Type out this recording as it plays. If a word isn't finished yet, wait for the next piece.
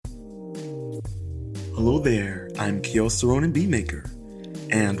Hello there, I'm Kios Ronan Beatmaker,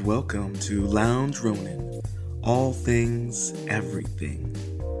 and welcome to Lounge Ronan, all things, everything.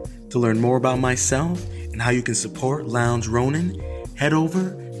 To learn more about myself and how you can support Lounge Ronan, head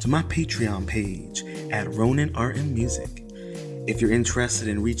over to my Patreon page at Ronan Art and Music. If you're interested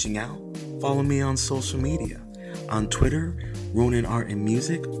in reaching out, follow me on social media. On Twitter, Ronan Art and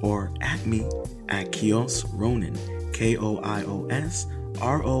Music, or at me at Kios Ronan, KIOSRONIN.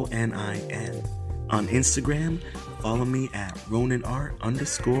 On Instagram, follow me at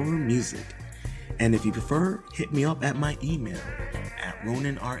RonanArt_music. And if you prefer, hit me up at my email at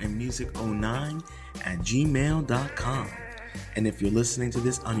RonanArtandMusic09@gmail.com. And if you're listening to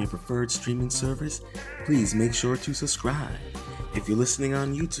this on your preferred streaming service, please make sure to subscribe. If you're listening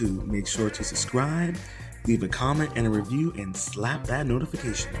on YouTube, make sure to subscribe, leave a comment and a review, and slap that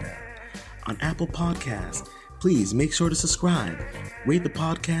notification bell. On Apple Podcasts, please make sure to subscribe, rate the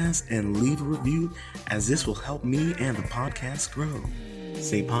podcast, and leave a review, as this will help me and the podcast grow.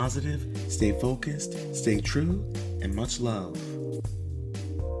 Stay positive, stay focused, stay true, and much love.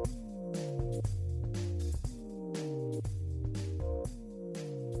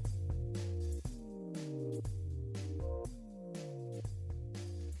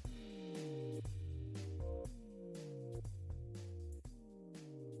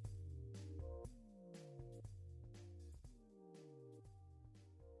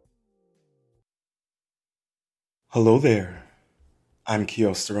 Hello there, I'm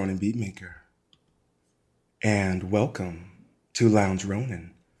Kios Ronan Beatmaker, and welcome to Lounge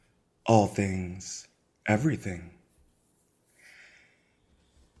Ronan, all things, everything.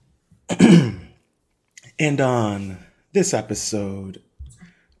 And on this episode,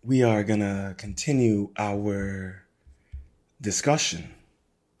 we are gonna continue our discussion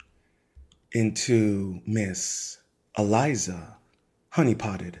into Miss Eliza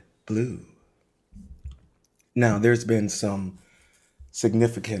Bleu. Now, there's been some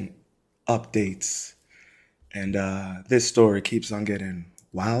significant updates, and this story keeps on getting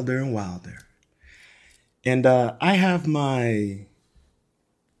wilder and wilder. And I have my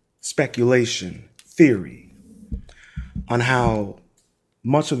speculation, theory, on how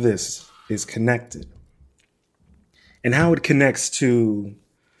much of this is connected and how it connects to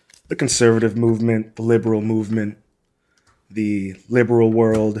the conservative movement, the liberal movement, the liberal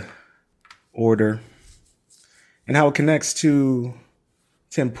world order, and how it connects to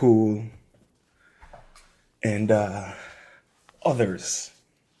Tim Pool and others.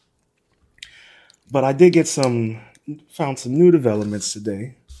 But I did found some new developments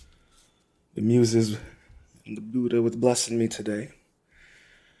today. The muses and the Buddha was blessing me today.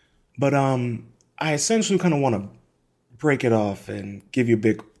 But I essentially kind of want to break it off and give you a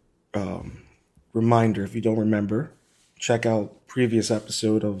big reminder. If you don't remember, check out previous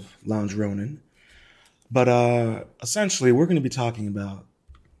episode of Lounge Ronan. But essentially, we're going to be talking about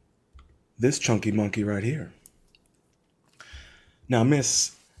this chunky monkey right here. Now,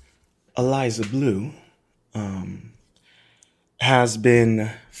 Miss Eliza Bleu has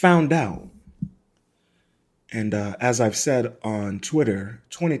been found out. And as I've said on Twitter,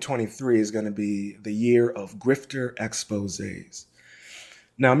 2023 is going to be the year of grifter exposés.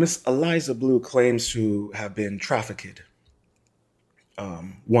 Now, Miss Eliza Bleu claims to have been trafficked.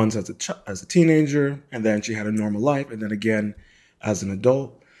 Once as a teenager, and then she had a normal life, and then again as an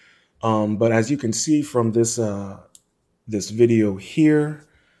adult. But as you can see from this video here,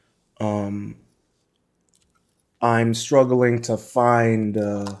 I'm struggling to find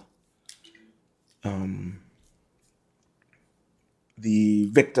the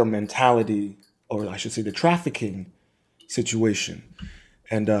victim mentality, or I should say the trafficking situation.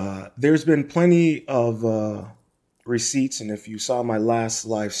 And there's been plenty of receipts, and if you saw my last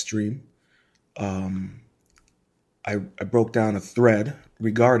live stream, I broke down a thread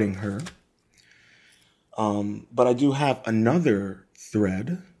regarding her, but I do have another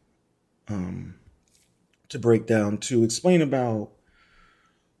thread to break down to explain about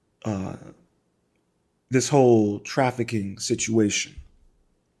this whole trafficking situation.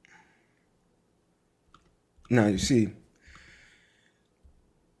 Now, you see,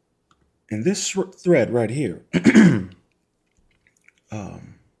 in this thread right here,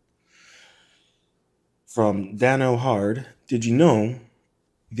 from Dan O'Hard, did you know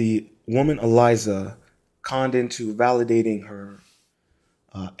the woman Eliza conned into validating her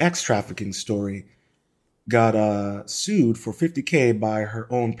ex-trafficking story got sued for $50,000 by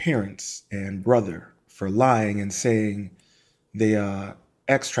her own parents and brother for lying and saying they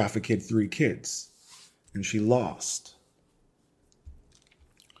ex-trafficked 3 kids, and she lost.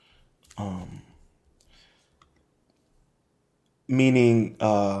 Meaning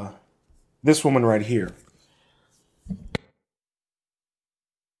this woman right here.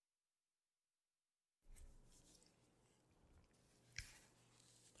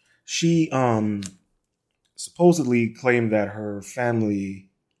 She supposedly claimed that her family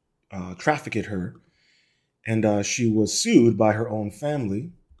trafficked her, and she was sued by her own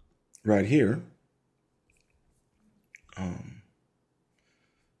family right here.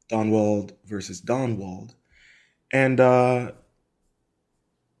 Donwald versus Donwald. And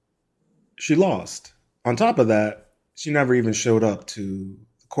she lost. On top of that, she never even showed up to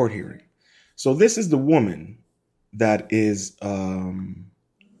the court hearing. So this is the woman that is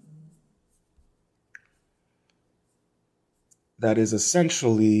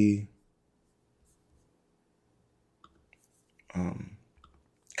essentially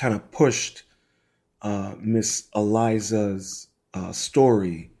kind of pushed Miss Eliza's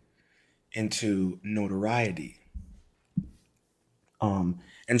story into notoriety.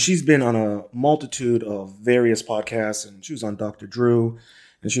 And she's been on a multitude of various podcasts, and she was on Dr. Drew,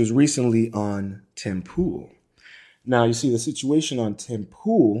 and she was recently on Tim Pool. Now, you see, the situation on Tim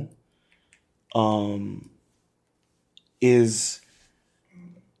Pool is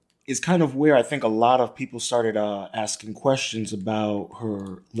kind of where I think a lot of people started asking questions about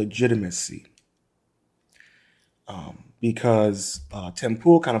her legitimacy. Because Tim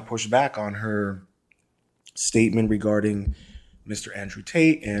Pool kind of pushed back on her statement regarding Mr. Andrew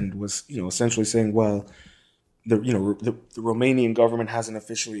Tate and was, essentially saying, well, the Romanian government hasn't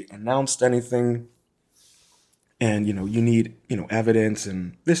officially announced anything, and you need evidence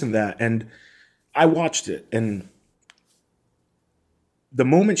and this and that. And I watched it, and the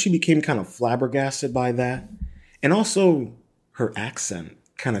moment she became kind of flabbergasted by that, and also her accent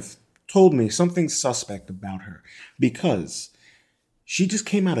kind of told me something suspect about her, because she just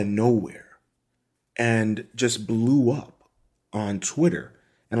came out of nowhere and just blew up on Twitter.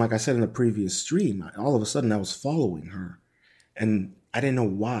 And like I said in the previous stream, all of a sudden I was following her, and I didn't know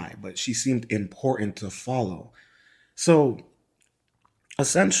why, but she seemed important to follow. So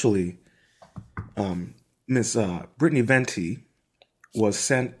essentially, Miss Brittany Venti was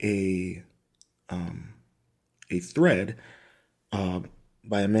sent a thread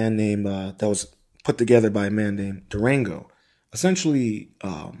by a man named that was put together by a man named Durango, essentially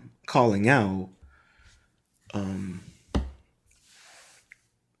calling out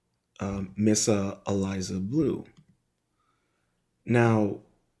Miss Eliza Bleu. Now,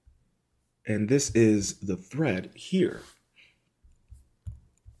 and this is the thread here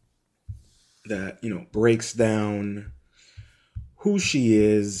that breaks down who she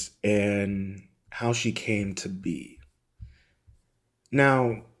is and how she came to be.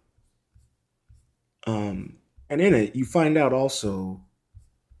 Now, and in it, you find out also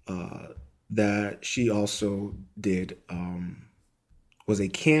that she also was a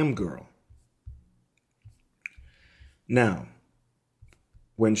cam girl. Now,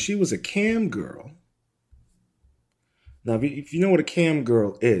 when she was a cam girl, now if you know what a cam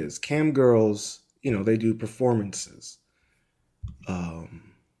girl is, cam girls, they do performances.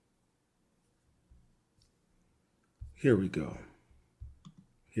 Here we go.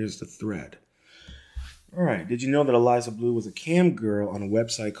 Here's the thread. All right. Did you know that Eliza Bleu was a cam girl on a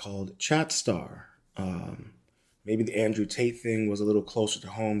website called Chatstar? Maybe the Andrew Tate thing was a little closer to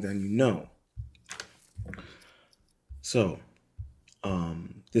home than you know. So,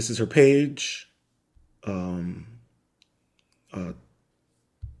 this is her page. And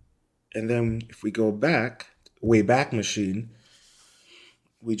then if we go back, Wayback Machine,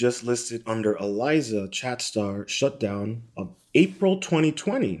 we just listed under Eliza Chatstar shutdown of April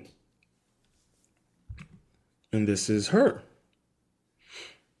 2020. And this is her.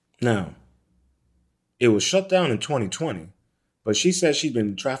 Now, it was shut down in 2020, but she said she'd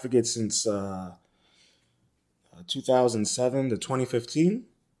been trafficked since 2007 to 2015.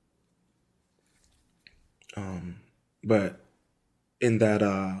 But in that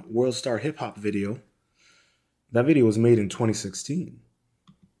World Star Hip Hop video, that video was made in 2016.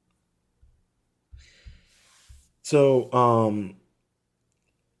 So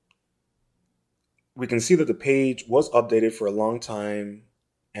we can see that the page was updated for a long time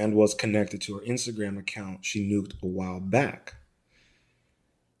and was connected to her Instagram account she nuked a while back.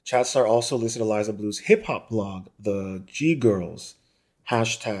 Chatstar also listed Eliza Bleu's hip hop blog, the G Girls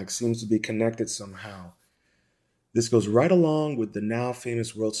hashtag seems to be connected somehow. This goes right along with the now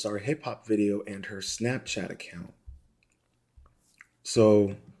famous World Star hip hop video and her Snapchat account.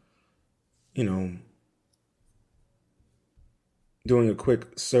 So, doing a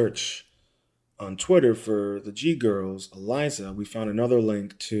quick search on Twitter for the G Girls, Eliza, we found another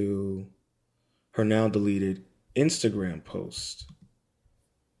link to her now deleted Instagram post.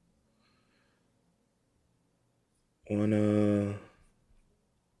 Wanna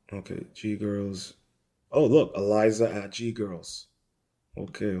okay, G Girls. Oh look, Eliza at G Girls.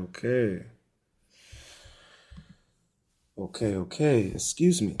 Okay, okay. Okay, okay.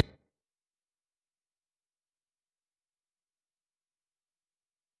 Excuse me.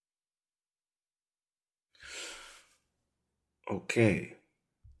 Okay.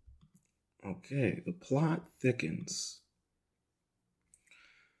 Okay. The plot thickens.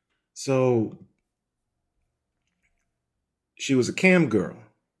 So she was a cam girl.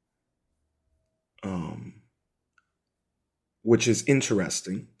 Um, which is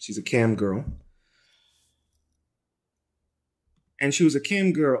interesting. She's a cam girl. And she was a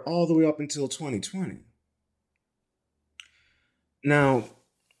cam girl all the way up until 2020. Now,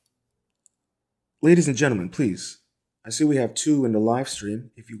 ladies and gentlemen, please, I see we have two in the live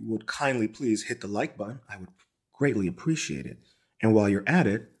stream. If you would kindly please hit the like button, I would greatly appreciate it. And while you're at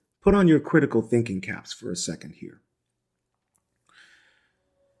it, put on your critical thinking caps for a second here.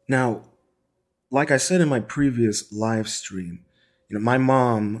 Now, like I said in my previous live stream, my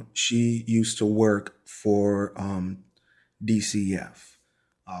mom, she used to work for DCF,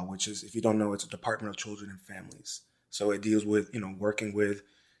 which is, if you don't know, it's a Department of Children and Families. So it deals with, working with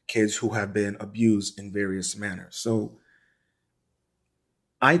kids who have been abused in various manners. So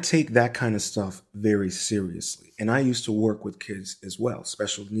I take that kind of stuff very seriously. And I used to work with kids as well,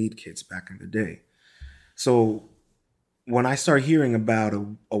 special need kids back in the day. So when I start hearing about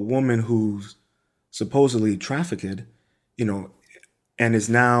a woman who's supposedly trafficked, you know, and is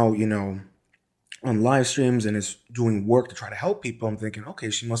now, on live streams and is doing work to try to help people, I'm thinking,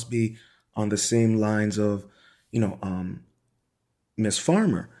 okay, she must be on the same lines of, you know, um, Miss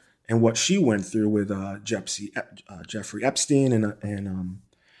Farmer and what she went through with Jeffrey Epstein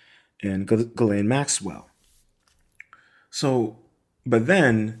and Ghislaine Maxwell. So, but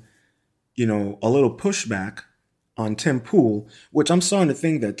then, a little pushback on Tim Pool, which I'm starting to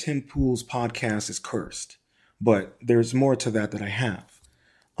think that Tim Pool's podcast is cursed. But there's more to that I have.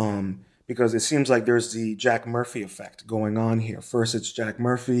 Because it seems like there's the Jack Murphy effect going on here. First it's Jack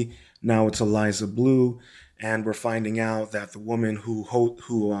Murphy, now it's Eliza Bleu, and we're finding out that the woman who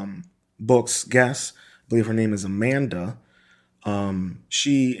books guests, I believe her name is Amanda,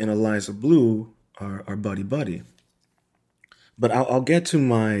 she and Eliza Bleu are buddy buddy. But I'll get to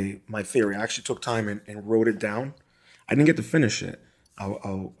my theory. I actually took time and wrote it down. I didn't get to finish it.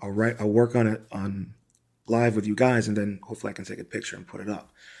 I'll work on it on live with you guys, and then hopefully I can take a picture and put it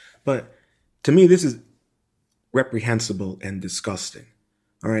up. But to me, this is reprehensible and disgusting.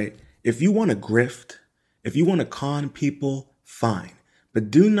 All right. If you want to grift, if you want to con people, fine.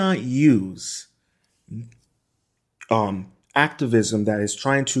 But do not use activism that is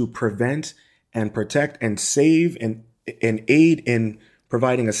trying to prevent and protect and save and aid in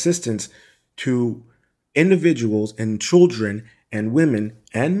providing assistance to individuals and children and women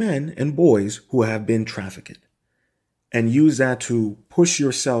and men and boys who have been trafficked, and use that to push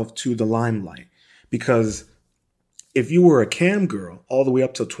yourself to the limelight. Because if you were a cam girl all the way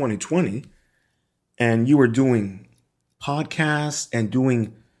up till 2020 and you were doing podcasts and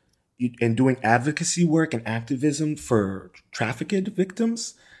doing advocacy work and activism for trafficked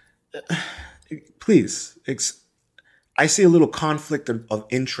victims, please, I see a little conflict of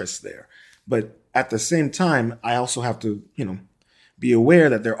interest there. But at the same time, I also have to, be aware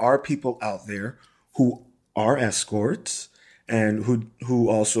that there are people out there who are escorts and who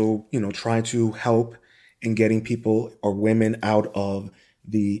also, try to help in getting people or women out of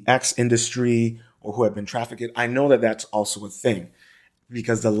the X industry or who have been trafficked. I know that that's also a thing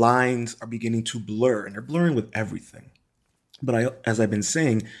because the lines are beginning to blur, and they're blurring with everything. But as I've been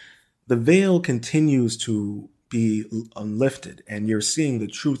saying, the veil continues to be unlifted, and you're seeing the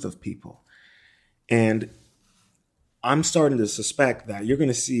truth of people. And I'm starting to suspect that you're going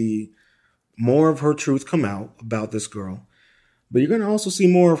to see more of her truth come out about this girl, but you're going to also see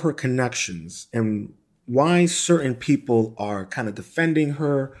more of her connections and why certain people are kind of defending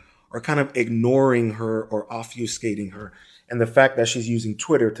her or kind of ignoring her or obfuscating her. And the fact that she's using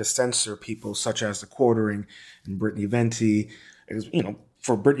Twitter to censor people such as the Quartering and Brittany Venti, is,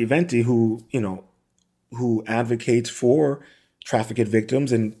 for Brittany Venti, who advocates for trafficked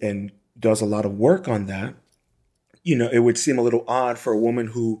victims and does a lot of work on that, it would seem a little odd for a woman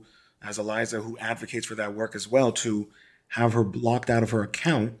who, as Eliza, who advocates for that work as well, to have her blocked out of her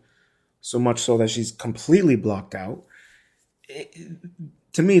account, so much so that she's completely blocked out.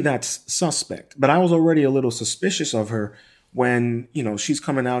 To me, that's suspect. But I was already a little suspicious of her when, she's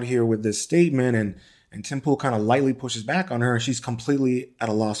coming out here with this statement and Tim Pool kind of lightly pushes back on her and she's completely at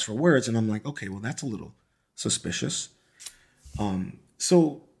a loss for words. And I'm like, okay, well, that's a little suspicious.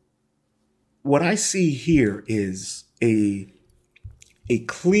 So what I see here is a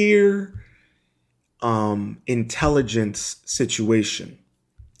clear intelligence situation.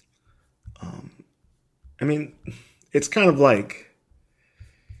 I mean, it's kind of like,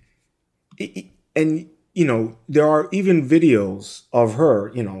 and there are even videos of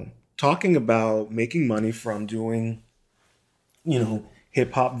her, talking about making money from doing,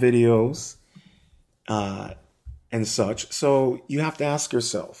 hip hop videos and such. So you have to ask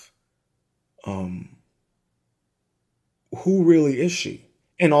yourself, who really is she?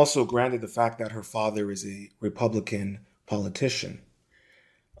 And also, granted the fact that her father is a Republican politician.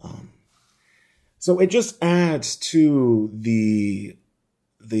 So it just adds to the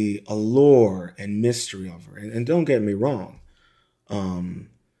allure and mystery of her. And don't get me wrong,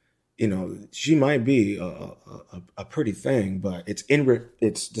 she might be a pretty thing, but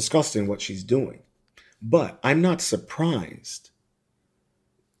it's disgusting what she's doing. But I'm not surprised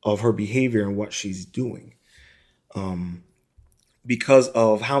of her behavior and what she's doing, because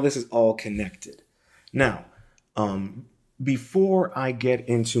of how this is all connected. Now, before I get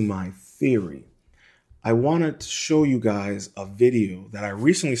into my theory, I wanted to show you guys a video that I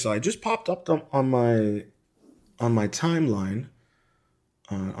recently saw. It just popped up on my timeline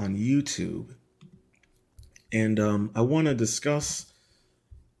on YouTube, and I want to discuss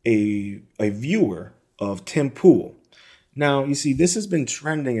a viewer of Tim Pool. Now, you see, this has been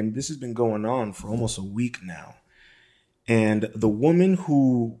trending and this has been going on for almost a week now. And the woman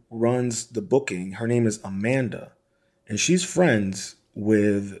who runs the booking, her name is Amanda, and she's friends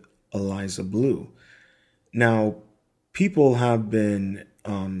with Eliza Bleu. Now, people have been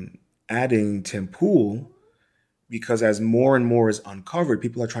adding Tim Pool because as more and more is uncovered,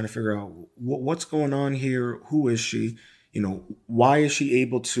 people are trying to figure out what's going on here. Who is she? Why is she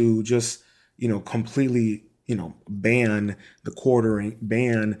able to just, completely, ban the quartering,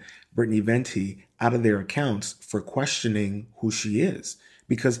 ban Brittany Venti out of their accounts for questioning who she is?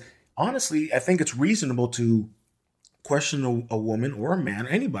 Because honestly, I think it's reasonable to question a woman or a man, or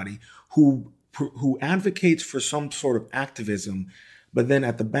anybody who advocates for some sort of activism, but then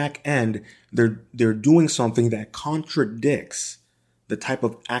at the back end, they're doing something that contradicts the type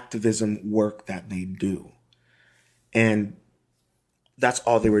of activism work that they do. And that's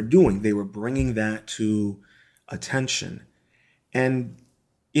all they were doing. They were bringing that to attention. And,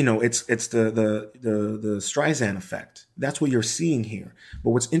 it's the Streisand effect. That's what you're seeing here. But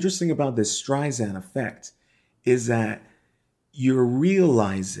what's interesting about this Streisand effect is that you're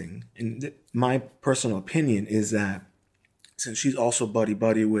realizing, and my personal opinion is that since she's also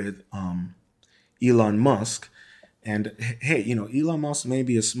buddy with Elon Musk, and hey, Elon Musk may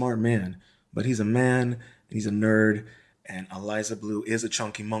be a smart man, but he's a man and he's a nerd, and Eliza Bleu is a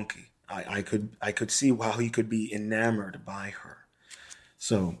chunky monkey. I could see how he could be enamored by her.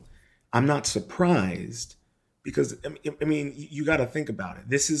 So I'm not surprised, because I mean you got to think about it.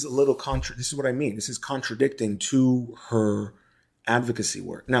 This is a little this is what I mean. This is contradicting to her advocacy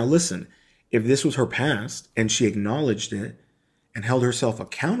work. Now listen, if this was her past and she acknowledged it and held herself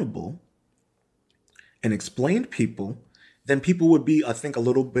accountable and explained people, then people would be, I think, a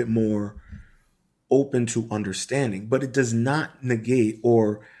little bit more open to understanding. But it does not negate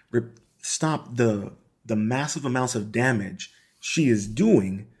or stop the massive amounts of damage she is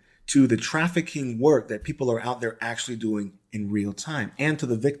doing to the trafficking work that people are out there actually doing in real time, and to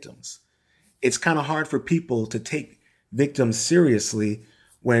the victims. It's kind of hard for people to take victims seriously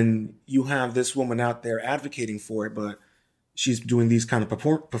when you have this woman out there advocating for it, but she's doing these kind of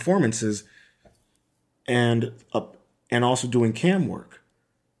performances and also doing cam work,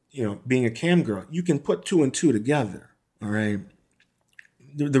 being a cam girl. You can put two and two together. All right.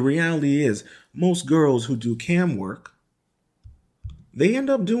 The reality is most girls who do cam work, they end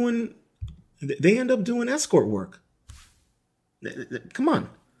up doing escort work. Come on.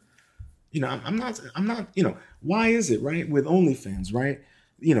 I'm not, why is it, right? With OnlyFans, right?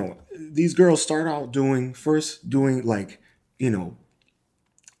 These girls start out doing like,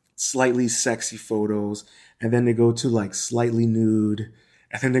 slightly sexy photos, and then they go to like slightly nude,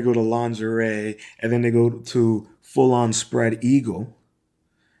 and then they go to lingerie, and then they go to full on spread eagle.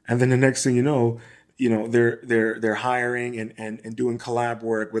 And then the next thing they're hiring and doing collab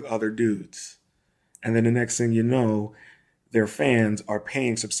work with other dudes. And then the next thing their fans are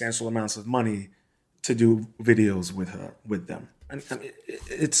paying substantial amounts of money to do videos with them. And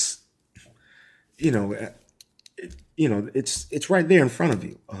it's it's right there in front of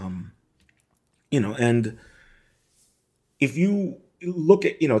you. And if you look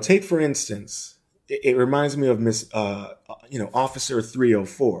at, take for instance, it reminds me of Miss Officer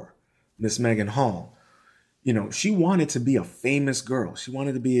 304, Miss Megan Hall. she wanted to be a famous girl. She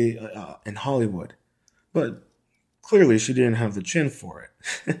wanted to be in Hollywood, but clearly she didn't have the chin for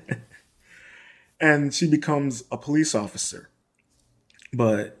it. And she becomes a police officer.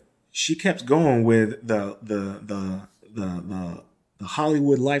 But she kept going with the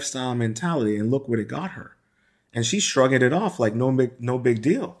Hollywood lifestyle mentality, and look what it got her. And she's shrugging it off like no big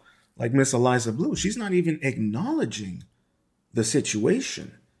deal. Like Miss Eliza Bleu, she's not even acknowledging the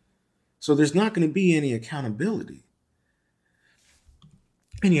situation. So there's not going to be any accountability.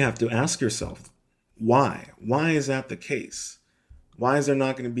 And you have to ask yourself, why? Why is that the case? Why is there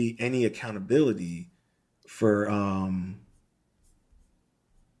not going to be any accountability for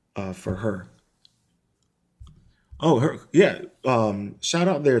her? Oh, her, yeah. Shout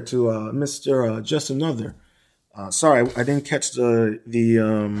out there to Mr. Just Another. Sorry, I didn't catch the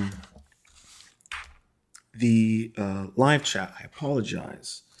live chat. I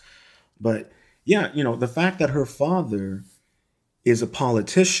apologize. But yeah, the fact that her father is a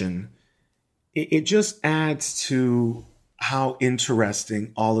politician, it just adds to how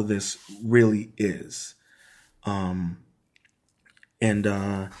interesting all of this really is. And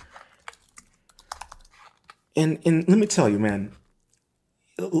let me tell you, man,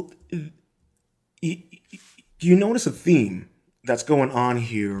 do you notice a theme that's going on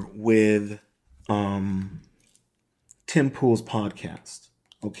here with Tim Pool's podcast?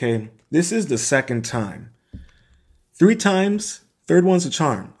 Okay, this is the second time. 3 times, third one's a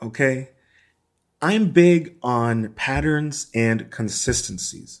charm. Okay, I'm big on patterns and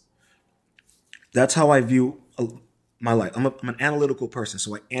consistencies. That's how I view my life. I'm an analytical person,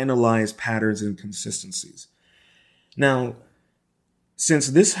 so I analyze patterns and consistencies. Now, since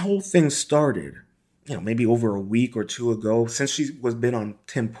this whole thing started, maybe over a week or 2 ago, since she was been on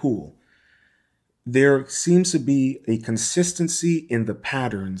Tim Pool, there seems to be a consistency in the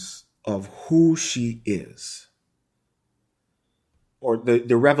patterns of who she is, or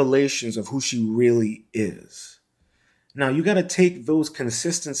the revelations of who she really is. Now, you got to take those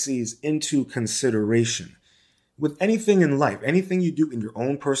consistencies into consideration. With anything in life, anything you do in your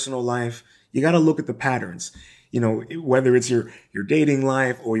own personal life, you got to look at the patterns. Whether it's your dating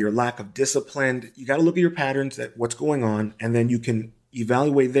life or your lack of discipline, you got to look at your patterns, at what's going on, and then you can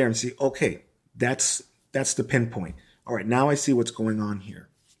evaluate there and see, okay, that's the pinpoint. All right, now I see what's going on here.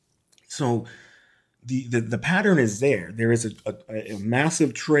 So the pattern is there. There is a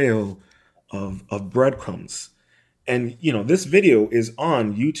massive trail of breadcrumbs. And, this video is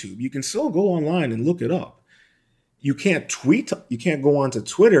on YouTube. You can still go online and look it up. You can't go onto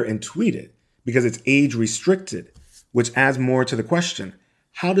Twitter and tweet it because it's age restricted, which adds more to the question.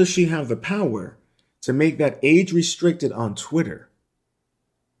 How does she have the power to make that age restricted on Twitter?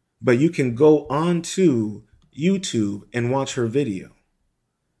 But you can go onto YouTube and watch her video.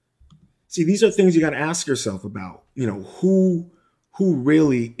 See, these are things you got to ask yourself about. Who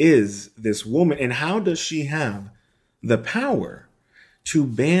really is this woman, and how does she have the power to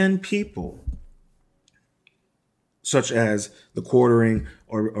ban people such as the Quartering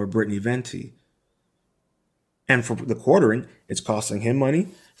or Brittany Venti? And for the Quartering, it's costing him money.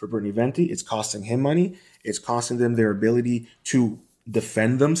 For Brittany Venti, it's costing him money. It's costing them their ability to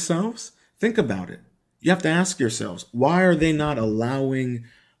defend themselves. Think about it. You have to ask yourselves, why are they not allowing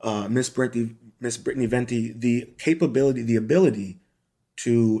Miss Brittany Venti the capability, the ability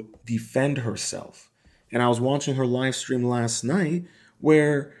to defend herself? And I was watching her live stream last night,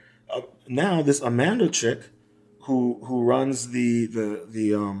 where now this Amanda chick, who runs the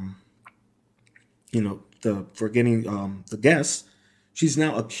guests, she's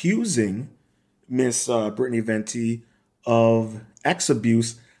now accusing Miss Brittany Venti of ex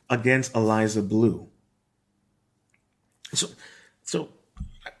abuse against Eliza Bleu. So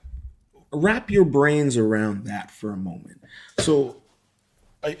wrap your brains around that for a moment. So,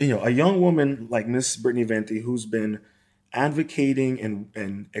 a young woman like Miss Brittany Venti, who's been advocating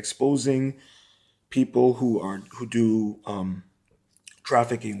and exposing people who do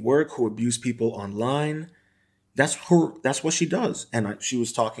trafficking work, who abuse people online. That's what she does. And she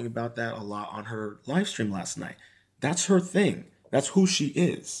was talking about that a lot on her live stream last night. That's her thing. That's who she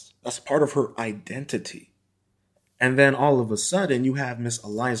is. That's part of her identity. And then all of a sudden you have Miss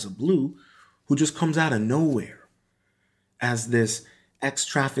Eliza Bleu, who just comes out of nowhere as this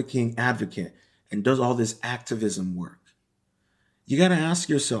ex-trafficking advocate and does all this activism work. You got to ask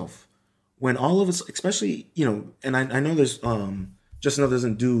yourself, when all of us, especially, and I know there's Just Another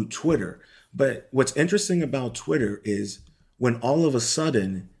doesn't do Twitter, but what's interesting about Twitter is when all of a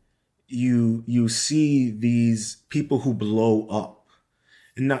sudden you see these people who blow up.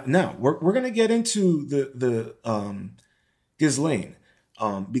 And now we're gonna get into the Ghislaine.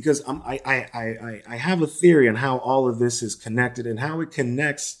 because I have a theory on how all of this is connected and how it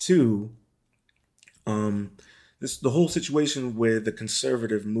connects to the whole situation with the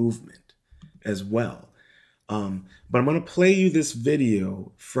conservative movement as well. But I'm going to play you this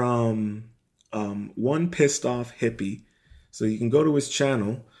video from one pissed off hippie, so you can go to his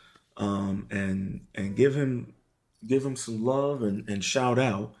channel and give him some love and shout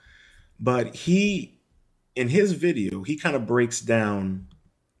out. But in his video, he kind of breaks down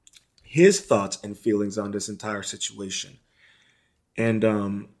his thoughts and feelings on this entire situation. And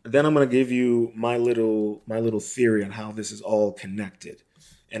then I'm going to give you my little theory on how this is all connected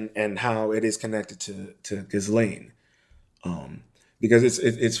and how it is connected to Ghislaine. Because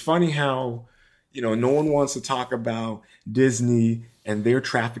it's funny how, no one wants to talk about Disney and their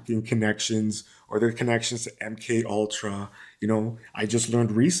trafficking connections or their connections to MK Ultra. I just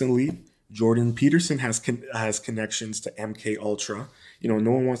learned recently Jordan Peterson has connections to MK Ultra.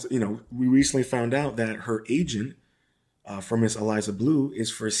 No one wants to, we recently found out that her agent from Is Eliza Bleu is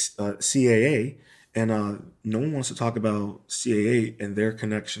for CAA, and no one wants to talk about CAA and their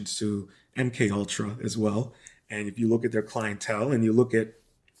connections to MK Ultra as well. And if you look at their clientele and you look at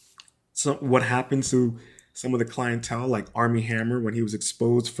what happens to some of the clientele, like Armie Hammer when he was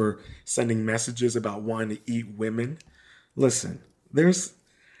exposed for sending messages about wanting to eat women. Listen,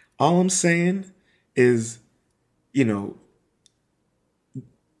 all I'm saying is,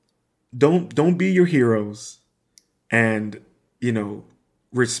 don't be your heroes, and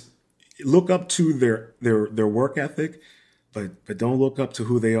look up to their work ethic, but don't look up to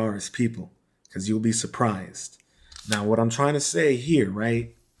who they are as people, because you'll be surprised. Now, what I'm trying to say here,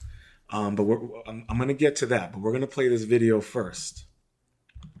 right? I'm going to get to that, but we're going to play this video first.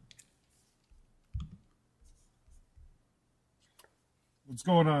 What's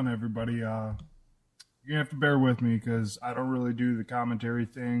going on, everybody? You're going to have to bear with me because I don't really do the commentary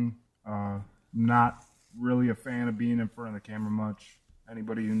thing. Not really a fan of being in front of the camera much.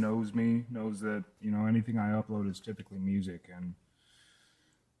 Anybody who knows me knows that, anything I upload is typically music, and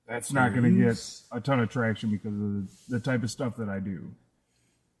that's not going to get a ton of traction because of the type of stuff that I do.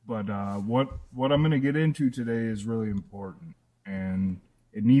 But what I'm going to get into today is really important, and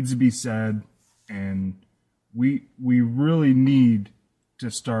it needs to be said, and we really need to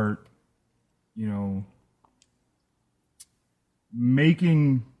start,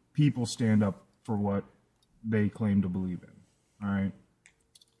 making people stand up for what they claim to believe in. All right.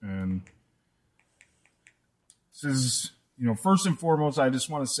 And this is, first and foremost, I just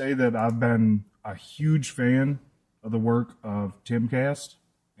want to say that I've been a huge fan of the work of Timcast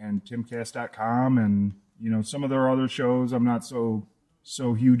and timcast.com, and, some of their other shows I'm not so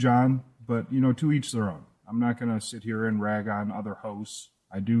huge on, but, to each their own. I'm not going to sit here and rag on other hosts.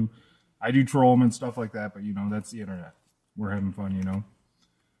 I do troll them and stuff like that, but, that's the internet. We're having fun,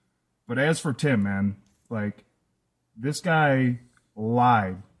 But as for Tim, man, this guy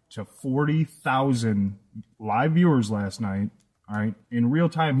lied to 40,000 live viewers last night, all right? In real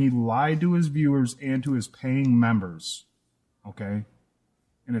time, he lied to his viewers and to his paying members, okay?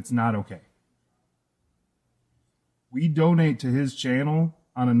 And it's not okay. We donate to his channel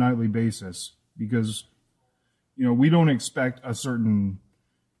on a nightly basis because, we don't expect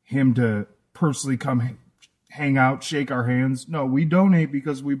him to personally come hang out, shake our hands. No, we donate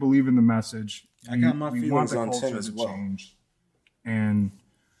because we believe in the message. I got my feelings on Tim as well. Change. And,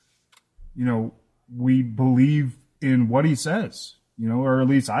 we believe in what he says, or at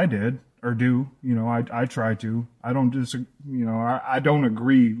least I did or do. I try to. I don't I don't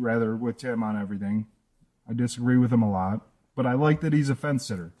agree rather with Tim on everything. I disagree with him a lot, but I like that he's a fence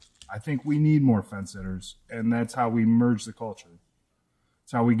sitter. I think we need more fence sitters, and that's how we merge the culture.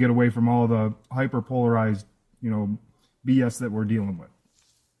 It's how we get away from all the hyper-polarized, BS that we're dealing with.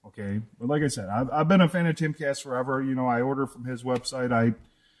 Okay? But like I said, I've been a fan of Timcast forever. I order from his website.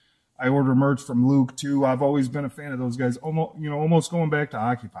 I order merch from Luke, too. I've always been a fan of those guys, almost going back to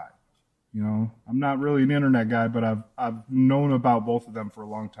Occupy. I'm not really an internet guy, but I've known about both of them for a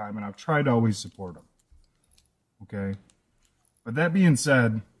long time, and I've tried to always support them. Okay? But that being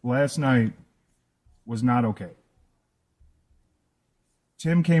said, last night was not okay.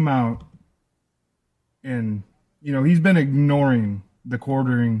 Tim came out and, he's been ignoring the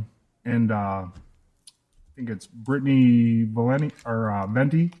quartering and I think it's Brittany Valenti or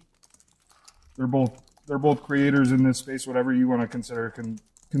Venti. They're both creators in this space, whatever you want to consider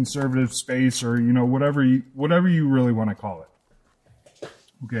conservative space, or whatever you really want to call it.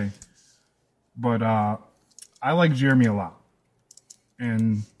 Okay, but I like Jeremy a lot,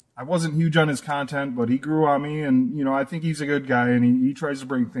 and I wasn't huge on his content, but he grew on me, and I think he's a good guy, and he tries to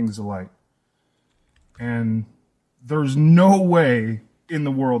bring things to light. And there's no way in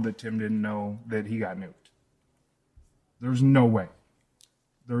the world that Tim didn't know that he got nuked. There's no way.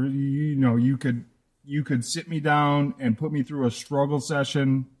 You could sit me down and put me through a struggle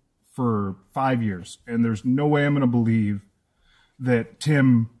session for 5 years, and there's no way I'm going to believe that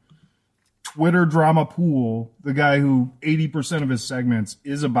Tim Twitter drama pool, the guy who 80% of his segments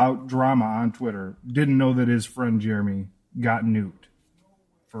is about drama on Twitter, didn't know that his friend Jeremy got nuked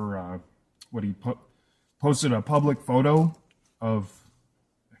for what he posted a public photo of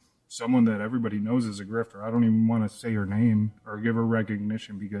someone that everybody knows is a grifter. I don't even want to say her name or give her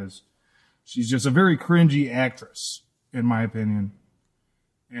recognition because she's just a very cringy actress, in my opinion.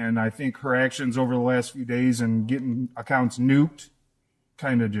 And I think her actions over the last few days and getting accounts nuked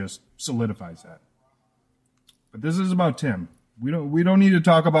kind of just solidifies that. But this is about Tim. We don't need to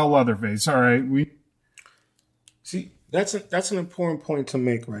talk about Leatherface. All right, see that's an important point to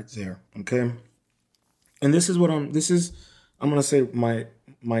make right there. Okay, and this is I'm gonna say my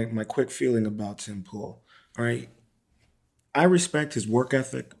quick feeling about Tim Pool. All right, I respect his work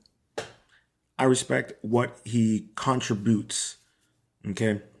ethic. I respect what he contributes.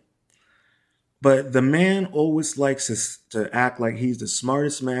 Okay. But the man always likes to act like he's the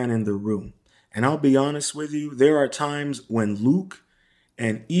smartest man in the room. And I'll be honest with you, there are times when Luke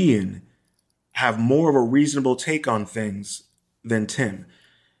and Ian have more of a reasonable take on things than Tim.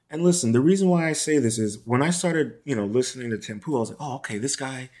 And listen, the reason why I say this is when I started, listening to Tim Pool, I was like, oh, okay, this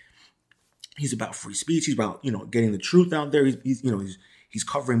guy, he's about free speech. He's about, getting the truth out there. He's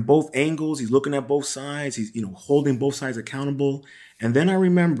covering both angles. He's looking at both sides. He's, holding both sides accountable. And then I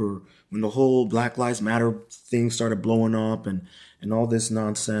remember when the whole Black Lives Matter thing started blowing up and all this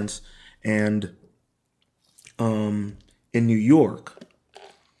nonsense. And in New York,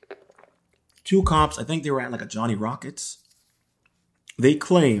 2 cops, I think they were at like a Johnny Rockets. They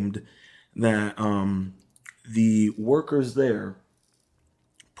claimed that the workers there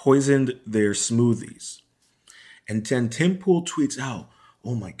poisoned their smoothies. And then Tim Pool tweets out,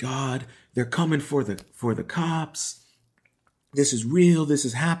 oh my God, they're coming for the cops. This is real. This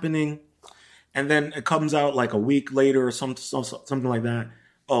is happening. And then it comes out like a week later or something like that.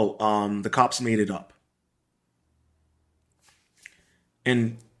 Oh, the cops made it up.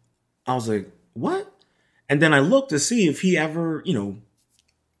 And I was like, what? And then I looked to see if he ever,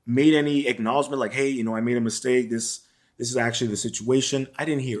 made any acknowledgement like, hey, I made a mistake. This is actually the situation. I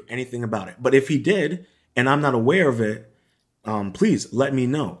didn't hear anything about it. But if he did, and I'm not aware of it, please let me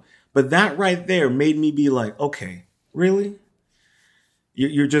know. But that right there made me be like, okay, really?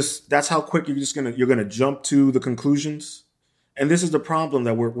 That's how quick you're gonna jump to the conclusions. And this is the problem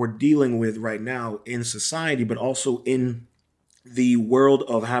that we're dealing with right now in society, but also in the world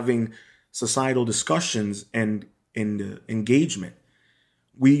of having societal discussions and engagement.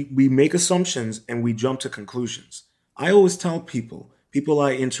 We make assumptions and we jump to conclusions. I always tell people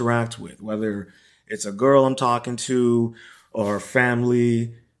I interact with, whether it's a girl I'm talking to or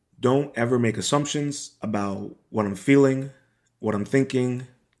family, don't ever make assumptions about what I'm feeling, what I'm thinking,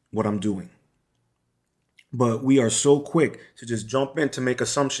 what I'm doing. But we are so quick to just jump in to make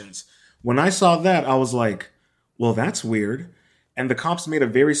assumptions. When I saw that, I was like, well, that's weird. And the cops named a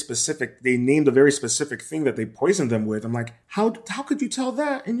very specific thing that they poisoned them with. I'm like, how could you tell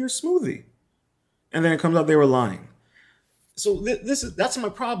that in your smoothie? And then it comes out they were lying. So that's my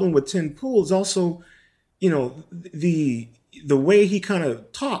problem with Tim Pool is also, the way he kind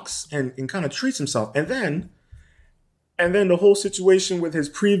of talks and kind of treats himself. And then the whole situation with his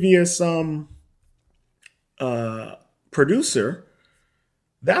previous producer,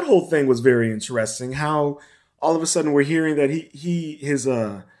 that whole thing was very interesting. How all of a sudden we're hearing that he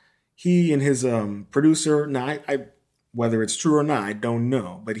and his producer. Now, I whether it's true or not, I don't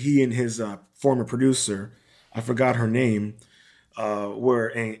know. But he and his former producer, I forgot her name,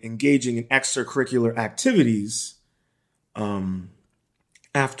 were engaging in extracurricular activities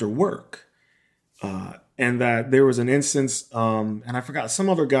after work. And that there was an instance, and I forgot, some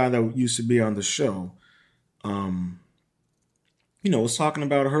other guy that used to be on the show, was talking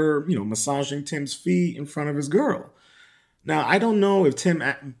about her, massaging Tim's feet in front of his girl. Now, I don't know if Tim,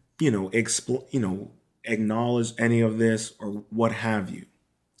 acknowledged any of this or what have you.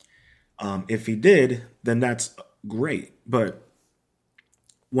 If he did, then that's great. But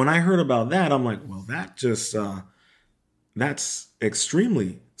when I heard about that, I'm like, well, that's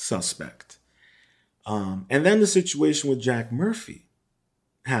extremely suspect. And then the situation with Jack Murphy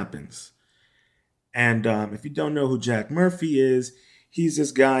happens. And if you don't know who Jack Murphy is, he's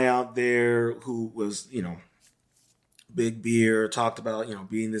this guy out there who was, big beer, talked about,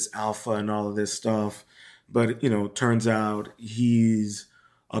 being this alpha and all of this stuff. But, turns out he's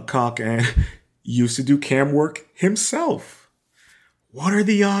a cock and used to do cam work himself. What are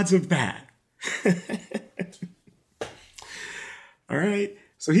the odds of that? All right.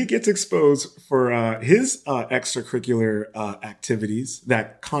 So he gets exposed for his extracurricular activities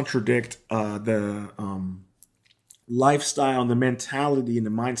that contradict the lifestyle and the mentality and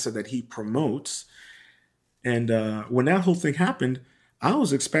the mindset that he promotes. And when that whole thing happened, I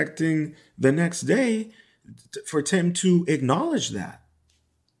was expecting the next day for Tim to acknowledge that.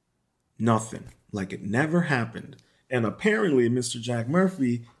 Nothing. Like it never happened. And apparently Mr. Jack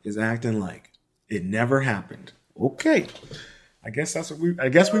Murphy is acting like it never happened. Okay. I guess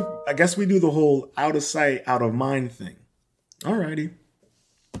we do the whole out of sight, out of mind thing. Alrighty.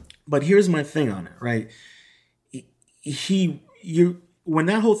 But here's my thing on it, right? When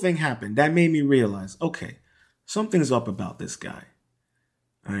that whole thing happened, that made me realize, okay, something's up about this guy.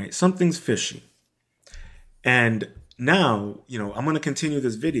 All right, something's fishy. And now, I'm going to continue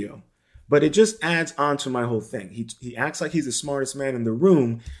this video, but it just adds on to my whole thing. He acts like he's the smartest man in the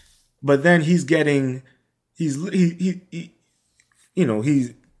room, but then he's the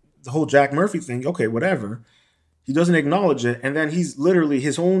whole Jack Murphy thing. Okay, whatever. He doesn't acknowledge it, and then he's literally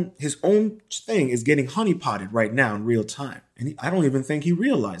his own thing is getting honeypotted right now in real time, and I don't even think he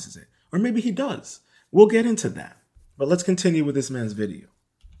realizes it, or maybe he does. We'll get into that, but let's continue with this man's video.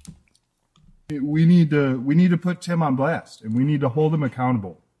 We need to put Tim on blast, and we need to hold him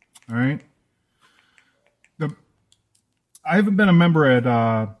accountable. All right. I haven't been a member at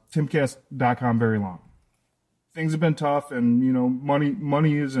timcast.com very long. Things have been tough, and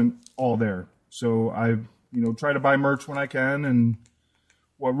money isn't all there. So I've try to buy merch when I can, and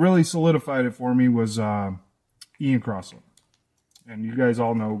what really solidified it for me was Ian Crossland. And you guys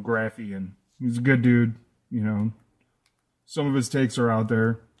all know Graffy, and he's a good dude. Some of his takes are out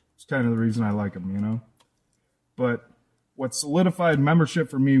there. It's kind of the reason I like him, But what solidified membership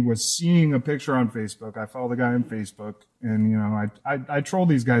for me was seeing a picture on Facebook. I follow the guy on Facebook, and I troll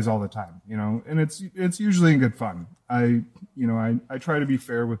these guys all the time, and it's usually in good fun. I try to be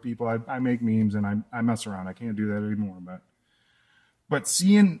fair with people. I make memes and I mess around. I can't do that anymore, but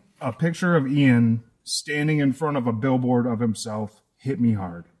seeing a picture of Ian standing in front of a billboard of himself hit me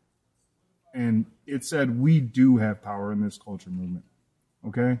hard. And it said, we do have power in this culture movement.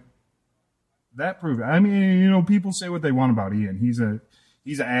 Okay? That proved it. I mean, people say what they want about Ian. He's an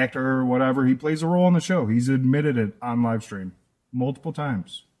actor or whatever. He plays a role in the show. He's admitted it on live stream multiple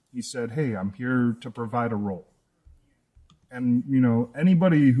times. He said, hey, I'm here to provide a role. And,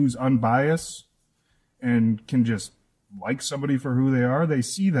 anybody who's unbiased and can just like somebody for who they are, they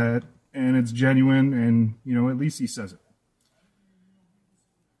see that and it's genuine, and, at least he says it.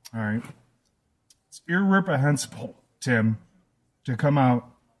 All right. It's irreprehensible, Tim, to come out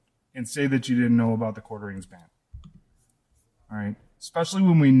and say that you didn't know about the Court Rings ban. All right. Especially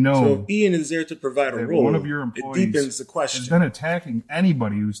when we know. So Ian is there to provide a role. One of your employees it deepens the question. Has been attacking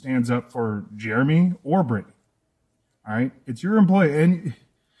anybody who stands up for Jeremy or Brittany. All right. It's your employee. And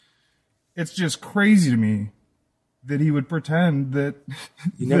it's just crazy to me that he would pretend that.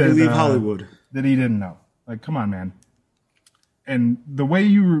 You never leave Hollywood. That he didn't know. Like, come on, man. And the way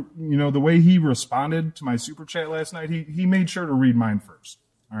the way he responded to my super chat last night, he made sure to read mine first.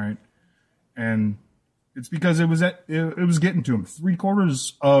 All right. And it's because it was getting to him.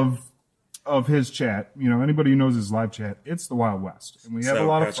 3/4 of his chat, anybody who knows his live chat, it's the Wild West. And we have a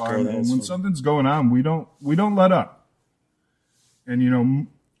lot of fun. And when something's going on, we don't let up. And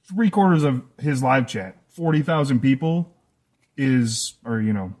 3/4 of his live chat, 40,000 people whoever's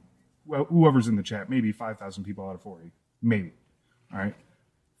in the chat, maybe 5,000 people out of 40. Maybe. All right.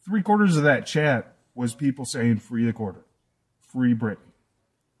 3/4 of that chat was people saying free the quarter. Free Britney.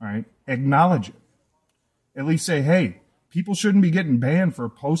 All right. Acknowledge it. At least say, hey, people shouldn't be getting banned for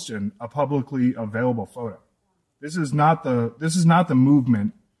posting a publicly available photo. This is not the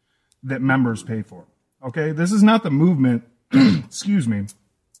movement that members pay for. Okay? This is not the movement, excuse me.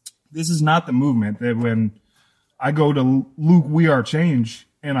 This is not the movement that when I go to Luke We Are Change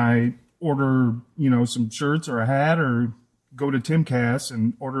and I order, some shirts or a hat, or go to Tim Cass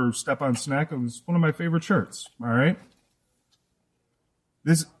and order Step on Snack. It was one of my favorite shirts. All right.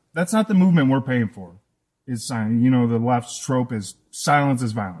 That's not the movement we're paying for. Is sign. The left's trope is silence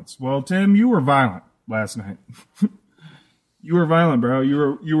is violence. Well, Tim, you were violent last night. You were violent, bro.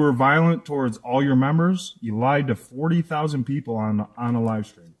 You were violent towards all your members. You lied to 40,000 people on a live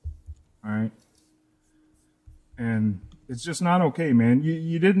stream. All right. And it's just not okay, man.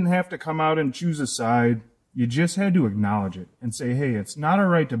 You didn't have to come out and choose a side. You just had to acknowledge it and say, hey, it's not all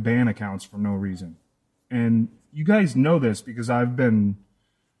right to ban accounts for no reason. And you guys know this because I've been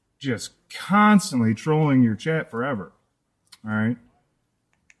just constantly trolling your chat forever. All right.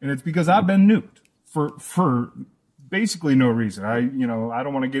 And it's because I've been nuked for basically no reason. I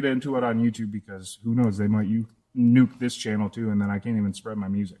don't want to get into it on YouTube because who knows, they might nuke this channel too, and then I can't even spread my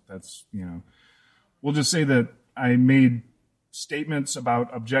music. That's, we'll just say that I made statements about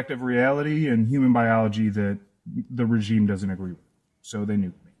objective reality and human biology that the regime doesn't agree with. So they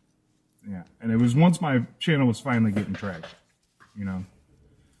nuked me. Yeah. And it was once my channel was finally getting traction,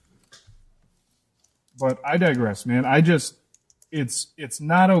 But I digress, man. It's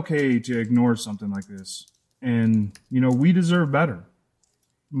not okay to ignore something like this. And, we deserve better.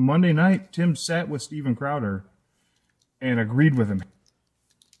 Monday night, Tim sat with Steven Crowder and agreed with him.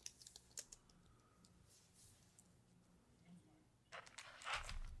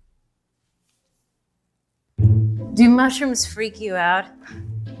 Do mushrooms freak you out?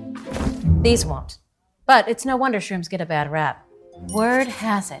 These won't. But it's no wonder shrooms get a bad rap. Word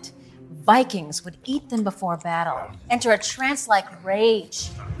has it, Vikings would eat them before battle, enter a trance-like rage,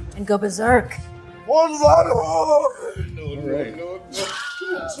 and go berserk.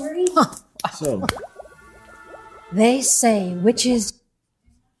 So, they say witches.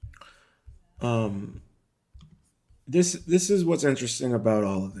 This is what's interesting about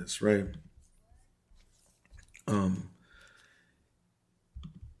all of this, right?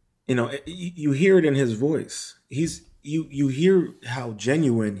 You hear it in his voice. You hear how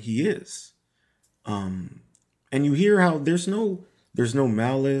genuine he is, and you hear how there's no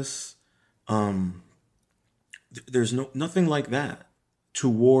malice, there's nothing like that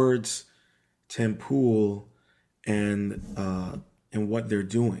towards Tim Pool and what they're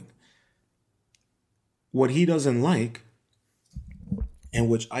doing. What he doesn't like, and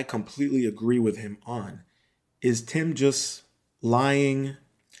which I completely agree with him on, is Tim just lying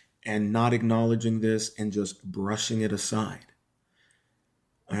and not acknowledging this and just brushing it aside.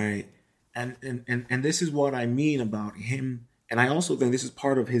 All right. And this is what I mean about him. And I also think this is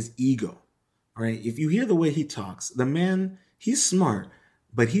part of his ego. All right. If you hear the way he talks, the man, he's smart,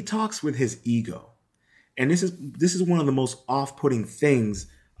 but he talks with his ego. And this is one of the most off-putting things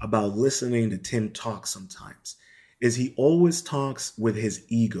about listening to Tim talk sometimes, is he always talks with his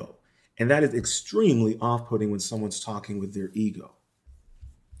ego. And that is extremely off-putting when someone's talking with their ego.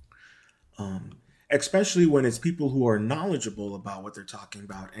 Especially when it's people who are knowledgeable about what they're talking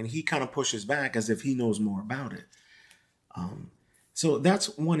about, and he kind of pushes back as if he knows more about it. So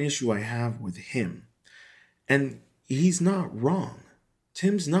that's one issue I have with him. And he's not wrong.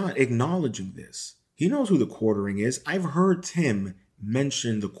 Tim's not acknowledging this. He knows who the Quartering is. I've heard Tim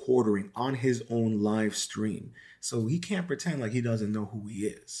mention the Quartering on his own live stream. So he can't pretend like he doesn't know who he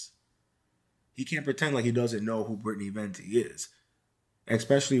is. He can't pretend like he doesn't know who Brittany Venti is.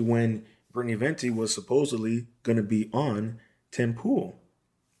 Especially when Brittany Venti was supposedly going to be on Tim Pool.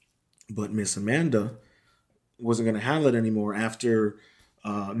 But Miss Amanda wasn't going to handle it anymore after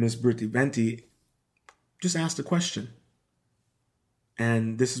Miss Brittany Venti just asked a question.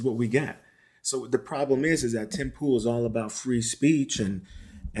 And this is what we get. So the problem is that Tim Pool is all about free speech and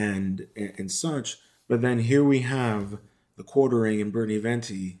such. But then here we have the Quartering and Brittany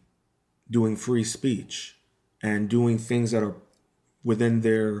Venti doing free speech and doing things that are within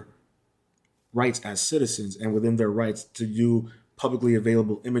their rights as citizens and within their rights to do publicly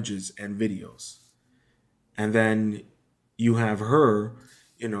available images and videos. And then you have her,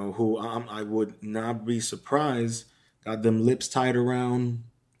 who I would not be surprised, got them lips tied around,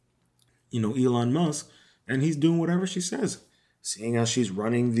 Elon Musk, and he's doing whatever she says, seeing as she's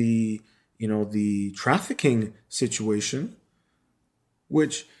running the trafficking situation,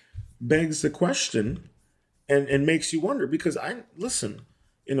 which begs the question and makes you wonder, because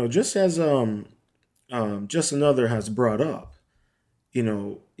just as just another has brought up,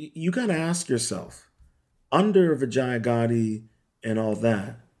 you got to ask yourself, under Vijay Gotti and all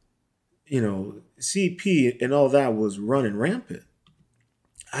that, CP and all that was running rampant.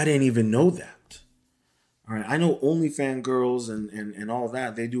 I didn't even know that. All right, I know OnlyFans girls and all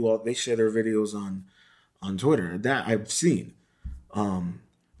that. They share their videos on Twitter. That I've seen,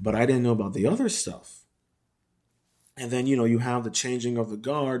 but I didn't know about the other stuff. And then, you have the changing of the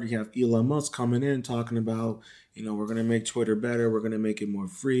guard. You have Elon Musk coming in talking about, we're going to make Twitter better. We're going to make it more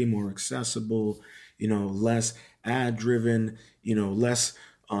free, more accessible, less ad driven, less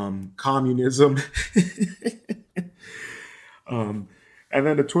communism. And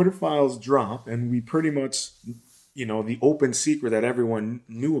then the Twitter files drop, and we pretty much, the open secret that everyone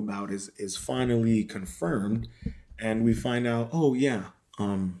knew about is finally confirmed. And we find out, oh, yeah,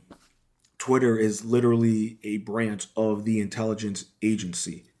 Twitter is literally a branch of the intelligence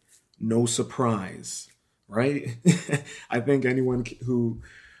agency. No surprise, right? I think anyone who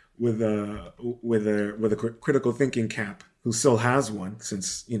with a critical thinking cap, who still has one,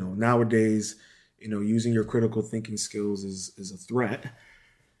 since nowadays, using your critical thinking skills is a threat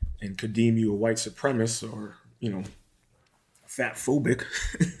and could deem you a white supremacist or, fat phobic.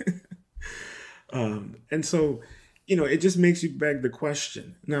 And so, it just makes you beg the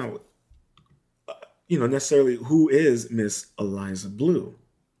question. Now, necessarily who is Miss Eliza Bleu?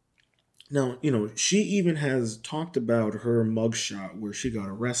 Now, she even has talked about her mugshot where she got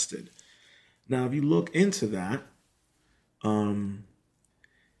arrested. Now, if you look into that,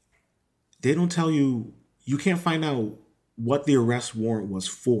 they don't tell you, you can't find out what the arrest warrant was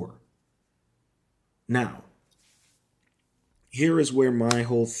for. Now, here is where my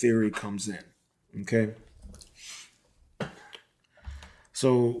whole theory comes in. Okay.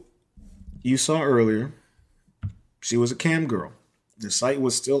 So you saw earlier, she was a cam girl. The site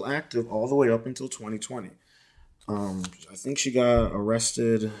was still active all the way up until 2020. I think she got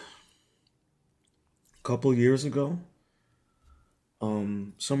arrested a couple years ago.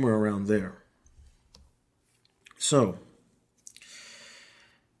 Somewhere around there. So,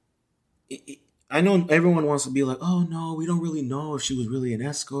 I know everyone wants to be like, oh no, we don't really know if she was really an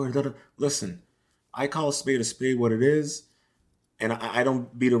escort. Listen, I call a spade what it is, and I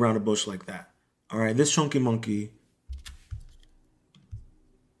don't beat around the bush like that. All right, this chunky monkey,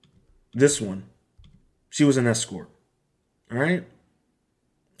 this one, she was an escort. All right?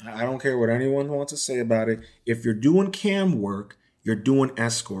 I don't care what anyone wants to say about it. If you're doing cam work, you're doing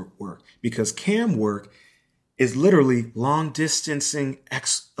escort work, because cam work is literally long distancing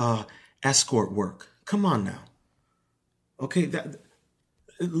escort work. Come on now. Okay, that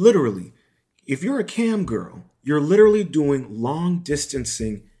literally, if you're a cam girl, you're literally doing long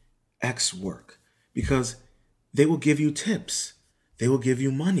distancing X work, because they will give you tips. They will give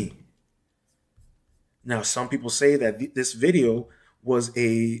you money. Now, some people say that this video was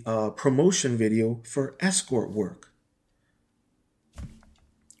a promotion video for escort work.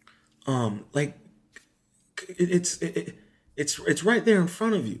 It's right there in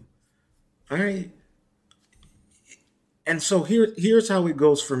front of you. All right. And so here's how it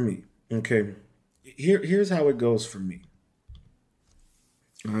goes for me. Okay. Here's how it goes for me.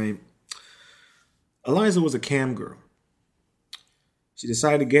 All right. Eliza was a cam girl. She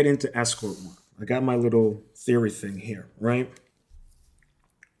decided to get into escort work. I got my little theory thing here, right?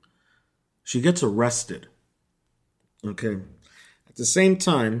 She gets arrested. Okay. At the same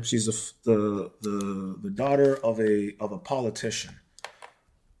time, she's the daughter of a politician.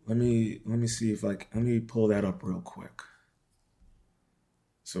 Let me see if let me pull that up real quick,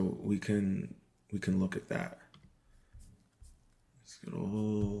 so we can look at that. Let's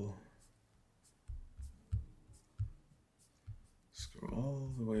scroll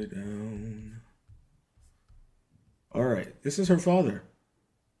all the way down. All right, this is her father.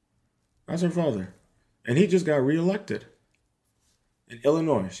 That's her father, and he just got reelected. In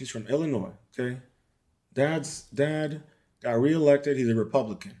Illinois. She's from Illinois, okay? Dad got reelected. He's a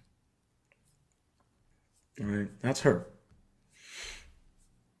Republican. All right, that's her.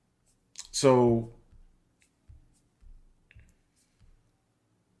 So,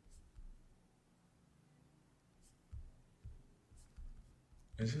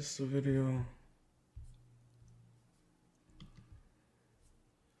 is this the video?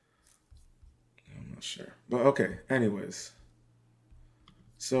 I'm not sure. But okay, anyways.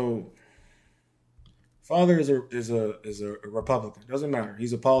 So, father is a Republican. Doesn't matter.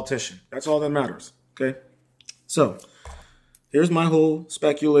 He's a politician. That's all that matters. Okay. So, here's my whole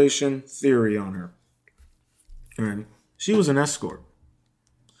speculation theory on her. All right. She was an escort.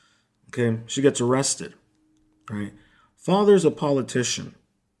 Okay. She gets arrested. All right. Father's a politician.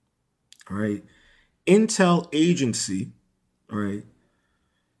 All right. Intel agency. All right.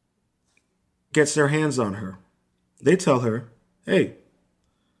 Gets their hands on her. They tell her, hey,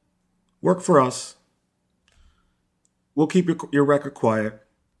 work for us. We'll keep your record quiet.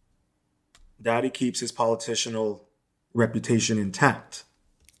 Daddy keeps his politicianal reputation intact.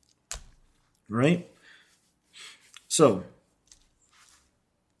 Right? So,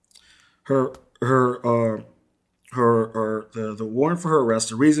 the warrant for her arrest,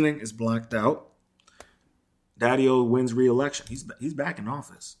 the reasoning is blacked out. Daddy-O wins re-election. He's back in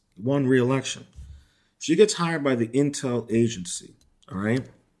office. He won re-election. She gets hired by the Intel agency. All right?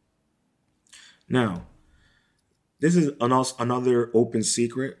 Now, this is another open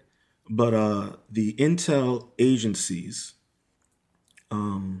secret, but the Intel agencies,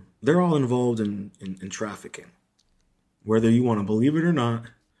 they're all involved in trafficking. Whether you want to believe it or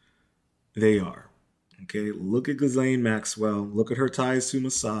not, they are. Okay, look at Ghislaine Maxwell. Look at her ties to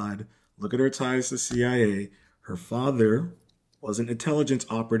Mossad. Look at her ties to CIA. Her father was an intelligence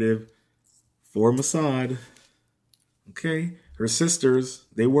operative for Mossad. Okay, her sisters,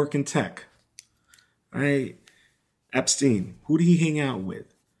 they work in tech. All right. Epstein, who did he hang out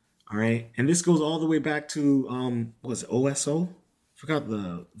with? All right. And this goes all the way back to what was it, OSO? Forgot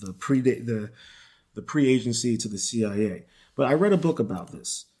the pre-agency to the CIA. But I read a book about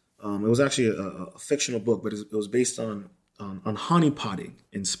this. It was actually a fictional book, but it was based on honeypotting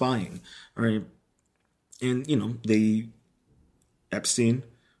and spying. All right. And, Epstein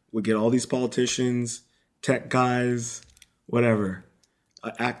would get all these politicians, tech guys, whatever,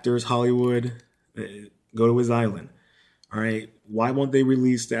 actors, Hollywood, go to his island. All right. Why won't they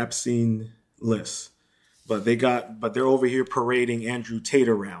release the Epstein list? But they're over here parading Andrew Tate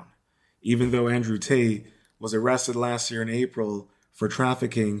around, even though Andrew Tate was arrested last year in April for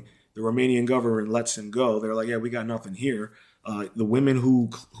trafficking. The Romanian government lets him go. They're like, yeah, we got nothing here. The women who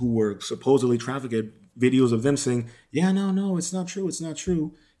were supposedly trafficked, videos of them saying, yeah, no, it's not true. It's not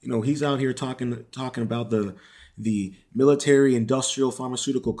true. He's out here talking about the military industrial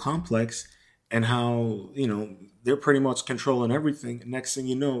pharmaceutical complex and how, they're pretty much controlling everything. Next thing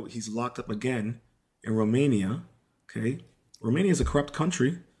you know, he's locked up again in Romania. Okay. Romania is a corrupt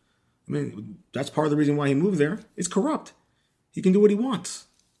country. I mean, that's part of the reason why he moved there. It's corrupt. He can do what he wants.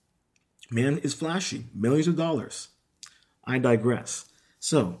 Man is flashy. Millions of dollars. I digress.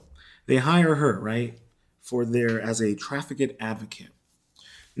 So they hire her, right, as a trafficked advocate.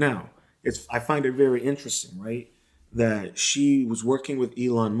 Now, I find it very interesting, right, that she was working with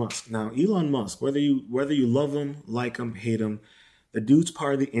Elon Musk. Now, Elon Musk, whether you love him, like him, hate him, the dude's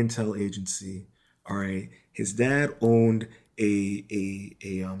part of the intel agency. All right, his dad owned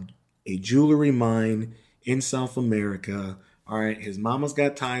a jewelry mine in South America. All right, his mama's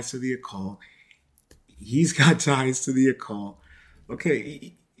got ties to the occult. He's got ties to the occult.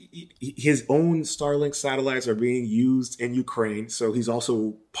 Okay, his own Starlink satellites are being used in Ukraine, so he's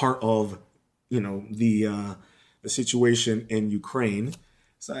also part of, the situation in Ukraine.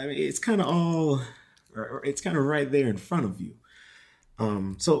 So I mean, it's kind of right there in front of you.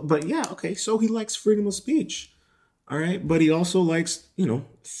 But yeah, okay. So he likes freedom of speech, all right. But he also likes,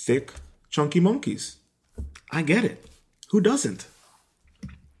 thick, chunky monkeys. I get it. Who doesn't?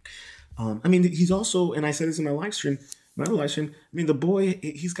 I mean, he's also, and I said this in my other live stream. I mean, the boy,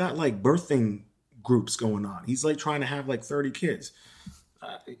 he's got like birthing groups going on. He's like trying to have like 30 kids.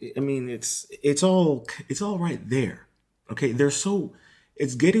 I mean, it's all right there. Okay,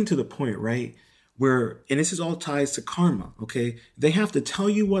 it's getting to the point, right, where, and this is all ties to karma. Okay, they have to tell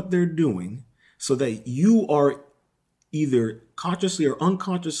you what they're doing so that you are either consciously or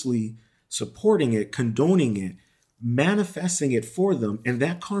unconsciously supporting it, condoning it, manifesting it for them, and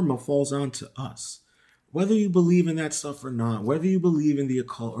that karma falls onto us. Whether you believe in that stuff or not, whether you believe in the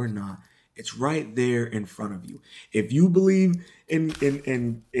occult or not, it's right there in front of you. If you believe in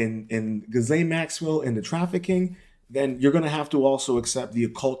Ghislaine Maxwell and the trafficking, then you're going to have to also accept the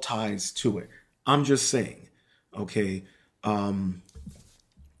occult ties to it. I'm just saying, okay?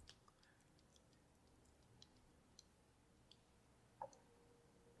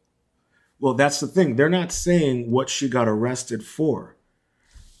 Well, that's the thing. They're not saying what she got arrested for.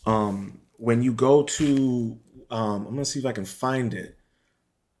 When you go to, I'm going to see if I can find it.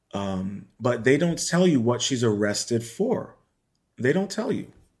 But they don't tell you what she's arrested for. They don't tell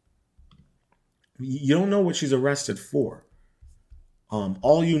you. You don't know what she's arrested for.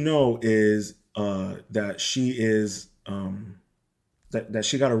 All you know is that she is that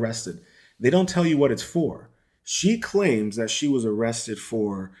she got arrested. They don't tell you what it's for. She claims that she was arrested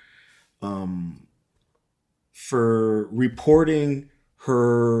for reporting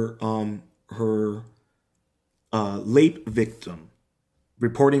her rape victim,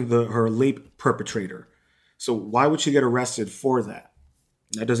 reporting her rape perpetrator. So why would she get arrested for that?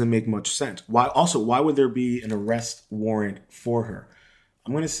 That doesn't make much sense. Why would there be an arrest warrant for her?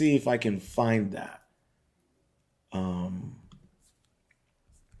 I'm going to see if I can find that.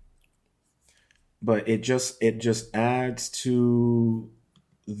 But it just adds to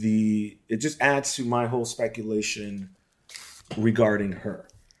my whole speculation regarding her.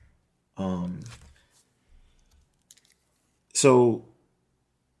 So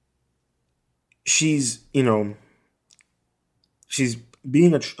she's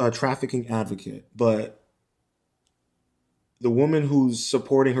being a trafficking advocate, but the woman who's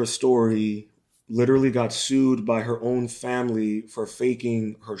supporting her story literally got sued by her own family for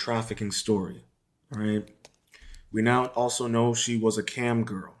faking her trafficking story. All right. We now also know she was a cam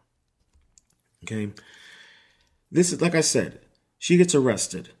girl. Okay. This is, like I said, she gets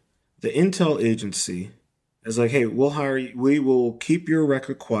arrested. The intel agency is like, hey, we'll hire you. We will keep your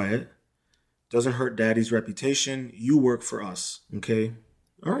record quiet. Doesn't hurt daddy's reputation. You work for us. Okay.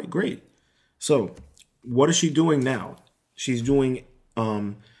 All right, great. So what is she doing now? She's doing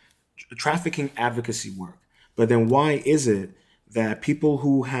trafficking advocacy work. But then why is it that people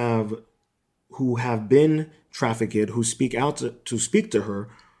who have been trafficked, who speak out to speak to her,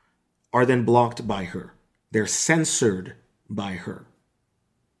 are then blocked by her? They're censored by her.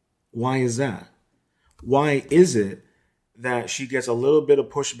 Why is that? Why is it that she gets a little bit of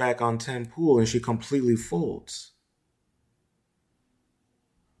pushback on Tim Pool and she completely folds?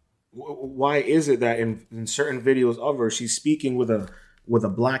 Why is it that in certain videos of her, she's speaking with a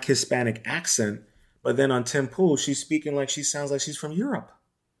black Hispanic accent, but then on Tim Pool, she's speaking like she sounds like she's from Europe?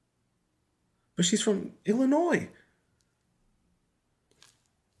 But she's from Illinois.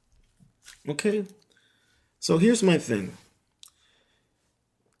 Okay? So here's my thing.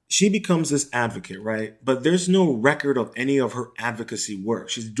 She becomes this advocate, right? But there's no record of any of her advocacy work.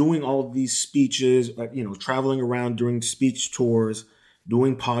 She's doing all of these speeches, traveling around doing speech tours,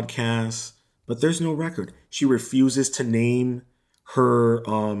 doing podcasts, but there's no record. She refuses to name her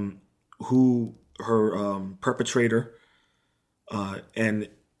perpetrator, and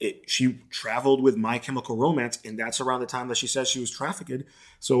she traveled with My Chemical Romance, and that's around the time that she says she was trafficked.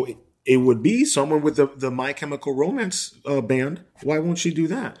 So it would be someone with the My Chemical Romance band. Why won't she do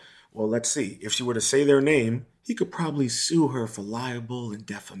that? Well, let's see. If she were to say their name, he could probably sue her for libel and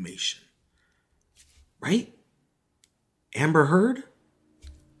defamation. Right? Amber Heard?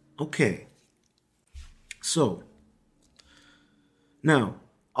 Okay. So, now,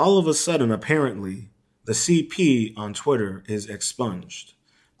 all of a sudden, apparently, the CP on Twitter is expunged.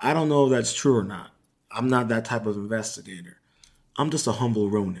 I don't know if that's true or not. I'm not that type of investigator. I'm just a humble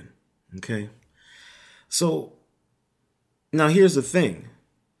Ronin. Okay? So, now here's the thing.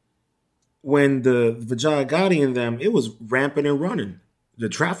 When the Vijaya Gotti and them, it was rampant and running. The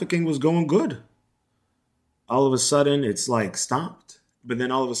trafficking was going good. All of a sudden, it's like stopped. But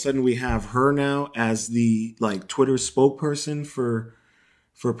then all of a sudden, we have her now as the Twitter spokesperson for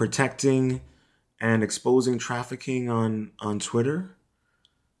protecting and exposing trafficking on Twitter.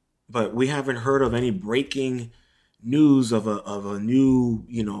 But we haven't heard of any breaking news of a new,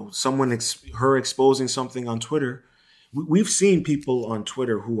 someone her exposing something on Twitter. We've seen people on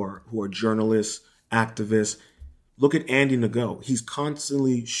Twitter who are journalists, activists. Look at Andy Ngo. He's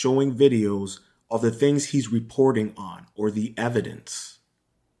constantly showing videos of the things he's reporting on or the evidence.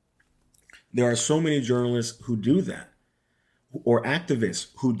 There are so many journalists who do that, or activists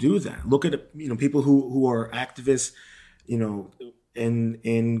who do that. Look at people who are activists,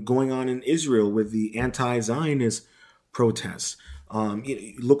 in going on in Israel with the anti-Zionist protests.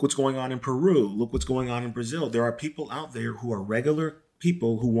 Look what's going on in Peru. Look what's going on in Brazil. There are people out there who are regular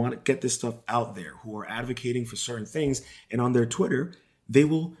people who want to get this stuff out there, who are advocating for certain things, and on their Twitter, they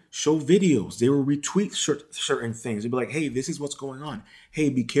will show videos. They will retweet certain things. They'll be like, hey, this is what's going on. Hey,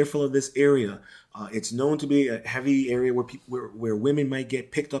 be careful of this area. It's known to be a heavy area where women might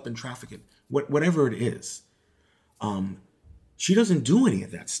get picked up and trafficked. Whatever it is. She doesn't do any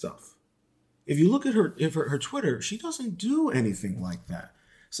of that stuff. If you look at her Twitter, she doesn't do anything like that.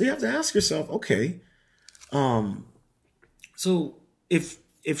 So you have to ask yourself, okay, so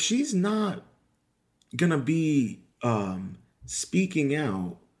if she's not gonna be speaking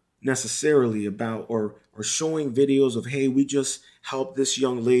out necessarily about or showing videos of, hey, we just helped this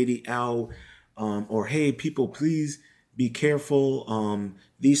young lady out, or hey, people, please be careful.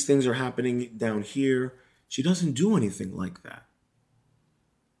 These things are happening down here. She doesn't do anything like that.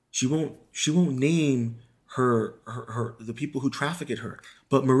 She won't name her the people who trafficked her.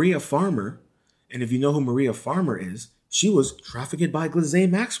 But Maria Farmer, and if you know who Maria Farmer is, she was trafficked by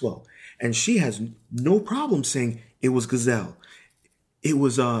Ghislaine Maxwell, and she has no problem saying it was Gazelle, it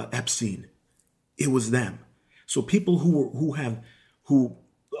was Epstein, it was them. So people who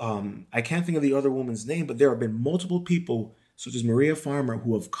I can't think of the other woman's name, but there have been multiple people such as Maria Farmer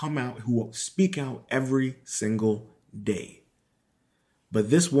who have come out, who will speak out every single day. But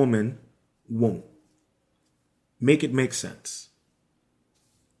this woman won't. Make it make sense.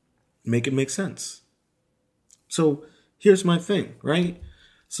 Make it make sense. So here's my thing, right?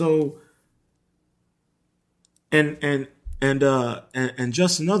 So and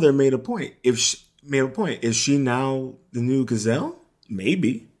just another made a point. Is she now the new Gazelle?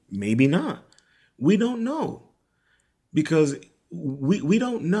 Maybe, maybe not. We don't know, because we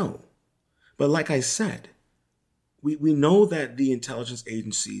don't know. But like I said, we know that the intelligence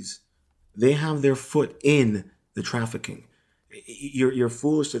agencies, they have their foot in the trafficking. You're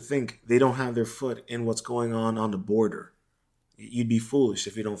foolish to think they don't have their foot in what's going on the border. You'd be foolish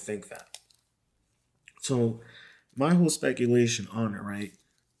if you don't think that. So my whole speculation on it, right?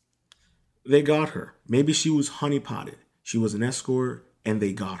 They got her. Maybe she was honeypotted. She was an escort, and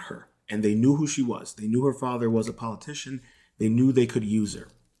they got her. And they knew who she was. They knew her father was a politician. They knew they could use her.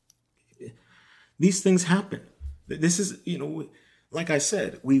 These things happen. This is, like I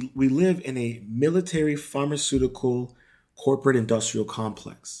said, we live in a military, pharmaceutical, corporate, industrial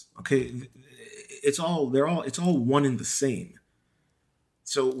complex. Okay, it's all one and the same.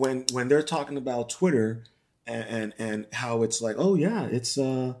 So when they're talking about Twitter and how it's like, oh yeah, it's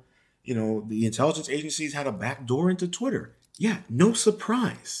the intelligence agencies had a back door into Twitter. Yeah, no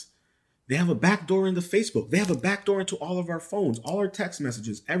surprise. They have a back door into Facebook. They have a back door into all of our phones, all our text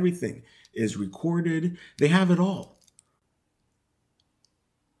messages. Everything is recorded. They have it all.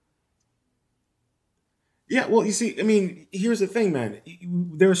 Yeah, well, you see, I mean, here's the thing, man.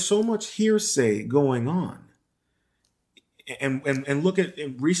 There's so much hearsay going on. And look at,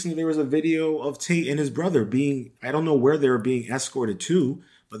 recently there was a video of Tate and his brother being, I don't know where they were being escorted to,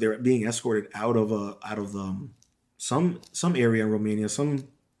 but they're being escorted out of some area in Romania, some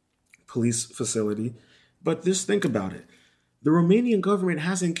police facility. But just think about it. The Romanian government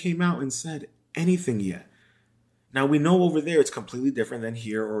hasn't came out and said anything yet. Now we know over there it's completely different than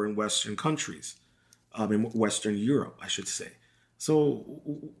here or in Western countries, in Western Europe, I should say. So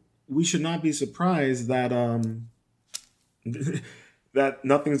we should not be surprised that that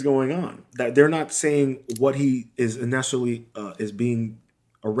nothing's going on. That they're not saying what he is initially is being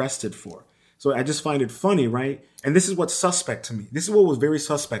arrested for. So I just find it funny, right? And this is what's suspect to me. This is what was very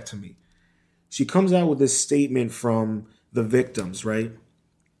suspect to me. She comes out with this statement from the victims, right?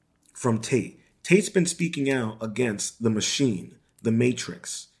 From Tate. Tate's been speaking out against the machine, the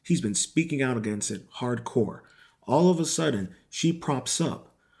Matrix. He's been speaking out against it hardcore. All of a sudden, she props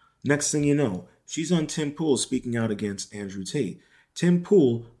up. Next thing you know, she's on Tim Pool speaking out against Andrew Tate. Tim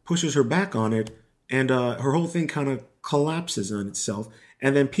Pool pushes her back on it, and her whole thing kind of collapses on itself.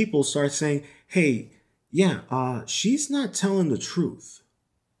 And then people start saying, hey, yeah, she's not telling the truth.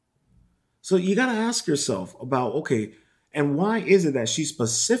 So you got to ask yourself about, okay, and why is it that she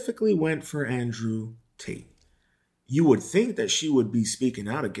specifically went for Andrew Tate? You would think that she would be speaking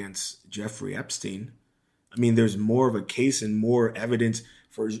out against Jeffrey Epstein. I mean, there's more of a case and more evidence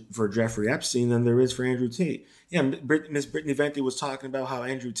for Jeffrey Epstein than there is for Andrew Tate. Yeah, Miss Brittany Venti was talking about how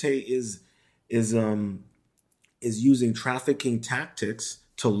Andrew Tate is using trafficking tactics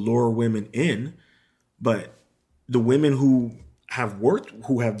to lure women in, but the women who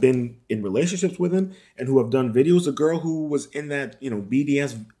have been in relationships with him and who have done videos, the girl who was in that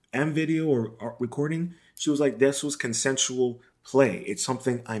BDSM video or recording, she was like, this was consensual play. It's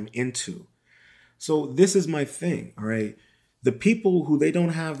something I'm into. So this is my thing, all right? The people who they don't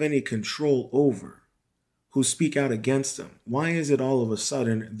have any control over, who speak out against them, why is it all of a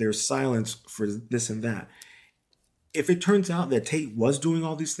sudden there's silence for this and that? If it turns out that Tate was doing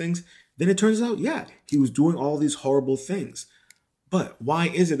all these things, then it turns out, yeah, he was doing all these horrible things. But why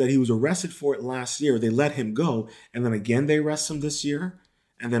is it that he was arrested for it last year? They let him go, and then again they arrest him this year,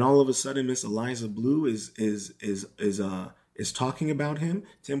 and then all of a sudden Miss Eliza Bleu is talking about him.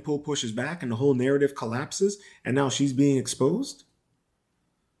 Tim Pool pushes back, and the whole narrative collapses, and now she's being exposed.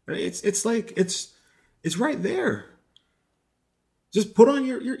 It's right there. Just put on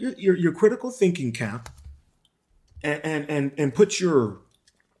your critical thinking cap, and put your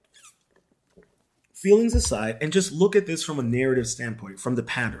feelings aside and just look at this from a narrative standpoint, from the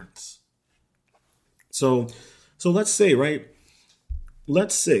patterns. So let's say, right?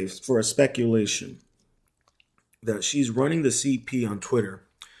 Let's say for a speculation that she's running the CP on Twitter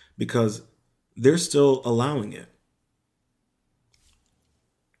because they're still allowing it.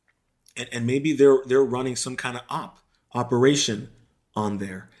 And maybe they're running some kind of operation on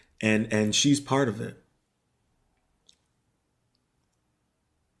there and she's part of it.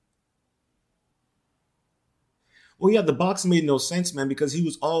 Well, yeah, the box made no sense, man, because he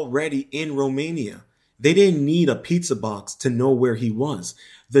was already in Romania. They didn't need a pizza box to know where he was.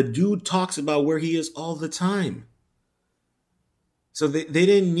 The dude talks about where he is all the time. So they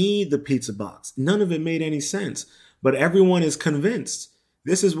didn't need the pizza box. None of it made any sense. But everyone is convinced.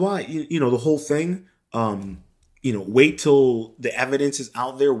 This is why, the whole thing, wait till the evidence is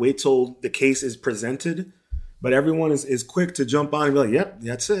out there. Wait till the case is presented. But everyone is quick to jump on and be like, yep,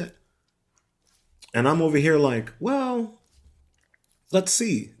 that's it. And I'm over here like, well, let's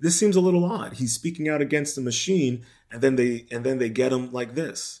see. This seems a little odd. He's speaking out against the machine, and then they get him like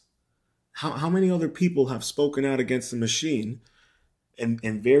this. How many other people have spoken out against the machine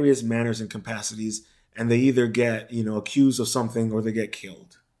in various manners and capacities, and they either get accused of something or they get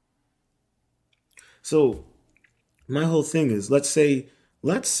killed? So my whole thing is, let's say,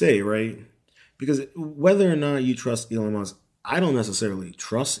 right? Because whether or not you trust Elon Musk, I don't necessarily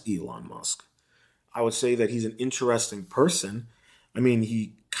trust Elon Musk. I would say that he's an interesting person. I mean,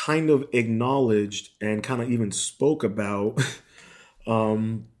 he kind of acknowledged and kind of even spoke about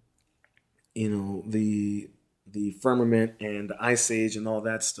the firmament and the ice age and all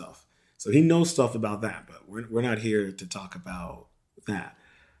that stuff. So he knows stuff about that, but we're not here to talk about that.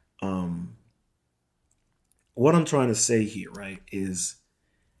 What I'm trying to say here, right, is,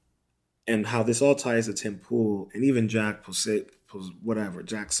 and how this all ties to Tim Pool and even Jack whatever,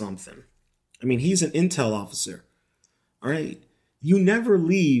 Jack something. I mean, he's an intel officer, all right? You never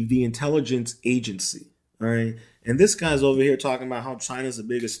leave the intelligence agency, all right? And this guy's over here talking about how China's the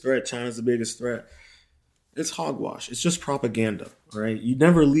biggest threat. China's the biggest threat. It's hogwash. It's just propaganda, all right? You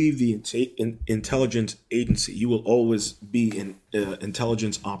never leave the intelligence agency. You will always be an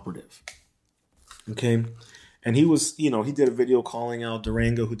intelligence operative, okay? And he was, he did a video calling out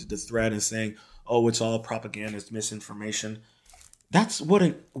Durango, who did the threat, and saying, "Oh, it's all propaganda, it's misinformation." That's what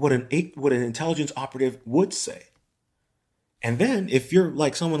an intelligence operative would say. And then, if you're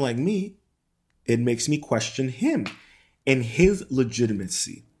like someone like me, it makes me question him and his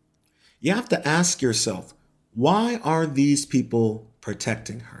legitimacy. You have to ask yourself, why are these people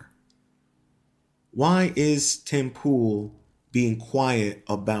protecting her? Why is Tim Pool being quiet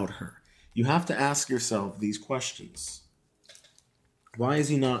about her? You have to ask yourself these questions. Why is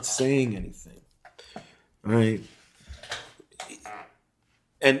he not saying anything? All right.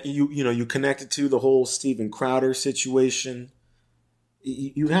 And you connect it to the whole Steven Crowder situation.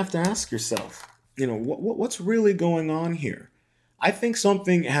 You have to ask yourself, what's really going on here? I think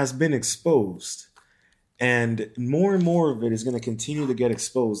something has been exposed, and more of it is going to continue to get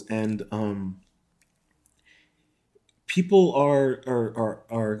exposed. And people are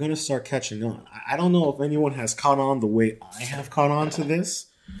going to start catching on. I don't know if anyone has caught on the way I have caught on to this.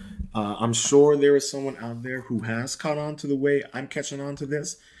 I'm sure there is someone out there who has caught on to the way I'm catching on to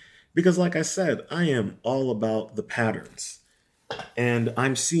this. Because like I said, I am all about the patterns. And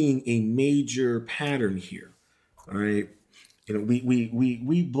I'm seeing a major pattern here. All right.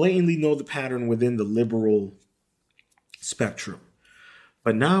 We blatantly know the pattern within the liberal spectrum.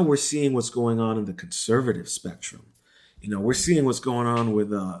 But now we're seeing what's going on in the conservative spectrum. We're seeing what's going on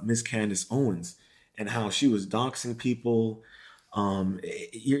with Miss Candace Owens and how she was doxing people.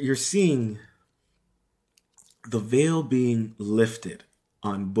 You're seeing the veil being lifted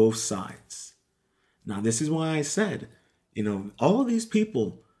on both sides. Now, this is why I said, all of these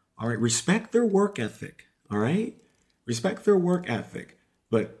people, all right, respect their work ethic, all right? Respect their work ethic,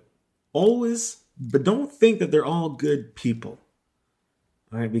 but don't think that they're all good people.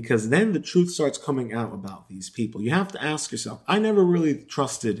 All right, because then the truth starts coming out about these people. You have to ask yourself. I never really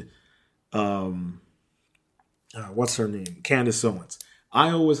trusted, what's her name? Candace Owens. I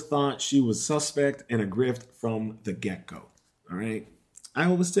always thought she was suspect and a grift from the get-go. All right, I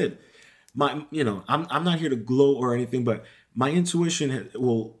always did. I'm not here to gloat or anything, but my intuition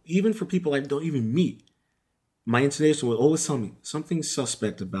will, even for people I don't even meet, my intuition will always tell me something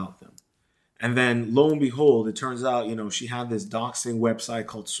suspect about them. And then, lo and behold, it turns out, she had this doxing website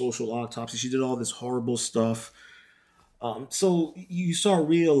called Social Autopsy. She did all this horrible stuff. So you start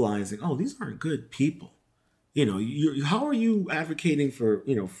realizing, oh, these aren't good people. How are you advocating for,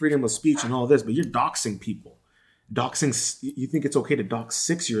 freedom of speech and all this, but you're doxing people? You think it's okay to dox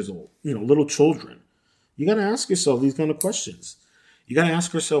 6 years old, little children. You got to ask yourself these kind of questions. You got to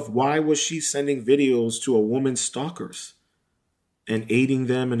ask yourself, why was she sending videos to a woman's stalkers? And aiding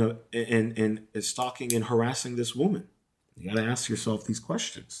them and stalking and harassing this woman? You got to ask yourself these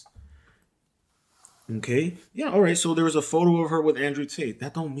questions. Okay? Yeah, all right. So there was a photo of her with Andrew Tate.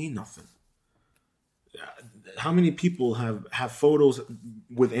 That don't mean nothing. How many people have photos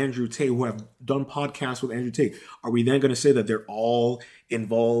with Andrew Tate who have done podcasts with Andrew Tate? Are we then going to say that they're all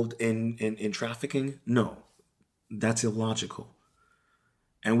involved in trafficking? No. That's illogical.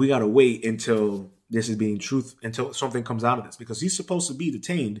 And we got to wait until this is being truth, until something comes out of this, because he's supposed to be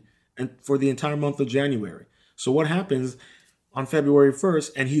detained for the entire month of January. So what happens on February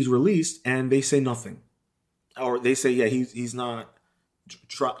 1st and he's released and they say nothing, or they say, yeah, he's not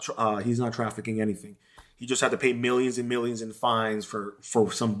trafficking anything. He just had to pay millions and millions in fines for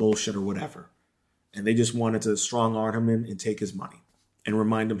some bullshit or whatever. And they just wanted to strong arm him and take his money and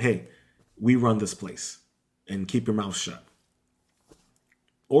remind him, hey, we run this place and keep your mouth shut.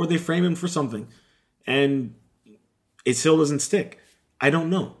 Or they frame him for something and it still doesn't stick. I don't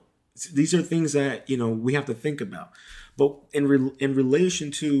know. These are things that, we have to think about. But in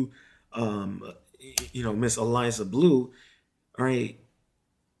relation to, Miss Eliza Bleu, all right,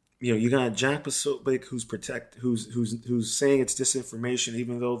 you got Jack Posobiec who's saying it's disinformation,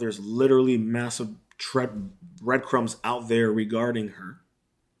 even though there's literally massive breadcrumbs out there regarding her.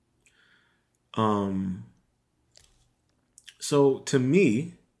 So to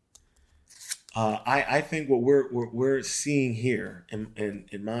me, I think what we're seeing here,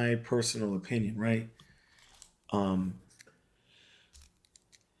 in my personal opinion, right? Um,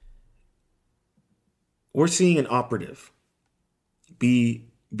 we're seeing an operative be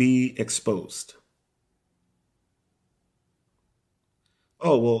exposed.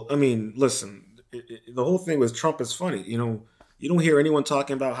 Oh well, I mean, listen, the whole thing with Trump is funny. You don't hear anyone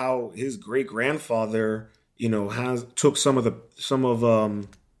talking about how his great grandfather, has took some of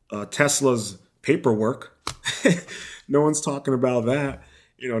Tesla's paperwork. No one's talking about that.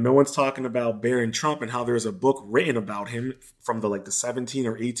 No one's talking about Barron Trump and how there's a book written about him from the 17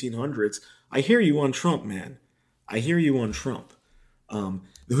 or 1800s. I hear you on Trump, man. I hear you on Trump.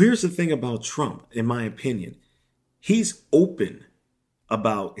 Here's the thing about Trump, in my opinion. He's open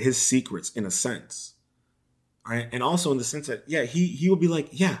about his secrets in a sense, right? And also in the sense that, yeah, he will be like,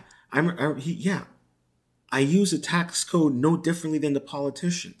 yeah, I use a tax code no differently than the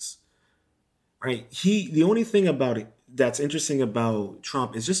politicians, right? The only thing about it that's interesting about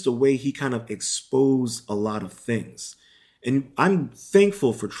Trump is just the way he kind of exposed a lot of things. And I'm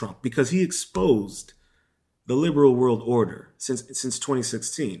thankful for Trump because he exposed the liberal world order since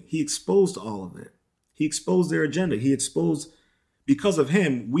 2016. He exposed all of it. He exposed their agenda. Because of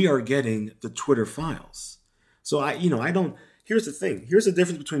him, we are getting the Twitter files. So I don't, here's the thing. Here's the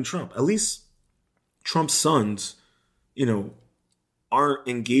difference between Trump. At least Trump's sons, aren't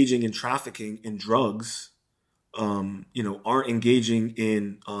engaging in trafficking in drugs, aren't engaging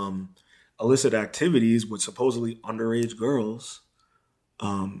in illicit activities with supposedly underage girls.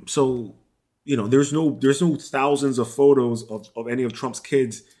 So there's no thousands of photos of any of Trump's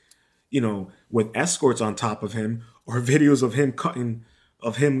kids, with escorts on top of him, or videos of him cutting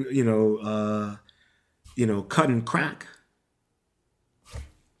crack.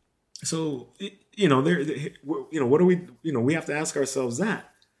 So what do we have to ask ourselves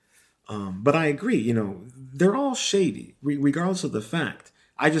that. But I agree, they're all shady, regardless of the fact.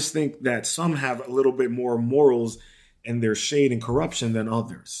 I just think that some have a little bit more morals in their shade and corruption than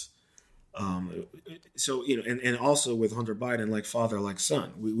others. So and also with Hunter Biden, like father, like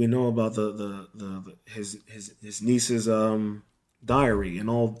son. We know about his niece's diary and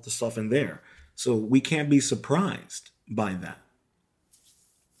all the stuff in there. So we can't be surprised by that.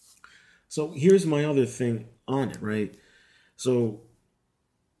 So here's my other thing on it, right? So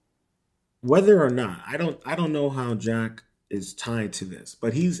whether or not, I don't know how Jack is tied to this,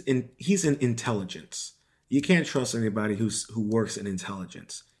 but he's in intelligence. You can't trust anybody who works in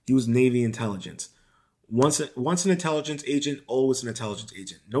intelligence. He was Navy intelligence. Once an intelligence agent, always an intelligence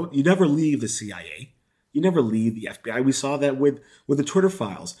agent. No, you never leave the CIA. You never leave the FBI. We saw that with the Twitter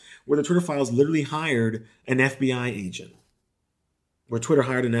files, where the Twitter files literally hired an FBI agent. Where Twitter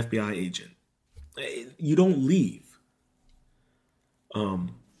hired an FBI agent. You don't leave.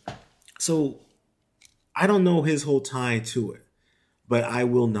 So I don't know his whole tie to it, but I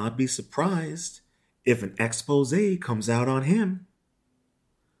will not be surprised if an expose comes out on him.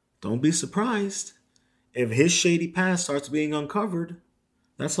 Don't be surprised if his shady past starts being uncovered.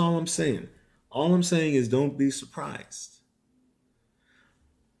 That's all I'm saying. All I'm saying is don't be surprised.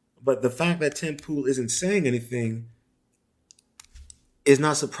 But the fact that Tim Pool isn't saying anything is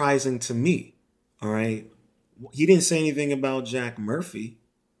not surprising to me. All right. He didn't say anything about Jack Murphy,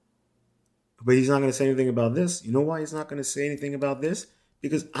 but he's not going to say anything about this. You know why he's not going to say anything about this?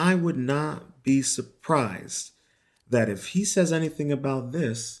 Because I would not be surprised that if he says anything about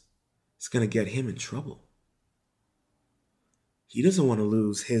this, it's going to get him in trouble. He doesn't want to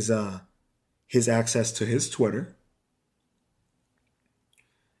lose his access to his Twitter.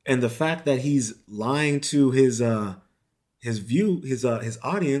 And the fact that he's lying to his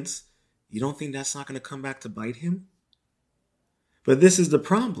audience, you don't think that's not going to come back to bite him? But this is the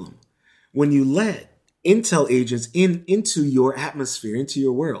problem. When you let intel agents into your atmosphere, into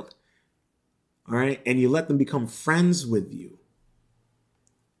your world, all right, and you let them become friends with you,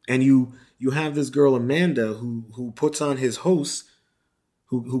 and you have this girl Amanda who puts on his host,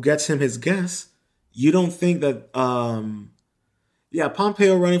 who gets him his guests, you don't think that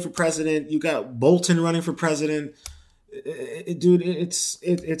Pompeo running for president, you got Bolton running for president. Dude,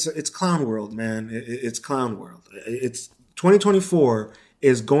 it's clown world, man. It's clown world. It's 2024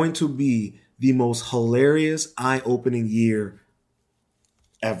 is going to be the most hilarious, eye-opening year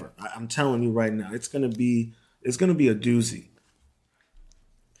ever. I'm telling you right now, it's gonna be a doozy.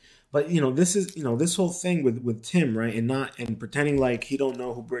 But this is this whole thing with Tim, right? And pretending like he don't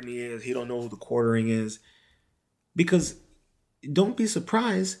know who Brittany is, he don't know who the quartering is, because don't be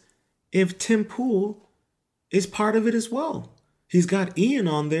surprised if Tim Pool is part of it as well. He's got Ian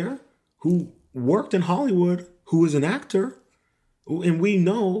on there, who worked in Hollywood, who is an actor, and we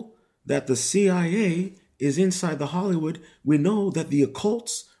know that the CIA is inside the Hollywood. We know that the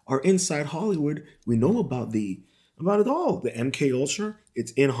occults are inside Hollywood. We know about it all. The MK Ultra,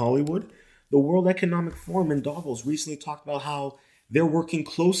 it's in Hollywood. The World Economic Forum in Davos recently talked about how they're working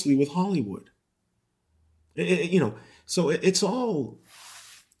closely with Hollywood. So it's all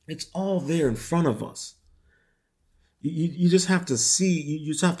there in front of us. You just have to see.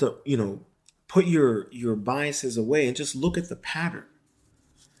 You just have to put your biases away and just look at the pattern.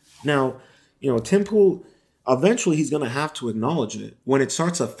 Now, Tim Pool, eventually he's going to have to acknowledge it when it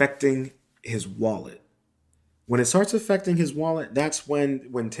starts affecting his wallet. When it starts affecting his wallet, that's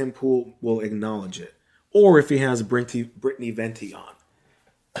when Tim Pool will acknowledge it. Or if he has Brittany Venti on.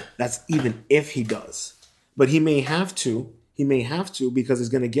 That's even if he does. But he may have to. He may have to because it's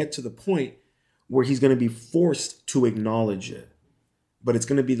going to get to the point where he's going to be forced to acknowledge it. But it's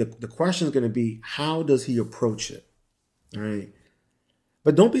going to be the question is going to be, how does he approach it? All right.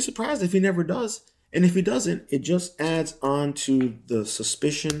 But don't be surprised if he never does. And if he doesn't, it just adds on to the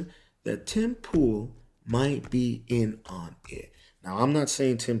suspicion that Tim Pool might be in on it. Now, I'm not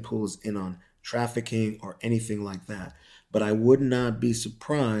saying Tim Pool is in on trafficking or anything like that, but I would not be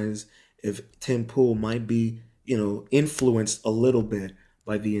surprised if Tim Pool might be, influenced a little bit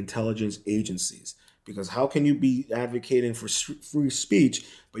by the intelligence agencies. Because how can you be advocating for free speech,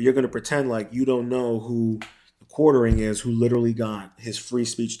 but you're going to pretend like you don't know who the quartering is, who literally got his free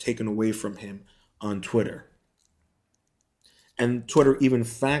speech taken away from him on Twitter? And Twitter even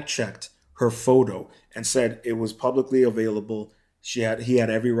fact-checked her photo and said it was publicly available. He had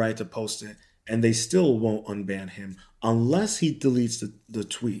every right to post it, and they still won't unban him unless he deletes the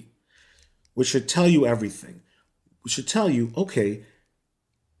tweet, which should tell you everything. Which should tell you, okay,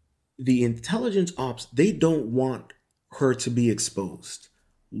 the intelligence ops, they don't want her to be exposed.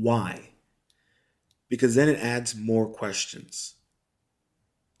 Why? Because then it adds more questions.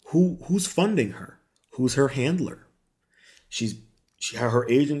 Who's funding her? Who's her handler? Her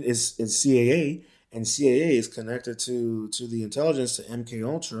agent is CAA, and CAA is connected to the intelligence, to MK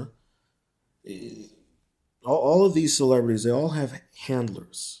Ultra. All of these celebrities, they all have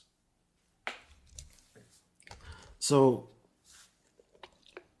handlers. So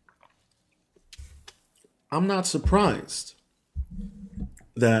I'm not surprised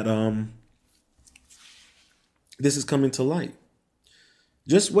that this is coming to light.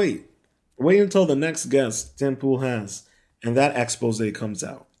 Just wait until the next guest Tim Pool has, and that expose comes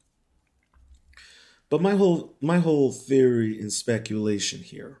out. But my whole theory and speculation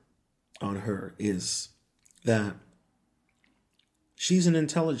here on her is that she's an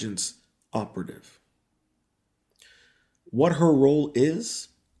intelligence operative. What her role is,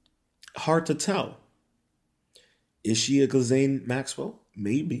 hard to tell. Is she a Ghislaine Maxwell?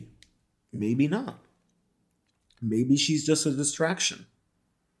 Maybe. Maybe not. Maybe she's just a distraction.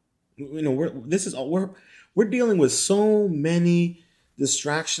 We're dealing with so many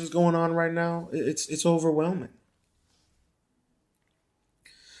distractions going on right now. It's overwhelming.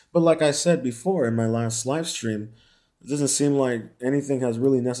 But like I said before in my last live stream, it doesn't seem like anything has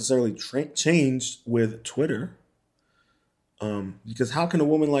really necessarily changed with Twitter. Because how can a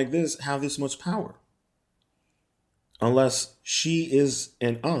woman like this have this much power? Unless she is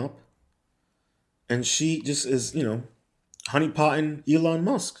an op and she just is, honeypotting Elon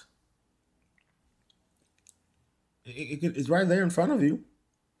Musk. It's right there in front of you.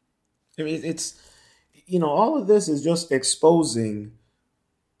 I mean, it's, all of this is just exposing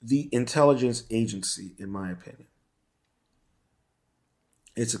the intelligence agency, in my opinion.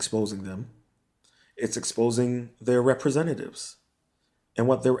 It's exposing them. It's exposing their representatives and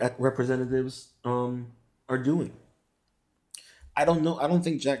what their representatives are doing. I don't know. I don't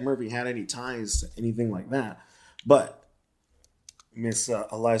think Jack Murphy had any ties to anything like that. But Miss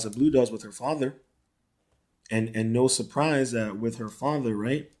Eliza Bleu does with her father. And no surprise that with her father,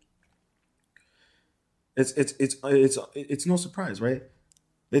 right? It's no surprise, right?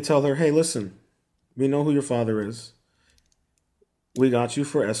 They tell her, hey, listen, we know who your father is. We got you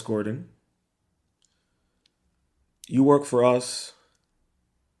for escorting. You work for us.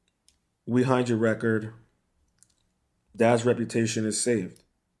 We hide your record. Dad's reputation is saved.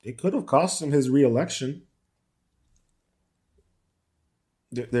 It could have cost him his reelection.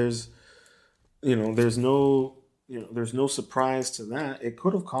 There's no surprise to that. It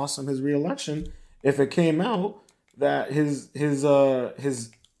could have cost him his reelection if it came out that his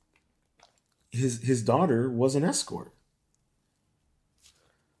daughter was an escort.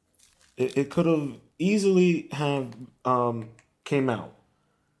 It could have easily have came out.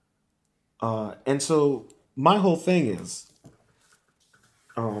 And so my whole thing is,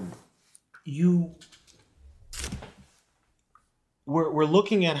 we're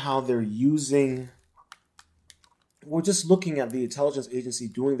looking at how they're using. We're just looking at the intelligence agency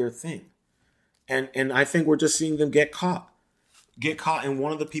doing their thing, and I think we're just seeing them get caught in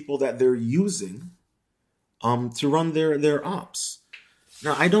one of the people that they're using to run their ops.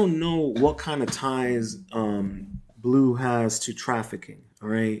 Now, I don't know what kind of ties Blue has to trafficking, all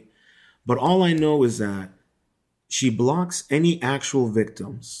right? But all I know is that she blocks any actual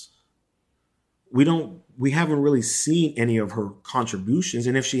victims. We haven't really seen any of her contributions,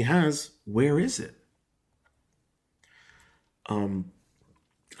 and if she has, where is it? I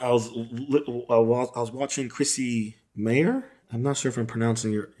was watching Chrissy Mayer. I'm not sure if I'm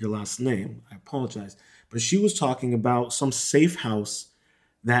pronouncing your last name. I apologize. But she was talking about some safe house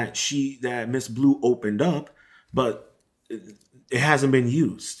that Miss Blue opened up, but it hasn't been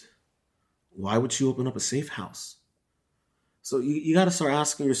used. Why would she open up a safe house? So you got to start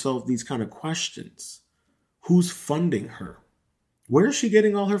asking yourself these kind of questions. Who's funding her? Where is she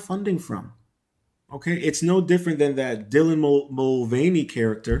getting all her funding from? Okay, it's no different than that Dylan Mulvaney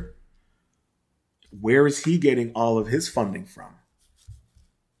character. Where is he getting all of his funding from?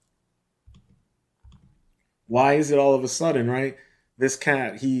 Why is it all of a sudden, right? This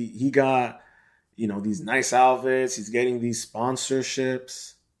cat, he got, these nice outfits. He's getting these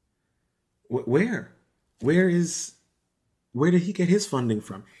sponsorships. Where did he get his funding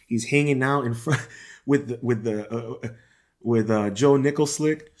from? He's hanging out in front with Joe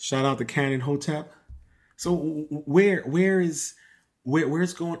Nicholslick. Shout out to Cannon Hotep. So where's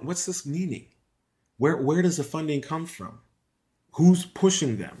going? What's this meaning? Where does the funding come from? Who's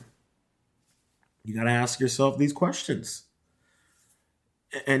pushing them? You got to ask yourself these questions.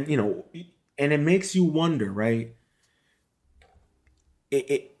 And it makes you wonder, right?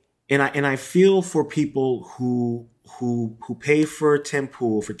 And I feel for people who pay for Tim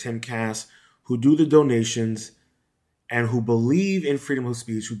Pool, for Tim Cass, who do the donations, and who believe in freedom of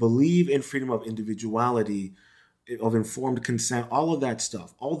speech, who believe in freedom of individuality, of informed consent, all of that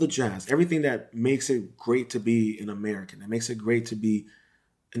stuff, all the jazz, everything that makes it great to be an American, that makes it great to be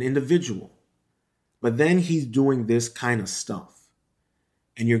an individual. But then he's doing this kind of stuff.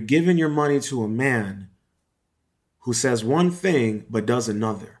 And you're giving your money to a man who says one thing but does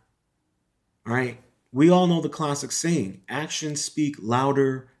another. All right? We all know the classic saying, actions speak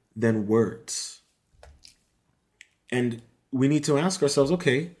louder than words. And we need to ask ourselves,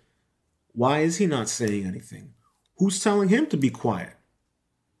 okay, why is he not saying anything? Who's telling him to be quiet?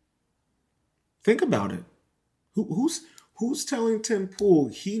 Think about it. Who's telling Tim Pool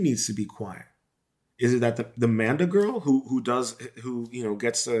he needs to be quiet? Is it that the Manda girl who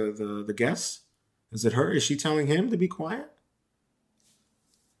gets the guests? Is it her? Is she telling him to be quiet?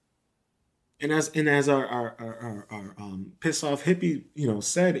 And as our piss off hippie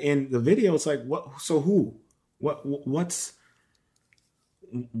said in the video, it's like, what? So who? What's?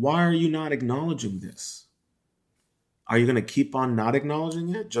 Why are you not acknowledging this? Are you going to keep on not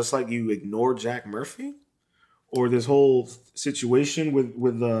acknowledging it, just like you ignored Jack Murphy, or this whole situation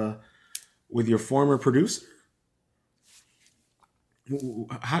with your former producer?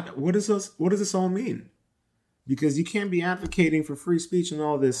 What does this all mean? Because you can't be advocating for free speech and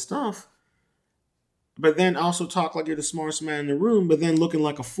all this stuff, but then also talk like you're the smartest man in the room, but then looking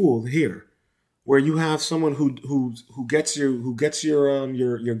like a fool here, where you have someone who gets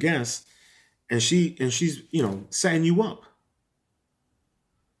your guest, and she's setting you up,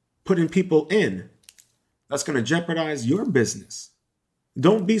 putting people in. That's going to jeopardize your business.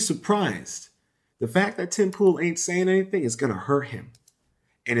 Don't be surprised. The fact that Tim Pool ain't saying anything is going to hurt him.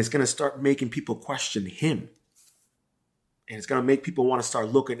 And it's going to start making people question him. And it's going to make people want to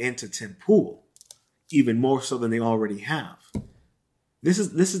start looking into Tim Pool even more so than they already have. This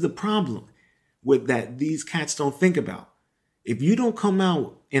is the problem with that these cats don't think about. If you don't come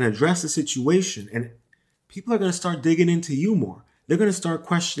out and address the situation, and people are going to start digging into you more. They're going to start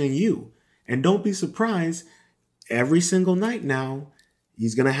questioning you. And don't be surprised, every single night now,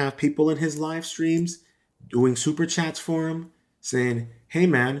 he's going to have people in his live streams doing super chats for him, saying, hey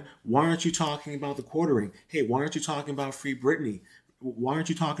man, why aren't you talking about the quartering? Hey, why aren't you talking about Free Britney? Why aren't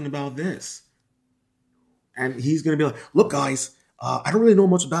you talking about this? And he's going to be like, look guys, I don't really know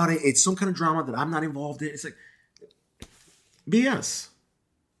much about it. It's some kind of drama that I'm not involved in. It's like, BS.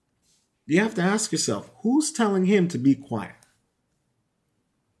 You have to ask yourself, who's telling him to be quiet?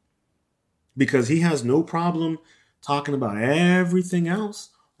 Because he has no problem talking about everything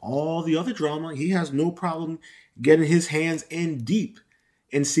else, all the other drama. He has no problem getting his hands in deep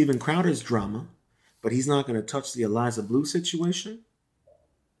in Steven Crowder's drama, but he's not going to touch the Eliza Bleu situation.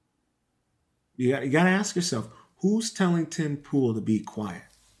 You got to ask yourself, who's telling Tim Pool to be quiet?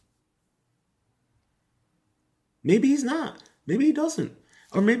 Maybe he's not. Maybe he doesn't.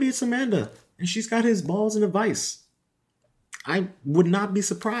 Or maybe it's Amanda and she's got his balls in a vice. I would not be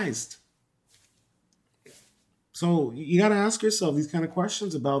surprised. So you got to ask yourself these kind of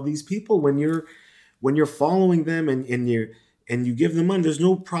questions about these people when you're following them and you give them money. There's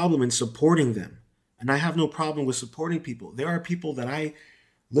no problem in supporting them. And I have no problem with supporting people. There are people that I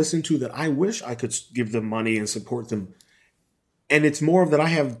listen to that I wish I could give them money and support them. And it's more of that I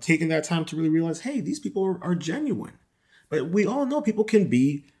have taken that time to really realize, hey, these people are genuine. But we all know people can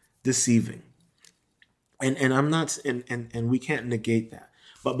be deceiving. And I'm not, and we can't negate that.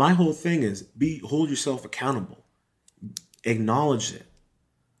 But my whole thing is hold yourself accountable. Acknowledge it.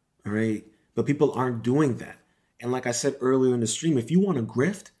 All right. But people aren't doing that. And like I said earlier in the stream, if you want to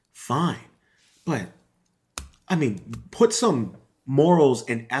grift, fine. But I mean, put some morals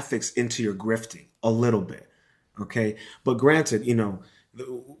and ethics into your grifting a little bit. Okay. But granted,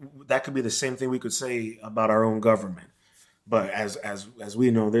 that could be the same thing we could say about our own government. But as we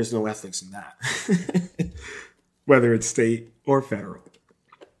know, there's no ethics in that, whether it's state or federal.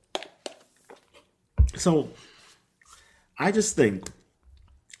 So I just think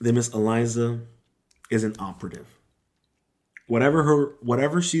that Miss Eliza is an operative.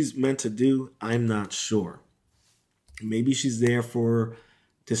 Whatever she's meant to do, I'm not sure. Maybe she's there for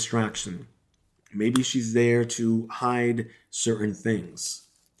distraction. Maybe she's there to hide certain things.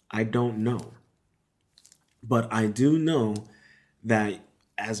 I don't know. But I do know that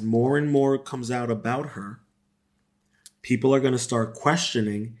as more and more comes out about her, people are going to start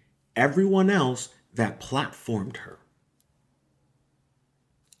questioning everyone else that platformed her.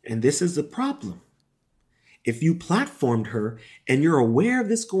 And this is the problem. If you platformed her and you're aware of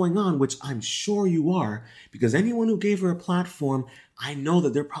this going on, which I'm sure you are, because anyone who gave her a platform, I know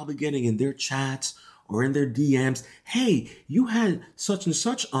that they're probably getting in their chats or in their DMs, hey, you had such and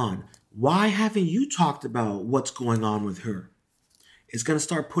such on. Why haven't you talked about what's going on with her? It's going to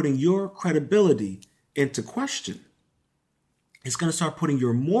start putting your credibility into question. It's going to start putting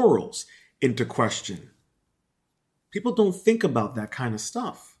your morals into question. People don't think about that kind of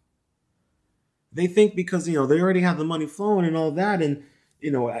stuff. They think because, they already have the money flowing and all that and,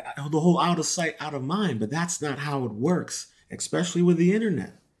 the whole out of sight, out of mind. But that's not how it works, especially with the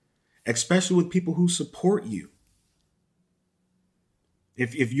internet, especially with people who support you.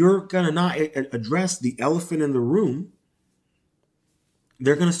 If you're going to not address the elephant in the room,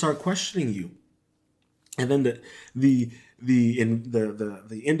 they're going to start questioning you. And then the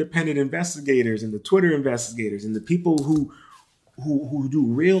independent investigators and the Twitter investigators and the people who do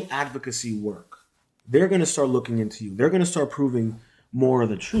real advocacy work, they're going to start looking into you. They're going to start proving more of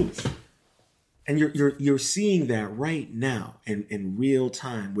the truth. And you're seeing that right now in real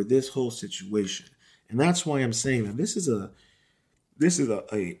time with this whole situation. And that's why I'm saying that this is an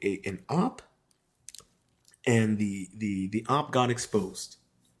op, and the op got exposed.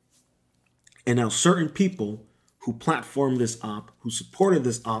 And now certain people who platformed this op, who supported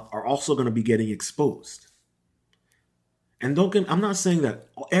this op, are also going to be getting exposed. And I'm not saying that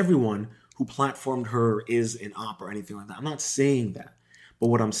everyone who platformed her is an op or anything like that. I'm not saying that. But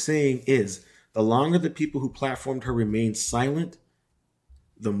what I'm saying is the longer the people who platformed her remain silent,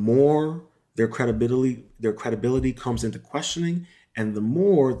 the more their credibility comes into questioning, and the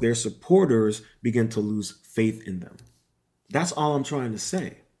more their supporters begin to lose faith in them. That's all I'm trying to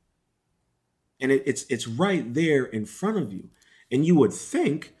say. And it's right there in front of you. And you would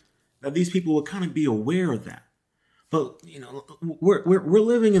think that these people would kind of be aware of that. But we're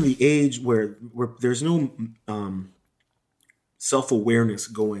living in the age where there's no self-awareness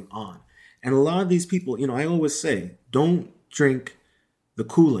going on. And a lot of these people, I always say, don't drink the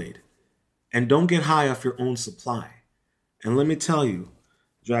Kool-Aid and don't get high off your own supply. And let me tell you,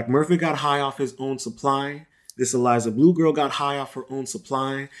 Jack Murphy got high off his own supply. This Eliza Bleu girl got high off her own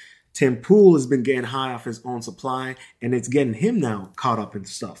supply. Tim Pool has been getting high off his own supply, and it's getting him now caught up in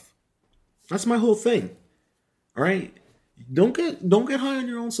stuff. That's my whole thing. All right? Don't get high on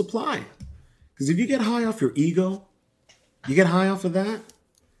your own supply. Because if you get high off your ego, you get high off of that,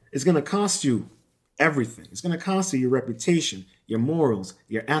 it's going to cost you everything. It's going to cost you your reputation, your morals,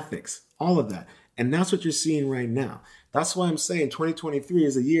 your ethics, all of that. And that's what you're seeing right now. That's why I'm saying 2023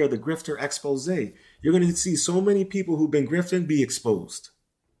 is a year of the grifter expose. You're going to see so many people who've been grifting be exposed.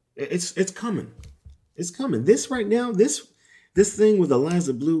 It's coming. It's coming. This right now, this thing with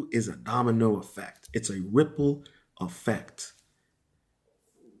Eliza Bleu is a domino effect. It's a ripple effect.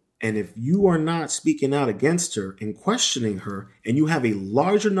 And if you are not speaking out against her and questioning her, and you have a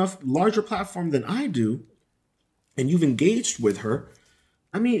larger platform than I do, and you've engaged with her,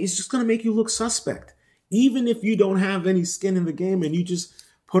 I mean, it's just going to make you look suspect. Even if you don't have any skin in the game and you just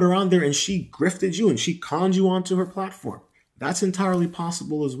put her on there and she grifted you and she conned you onto her platform, That's entirely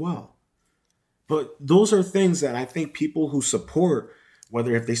possible as well. But those are things that I think people who support,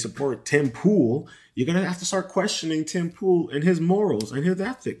 whether if they support Tim Pool, you're going to have to start questioning Tim Pool and his morals and his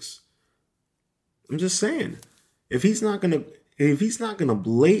ethics. I'm just saying, if he's not going to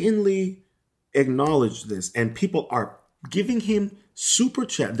blatantly acknowledge this, and people are giving him super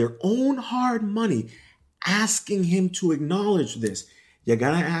chat, their own hard money, asking him to acknowledge this, you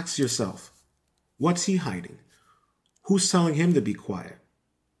got to ask yourself, what's he hiding? Who's telling him to be quiet?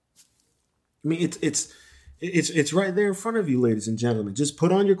 I mean, it's right there in front of you, ladies and gentlemen. Just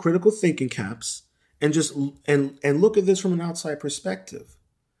put on your critical thinking caps and just and look at this from an outside perspective.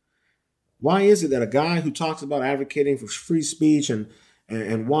 Why is it that a guy who talks about advocating for free speech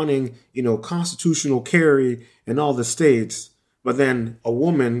and wanting, constitutional carry in all the states, but then a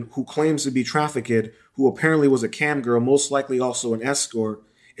woman who claims to be trafficked, who apparently was a cam girl, most likely also an escort,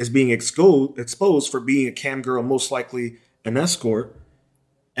 is being exposed for being a cam girl, most likely an escort,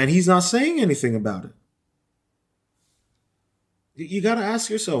 and he's not saying anything about it? You got to ask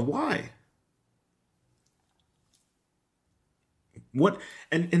yourself, why? What?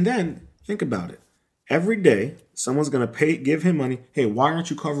 And then think about it. Every day, someone's going to give him money. Hey, why aren't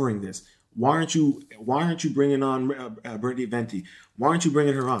you covering this? Why aren't you bringing on Brittany Venti? Why aren't you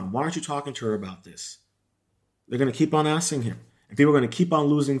bringing her on? Why aren't you talking to her about this? They're going to keep on asking him. And people are going to keep on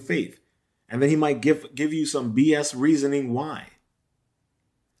losing faith. And then he might give you some BS reasoning why.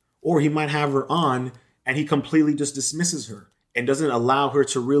 Or he might have her on and he completely just dismisses her and doesn't allow her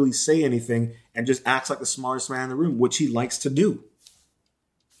to really say anything and just acts like the smartest man in the room, which he likes to do.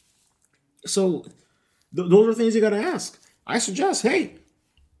 So those are things you got to ask. I suggest, hey,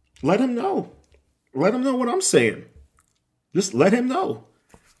 let him know. Let him know what I'm saying. Just let him know.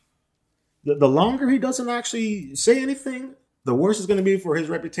 The longer he doesn't actually say anything, the worse it's going to be for his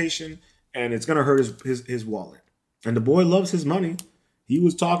reputation, and it's going to hurt his wallet. And the boy loves his money. He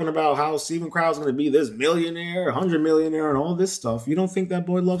was talking about how Stephen Crowder's going to be this millionaire, 100 millionaire, and all this stuff. You don't think that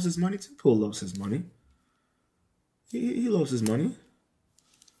boy loves his money? Tim Pool loves his money. He loves his money.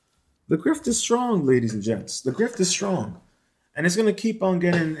 The grift is strong, ladies and gents. The grift is strong. And it's going to keep on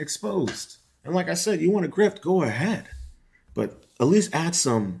getting exposed. And like I said, you want to grift, go ahead. But at least add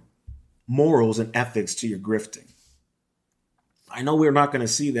some morals and ethics to your grifting. I know we're not going to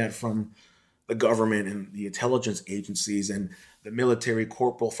see that from the government and the intelligence agencies and the military,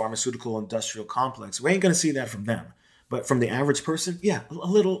 corporal, pharmaceutical, industrial complex. We ain't going to see that from them. But from the average person, yeah, a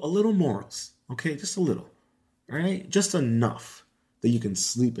little morals. Okay, just a little. All right? Just enough that you can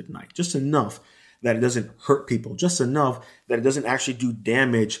sleep at night. Just enough that it doesn't hurt people. Just enough that it doesn't actually do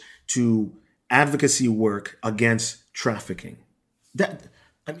damage to advocacy work against trafficking.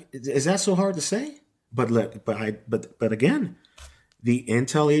 Is that so hard to say? But again, the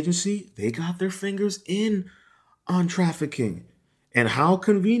intel agency, they got their fingers in on trafficking. And how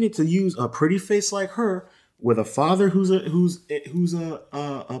convenient to use a pretty face like her with a father who's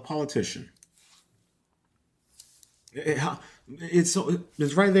a politician. It's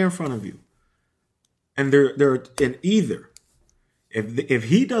right there in front of you. And if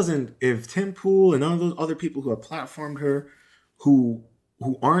Tim Pool and all those other people who have platformed her, who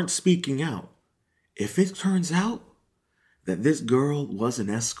aren't speaking out, if it turns out that this girl was an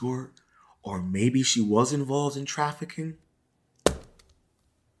escort, or maybe she was involved in trafficking,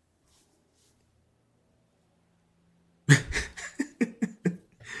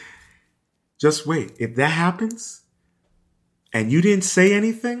 just wait. If that happens and you didn't say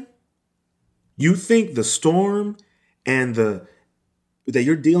anything, you think the storm and that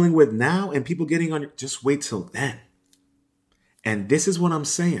you're dealing with now and people getting on, just wait till then. And this is what I'm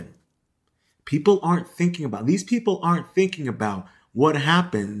saying. These people aren't thinking about what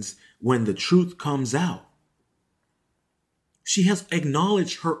happens when the truth comes out. She has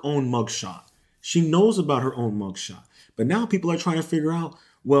acknowledged her own mugshot. She knows about her own mugshot. But now people are trying to figure out,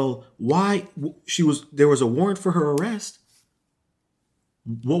 well, why there was a warrant for her arrest.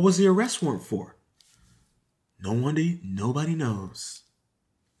 What was the arrest warrant for? Nobody knows.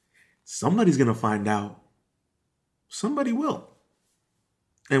 Somebody's going to find out. Somebody will.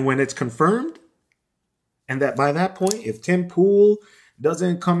 And when it's confirmed, and that by that point, if Tim Pool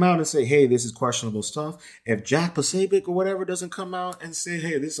doesn't come out and say, hey, this is questionable stuff, if Jack Pasabic or whatever doesn't come out and say,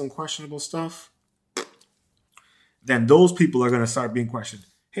 hey, this is some questionable stuff, then those people are going to start being questioned.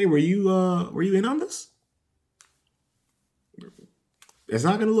 Hey, were you in on this? It's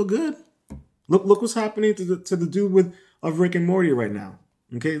not going to look good. Look what's happening to the dude of Rick and Morty right now.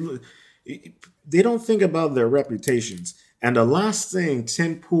 Okay, look, they don't think about their reputations, and the last thing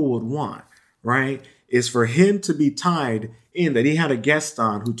Tim Pool would want, right, is for him to be tied in that he had a guest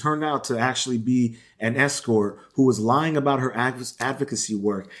on who turned out to actually be an escort who was lying about her advocacy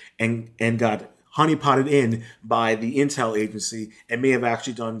work and got honeypotted in by the intel agency and may have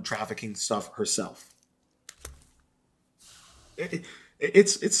actually done trafficking stuff herself.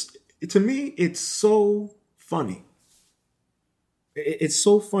 It's to me, it's so funny. It's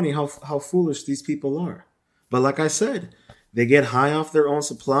so funny how foolish these people are. But like I said, they get high off their own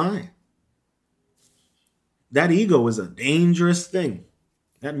supply. That ego is a dangerous thing.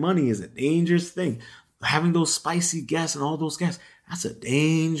 That money is a dangerous thing. Having those spicy guests and all those guests, that's a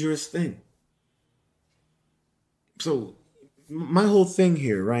dangerous thing. So my whole thing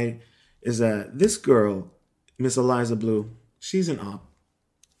here, right, is that this girl, Miss Eliza Bleu, she's an op.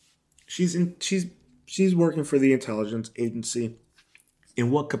 She's working for the intelligence agency.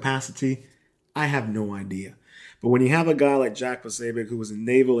 In what capacity? I have no idea. But when you have a guy like Jack Posobiec, who was in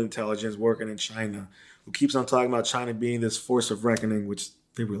naval intelligence working in China, who keeps on talking about China being this force of reckoning, which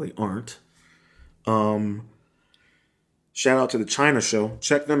they really aren't. Shout out to the China Show.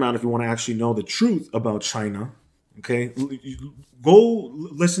 Check them out if you want to actually know the truth about China. Okay? Go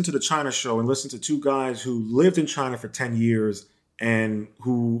listen to the China Show and listen to two guys who lived in China for 10 years and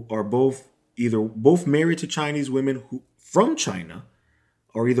who are both married to Chinese women who from China,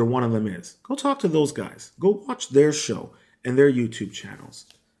 or either one of them is. Go talk to those guys. Go watch their show and their YouTube channels.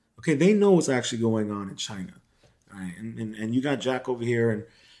 Okay, they know what's actually going on in China. All right, and you got Jack over here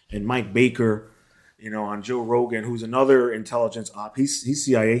and Mike Baker, on Joe Rogan, who's another intelligence op. He's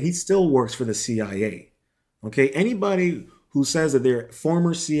CIA. He still works for the CIA. Okay, anybody who says that they're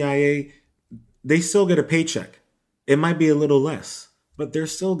former CIA, they still get a paycheck. It might be a little less, but they're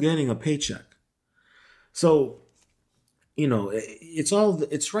still getting a paycheck. So,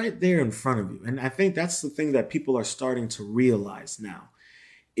 it's right there in front of you. And I think that's the thing that people are starting to realize now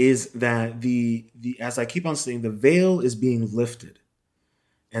is that the as I keep on saying, the veil is being lifted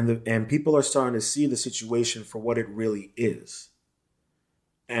and people are starting to see the situation for what it really is.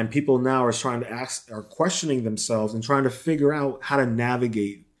 And people now are questioning themselves and trying to figure out how to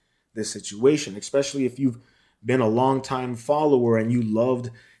navigate this situation, especially if you've been a long time follower and you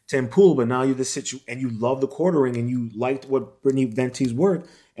loved Tim Pool, but now you're and you love the quartering and you liked what Brittany Venti's work,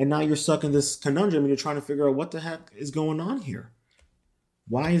 and now you're stuck in this conundrum and you're trying to figure out what the heck is going on here.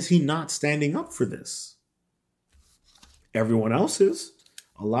 Why is he not standing up for this? Everyone else is.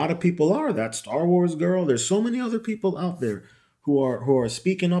 A lot of people are. That Star Wars girl. There's so many other people out there who are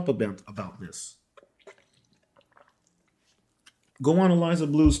speaking up about this. Go on Eliza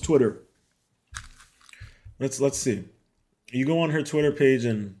Bleu's Twitter. Let's see. You go on her Twitter page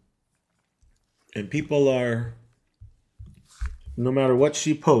and people are, no matter what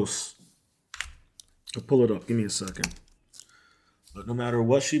she posts, I'll pull it up. Give me a second. But no matter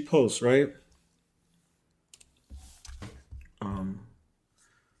what she posts, right?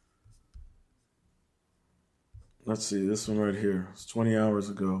 Let's see, this one right here. It's 20 hours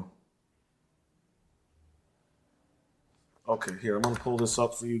ago. Okay, here, I'm going to pull this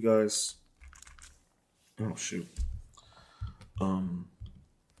up for you guys. Oh, shoot. I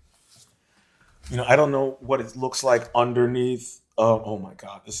don't know what it looks like underneath. Oh my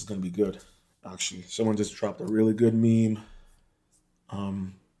God, this is going to be good. Actually, someone just dropped a really good meme.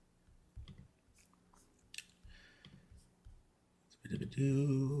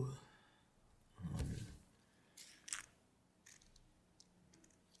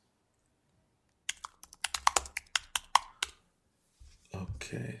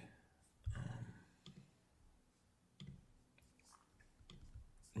 Okay.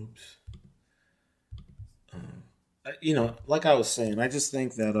 Oops. Like I was saying, I just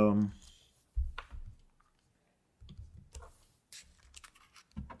think that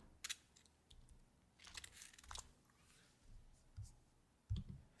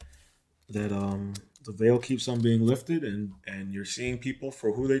the veil keeps on being lifted and you're seeing people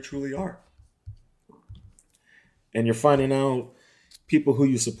for who they truly are. And you're finding out people who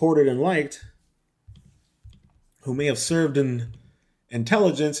you supported and liked who may have served in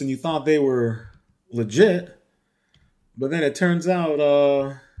intelligence and you thought they were legit, but then it turns out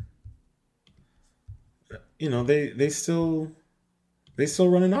they still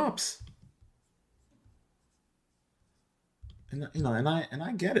running ops. And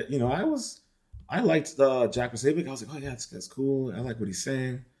I get it. I liked Jack Posobiec. I was like, oh yeah, that's cool. I like what he's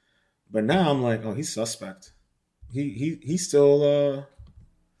saying. But now I'm like, oh, he's suspect. He's still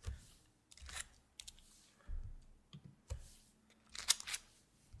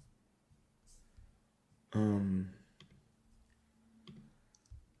I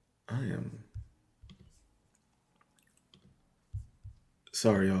am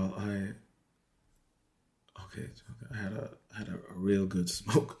sorry, y'all. Okay. I had a real good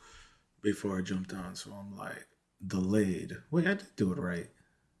smoke before I jumped on, so I'm like delayed. Wait, I did do it right.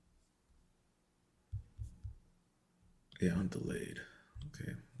 Yeah, I'm delayed.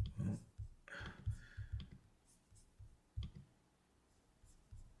 Okay. Well,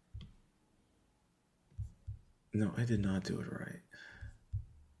 no, I did not do it right.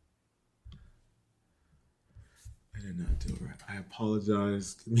 I did not do it right. I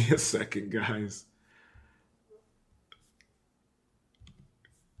apologize. Give me a second, guys.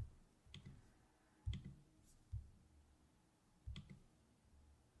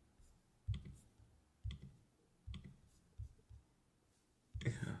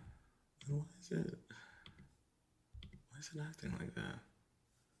 Yeah. Why is it? Why is it acting like that?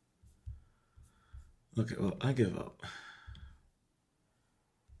 Okay, well, I give up.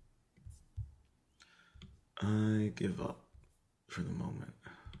 I give up for the moment.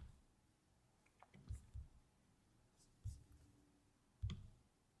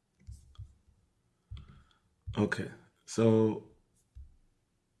 Okay, so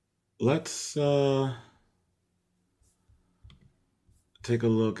let's take a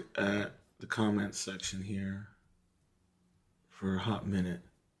look at the comment section here for a hot minute.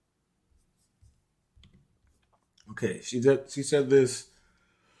 Okay, she said this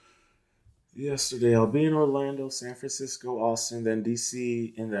yesterday. I'll be in Orlando, San Francisco, Austin, then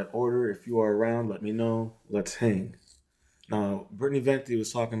DC in that order. If you are around, let me know. Let's hang. Now, Brittany Venti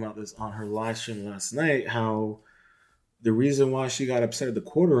was talking about this on her live stream last night, how the reason why she got upset at the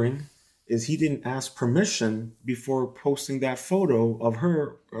quartering is he didn't ask permission before posting that photo of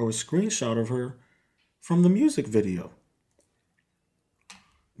her or a screenshot of her from the music video.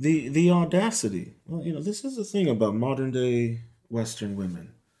 The audacity. Well, this is the thing about modern day Western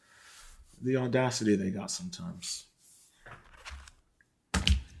women. The audacity they got sometimes.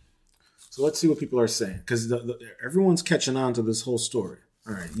 So let's see what people are saying, because everyone's catching on to this whole story.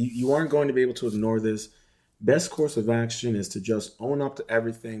 All right, you aren't going to be able to ignore this. Best course of action is to just own up to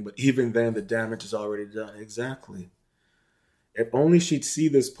everything, but even then, the damage is already done. Exactly. If only she'd see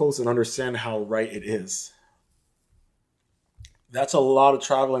this post and understand how right it is. That's a lot of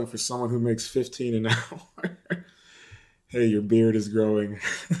traveling for someone who makes $15 an hour. Hey, your beard is growing.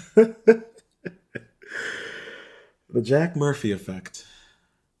 The Jack Murphy effect.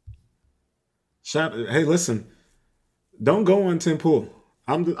 Hey, listen. Don't go on Tim Pool.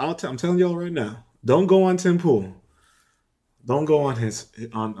 I'm telling y'all right now. Don't go on Tim Pool. Don't go on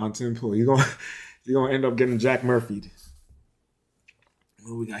on Tim Pool. You're gonna end up getting Jack Murphy'd.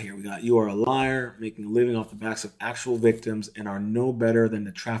 What we got here? We got, you are a liar, making a living off the backs of actual victims and are no better than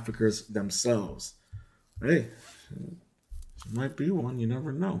the traffickers themselves. Hey, she might be one. You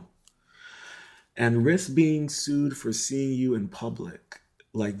never know. And risk being sued for seeing you in public.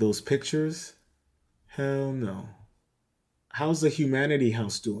 Like those pictures? Hell no. How's the Humanity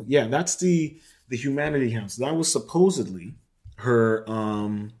House doing? Yeah, that's the Humanity House. That was supposedly her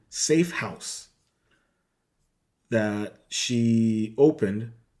safe house that she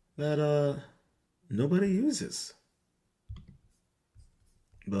opened that nobody uses.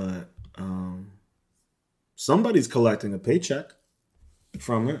 But somebody's collecting a paycheck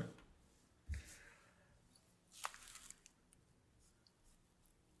from it.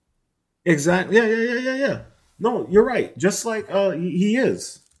 Exactly. Yeah. No, you're right. Just like he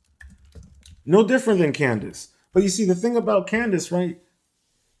is. No different than Candace. But you see, the thing about Candace, right?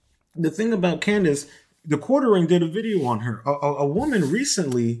 The thing about Candace, the Quartering did a video on her. A woman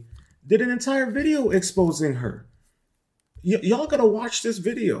recently did an entire video exposing her. Y'all gotta watch this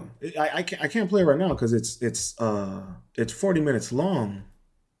video. I can't play it right now because it's 40 minutes long.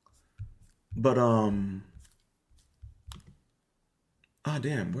 But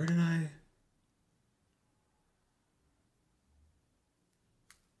damn, where did I?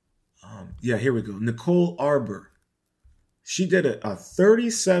 Yeah, here we go. Nicole Arbor. She did a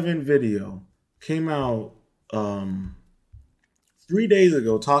 37 video, came out 3 days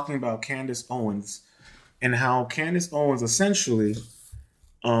ago, talking about Candace Owens and how Candace Owens essentially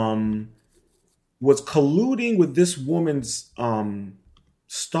was colluding with this woman's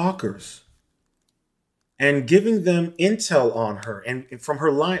stalkers and giving them intel on her, and from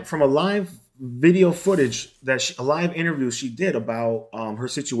a live video footage a live interview she did about her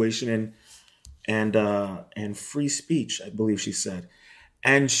situation and free speech, I believe she said.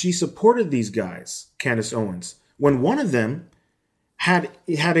 And she supported these guys, Candace Owens, when one of them had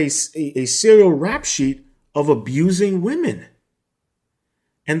a serial rap sheet of abusing women.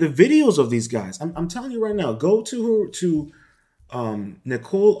 And the videos of these guys, I'm telling you right now, go to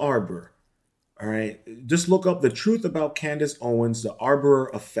Nicole Arbor. All right, just look up The Truth About Candace Owens, the Arbor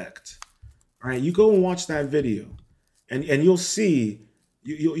Effect. All right, you go and watch that video, and you'll see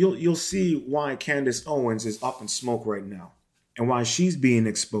you'll see why Candace Owens is up in smoke right now, and why she's being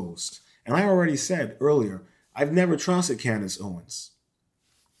exposed. And I already said earlier, I've never trusted Candace Owens.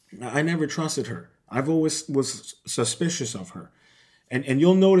 I never trusted her. I've always was suspicious of her. And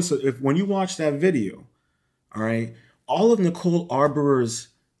you'll notice that if when you watch that video, all right, all of Nicole Arbour's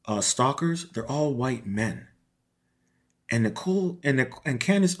stalkers, they're all white men. And and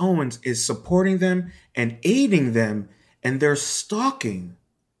Candace Owens is supporting them and aiding them in their stalking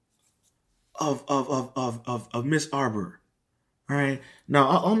of Miss Arbour. All right. Now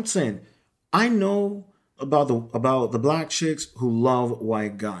I'm saying I know about the black chicks who love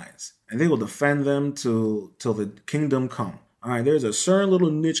white guys, and they will defend them till the kingdom come. All right, there's a certain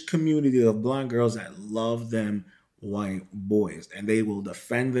little niche community of black girls that love them white boys, and they will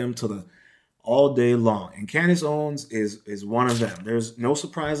defend them to the all day long. And Candace Owens is one of them. There's no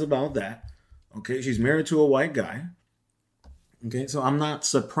surprise about that. Okay, she's married to a white guy. Okay, so I'm not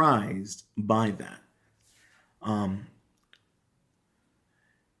surprised by that.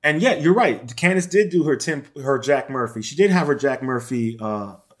 And yet, you're right. Candace did do her Jack Murphy. She did have her Jack Murphy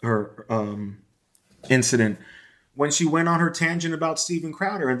incident when she went on her tangent about Steven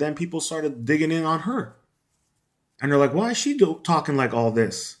Crowder, and then people started digging in on her, and they're like, "Why is she talking like all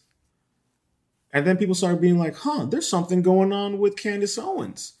this?" And then people started being like, "Huh, there's something going on with Candace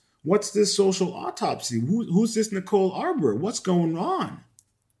Owens. What's this social autopsy? Who's this Nicole Arbour? What's going on?"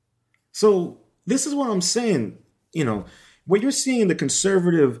 So this is what I'm saying. You know, what you're seeing in the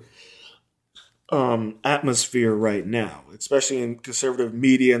conservative atmosphere right now, especially in conservative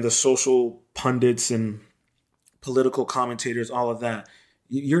media and the social pundits and political commentators, all of that,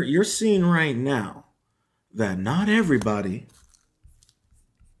 you're seeing right now that not everybody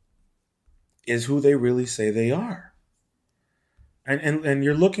is who they really say they are. And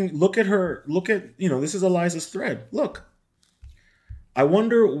you're look at this is Eliza's thread. Look, I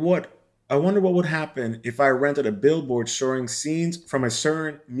wonder what would happen if I rented a billboard showing scenes from a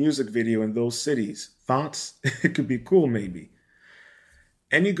certain music video in those cities. Thoughts? It could be cool, maybe.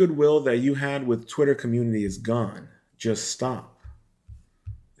 Any goodwill that you had with Twitter community is gone. Just stop.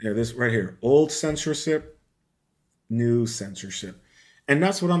 Yeah, this right here. Old censorship, new censorship. And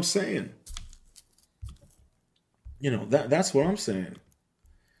that's what I'm saying. You know, that's what I'm saying.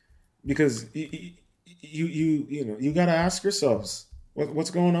 Because you got to ask yourselves,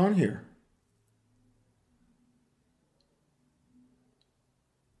 what's going on here?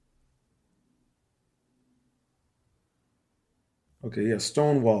 Okay, yeah,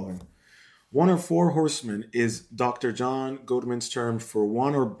 stonewalling. One or four horsemen is Dr. John Goodman's term for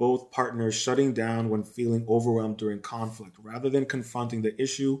one or both partners shutting down when feeling overwhelmed during conflict. Rather than confronting the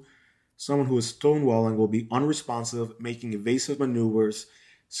issue, someone who is stonewalling will be unresponsive, making evasive maneuvers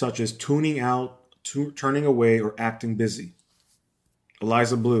such as tuning out, turning away, or acting busy.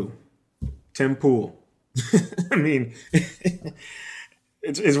 Eliza Bleu, Tim Pool. I mean,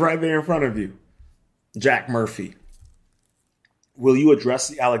 it's right there in front of you. Jack Murphy. Will you address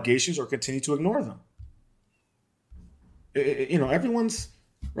the allegations or continue to ignore them? Everyone's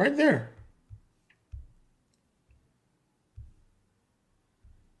right there.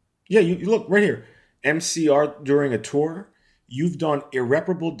 Yeah, you look right here. MCR during a tour. You've done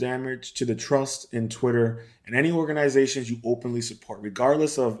irreparable damage to the trust in Twitter and any organizations you openly support,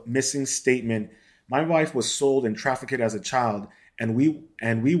 regardless of missing statement. My wife was sold and trafficked as a child, and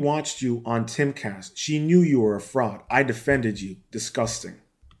we watched you on Timcast. She knew you were a fraud. I defended you. Disgusting.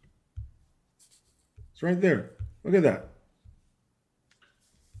 It's right there. Look at that.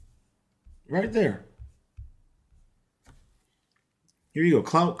 Right there. Here you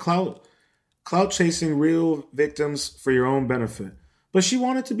go. Clout chasing real victims for your own benefit. But she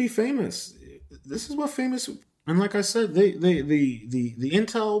wanted to be famous. This is what famous, and like I said, the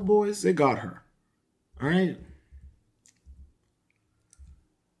Intel boys, they got her. All right.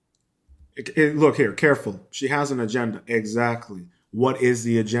 Look here, careful. She has an agenda. Exactly. What is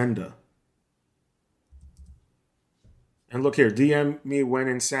the agenda? And look here, DM me when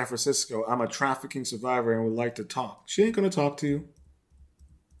in San Francisco. I'm a trafficking survivor and would like to talk. She ain't going to talk to you.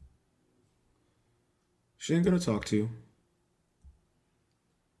 She ain't going to talk to you.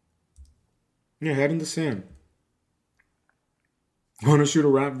 Yeah, head in the sand. Want to shoot a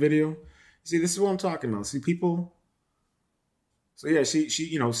rap video? See, this is what I'm talking about. See, people... So yeah, she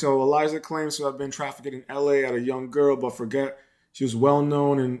so Eliza claims to have been trafficked in LA at a young girl, but forget she was well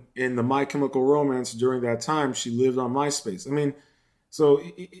known in the My Chemical Romance during that time. She lived on MySpace. I mean, so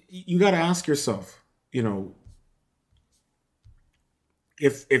you got to ask yourself,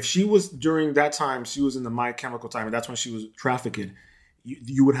 if she was during that time, she was in the My Chemical time, and that's when she was trafficked.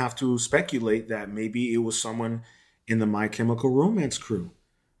 you would have to speculate that maybe it was someone in the My Chemical Romance crew.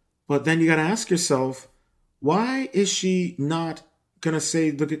 But then you got to ask yourself, why is she not going to say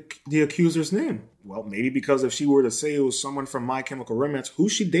the accuser's name? Well, maybe because if she were to say it was someone from My Chemical Romance who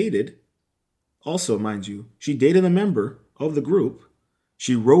she dated, also, mind you, she dated a member of the group.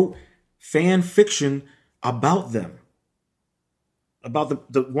 She wrote fan fiction about them,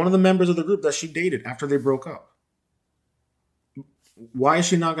 about the one of the members of the group that she dated after they broke up. Why is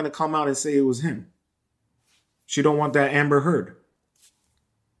she not going to come out and say it was him? She don't want that Amber Heard.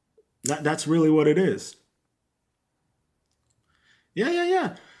 That's really what it is.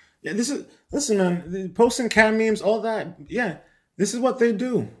 Yeah. Listen, man, posting cat memes, all that. Yeah, this is what they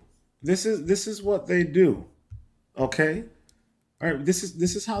do. This is what they do. Okay? All right, this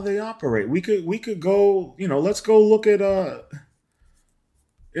is how they operate. We could go, let's go look at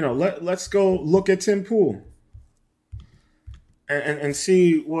let's go look at Tim Pool and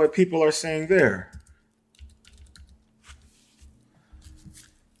see what people are saying there.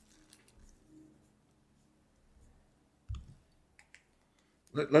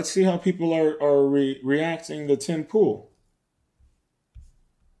 Let's see how people are reacting to Tim Pool.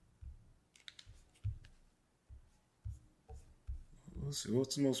 Let's see,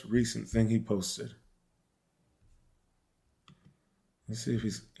 what's the most recent thing he posted? Let's see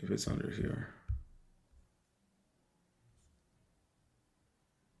if it's under here.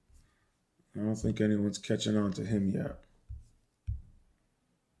 I don't think anyone's catching on to him yet.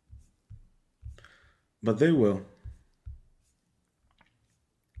 But they will.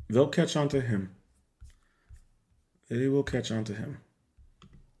 They'll catch on to him. They will catch on to him.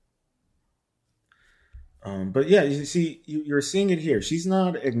 But yeah, you see, you're seeing it here. She's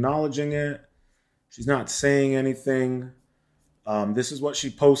not acknowledging it. She's not saying anything. This is what she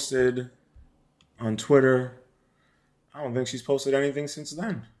posted on Twitter. I don't think she's posted anything since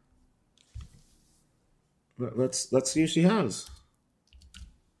then. Let's see if she has.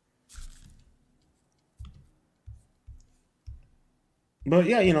 But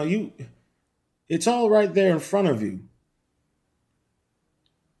yeah, it's all right there in front of you.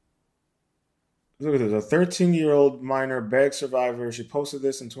 Look at this, a 13-year-old minor bag survivor. She posted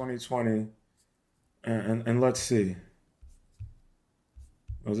this in 2020. And let's see.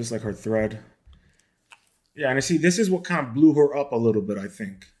 Oh, is this like her thread? Yeah, and I see this is what kind of blew her up a little bit, I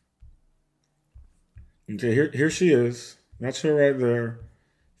think. Okay, here she is. That's her right there.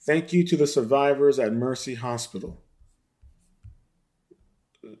 Thank you to the survivors at Mercy Hospital.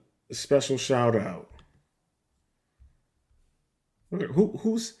 A special shout out. Look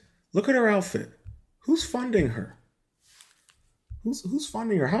at her outfit. Who's funding her? Who's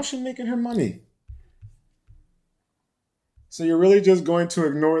funding her? How's she making her money? So you're really just going to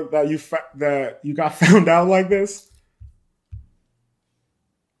ignore that you got found out like this?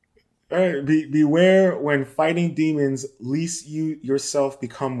 All right, beware when fighting demons, lest you yourself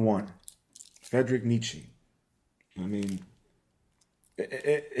become one. Friedrich Nietzsche. I mean,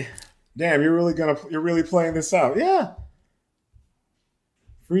 damn, you're really playing this out. Yeah.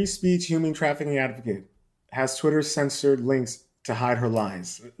 Free speech human trafficking advocate has Twitter censored links to hide her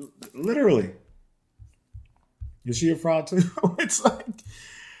lies. Literally. Is she a fraud too? It's like,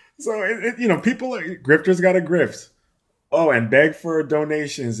 so people grifters got to grift. Oh, and beg for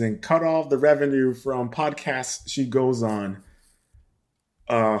donations and cut off the revenue from podcasts she goes on.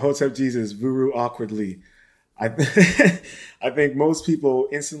 Hotep Jesus, Vuru awkwardly. I think most people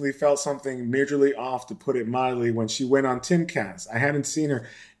instantly felt something majorly off, to put it mildly, when she went on Timcast. I hadn't seen her.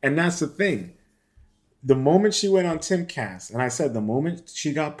 And that's the thing. The moment she went on Timcast, and I said the moment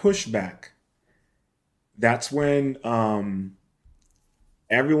she got pushback, that's when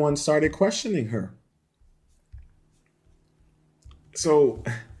everyone started questioning her. So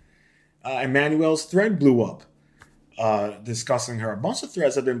Emmanuel's thread blew up discussing her. A bunch of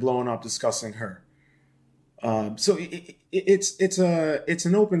threads have been blowing up discussing her. So it's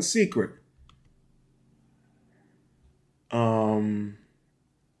an open secret.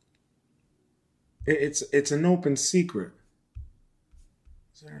 It's an open secret.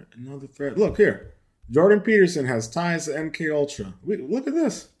 Is there another thread? Look here. Jordan Peterson has ties to MK Ultra. Look at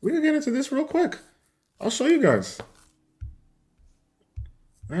this. We can get into this real quick. I'll show you guys.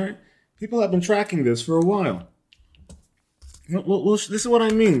 All right. People have been tracking this for a while. Well, this is what I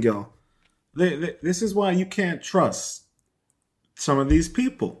mean, y'all. This is why you can't trust some of these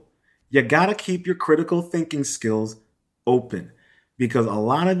people. You gotta keep your critical thinking skills open, because a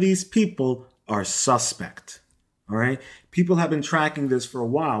lot of these people are suspect. All right? People have been tracking this for a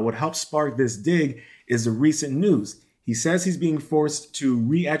while. What helped spark this dig is the recent news. He says he's being forced to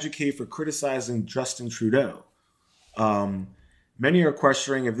re-educate for criticizing Justin Trudeau. Many are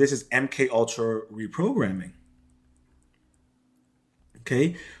questioning if this is MK Ultra reprogramming.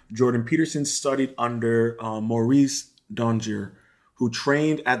 Okay, Jordan Peterson studied under Maurice Dongier, who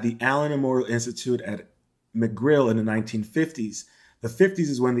trained at the Allen Memorial Institute at McGill in the 1950s. The 50s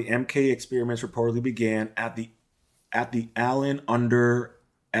is when the MK experiments reportedly began at the Allen under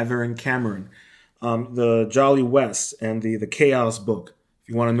Everett Cameron. The Jolly West and the Chaos book, if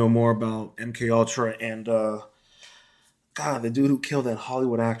you want to know more about MK Ultra and the dude who killed that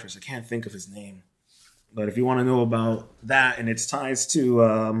Hollywood actress. I can't think of his name. But if you want to know about that and its ties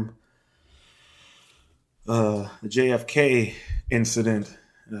to the JFK incident,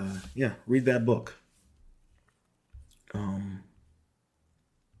 read that book. All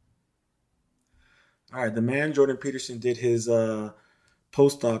right, the man Jordan Peterson did his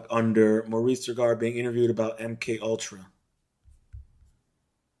postdoc under Maurice Durgar, being interviewed about MK Ultra.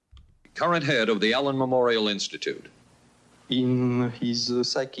 Current head of the Allen Memorial Institute. In his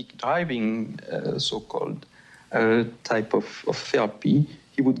psychic driving, so-called type of therapy,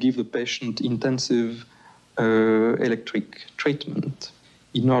 he would give the patient intensive electric treatment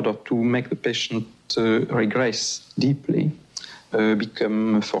in order to make the patient regress deeply,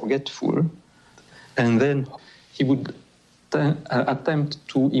 become forgetful. And then he would attempt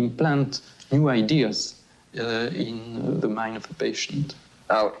to implant new ideas in the mind of the patient.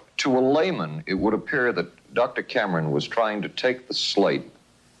 Now, to a layman, it would appear that Dr. Cameron was trying to take the slate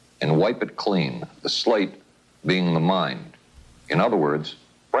and wipe it clean, the slate being the mind. In other words,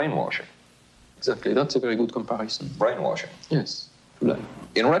 brainwashing. Exactly, that's a very good comparison. Brainwashing. Yes, to life.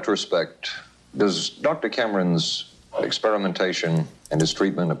 In retrospect, does Dr. Cameron's experimentation and his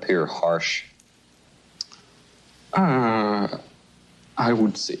treatment appear harsh? I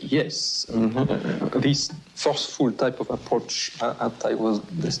would say yes. I mean, this forceful type of approach that I was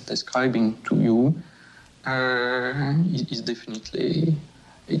describing to you is definitely,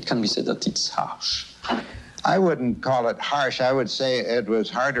 it can be said that it's harsh. I wouldn't call it harsh. I would say it was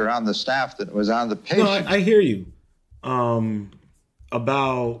harder on the staff than it was on the patient. No, I hear you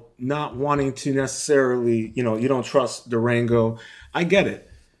about not wanting to necessarily, you don't trust Durango. I get it.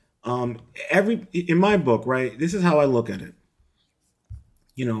 In my book, right, this is how I look at it.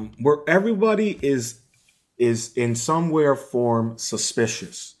 Where everybody is in some way or form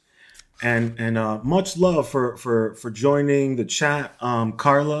suspicious. And much love for joining the chat,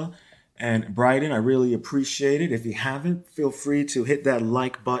 Carla and Bryden. I really appreciate it. If you haven't, feel free to hit that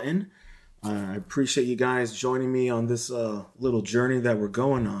like button. I appreciate you guys joining me on this little journey that we're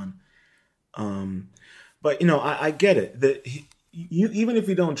going on. But I get it that even if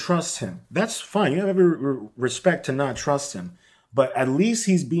you don't trust him, that's fine. You have every respect to not trust him. But at least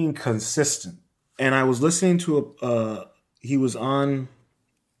he's being consistent. And I was listening to he was on,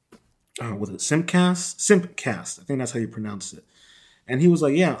 was it Simpcast? Simpcast, I think that's how you pronounce it. And he was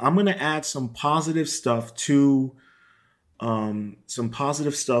like, yeah, I'm going to add some positive stuff to, some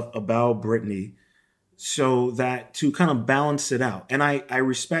positive stuff about Britney so that to kind of balance it out. And I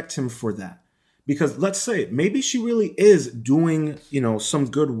respect him for that. Because let's say maybe she really is doing, some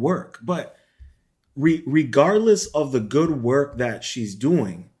good work. But regardless of the good work that she's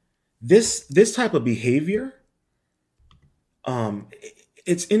doing, this type of behavior,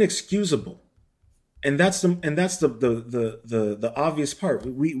 it's inexcusable, and that's the obvious part.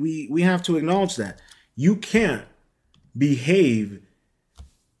 We have to acknowledge that you can't behave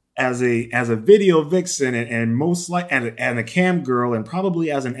as a video vixen and most like and a cam girl and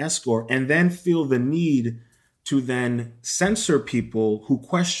probably as an escort, and then feel the need to then censor people who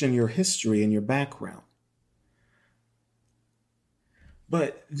question your history and your background.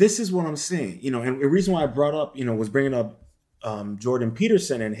 But this is what I'm saying, and the reason why I brought up, was bringing up Jordan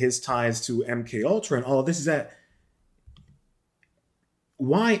Peterson and his ties to MK Ultra and all of this is that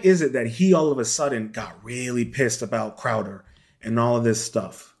why is it that he all of a sudden got really pissed about Crowder and all of this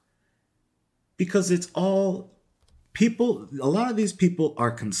stuff? Because it's all people, a lot of these people are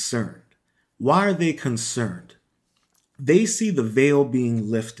concerned. Why are they concerned? They see the veil being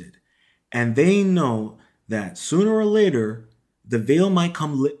lifted, and they know that sooner or later, the veil might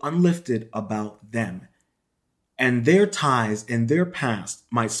come unlifted about them, and their ties and their past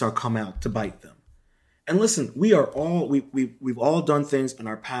might start coming out to bite them. And listen, we've all done things in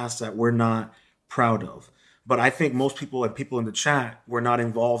our past that we're not proud of. But I think most people and people in the chat were not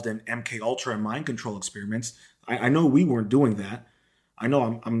involved in MK Ultra and mind control experiments. I know we weren't doing that. I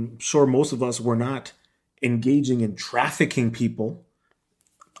know I'm sure most of us were not engaging in trafficking people.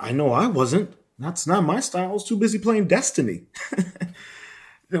 I know I wasn't. That's not my style. I was too busy playing Destiny.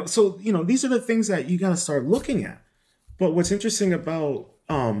 So, these are the things that you got to start looking at. But what's interesting about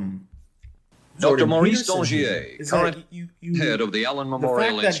Jordan Maurice Peterson here Dongier, is current that you head of the Allen the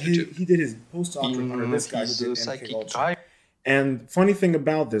Memorial fact that Institute. he did his postdoctorate under this guy who his did MK psychic Ultra. drive. And funny thing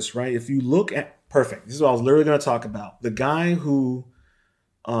about this, right? If you look at perfect, this is what I was literally going to talk about. The guy who,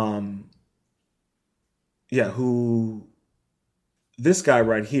 this guy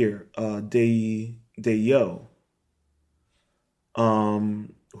right here, Dayo,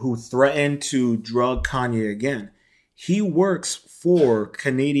 who threatened to drug Kanye again. He works for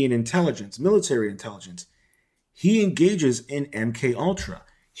Canadian intelligence, military intelligence. He engages in MK Ultra.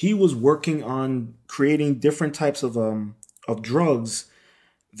 He was working on creating different types of drugs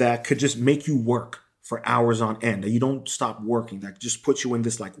that could just make you work for hours on end, that you don't stop working, that just puts you in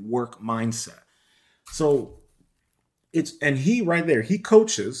this like work mindset. So and he right there, he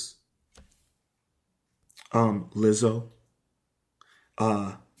coaches Lizzo,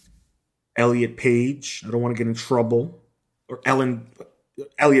 Elliot Page. I don't want to get in trouble. Or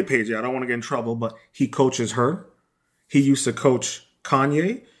Elliot Page, I don't want to get in trouble, but he coaches her. He used to coach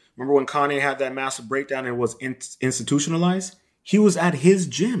Kanye. Remember when Kanye had that massive breakdown and was institutionalized? He was at his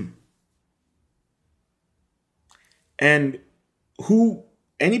gym. And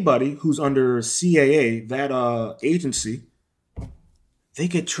anybody who's under CAA, that agency, they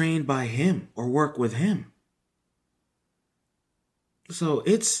get trained by him or work with him. So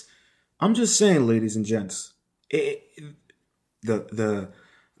I'm just saying, ladies and gents, the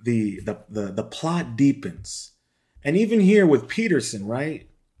plot deepens. And even here with Peterson, right?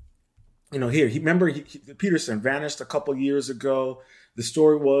 Peterson vanished a couple years ago. The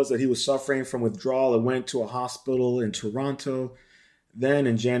story was that he was suffering from withdrawal and went to a hospital in Toronto. Then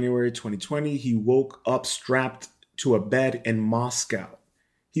in January 2020, he woke up strapped to a bed in Moscow.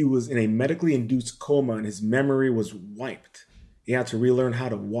 He was in a medically induced coma and his memory was wiped. He had to relearn how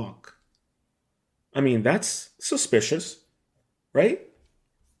to walk. I mean, that's suspicious, right?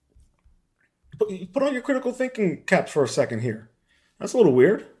 Put on your critical thinking caps for a second here. That's a little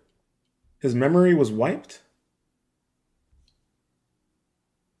weird. His memory was wiped?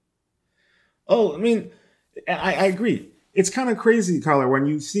 Oh, I mean, I agree. It's kind of crazy, Carla, when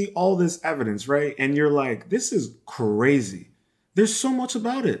you see all this evidence, right? And you're like, this is crazy. There's so much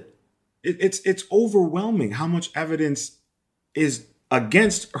about it. It's overwhelming how much evidence is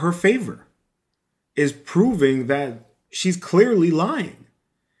against her favor, is proving that she's clearly lying.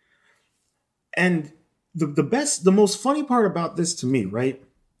 And the most funny part about this to me, right,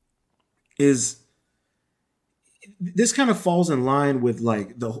 is this kind of falls in line with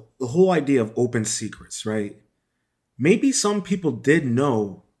like the whole idea of open secrets, right? Maybe some people did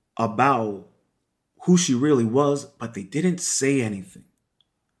know about who she really was, but they didn't say anything.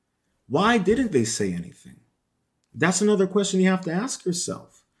 Why didn't they say anything? That's another question you have to ask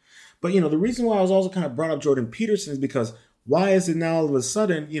yourself. But, the reason why I was also kind of brought up Jordan Peterson is because why is it now all of a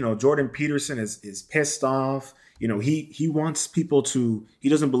sudden, Jordan Peterson is pissed off. He wants people to, he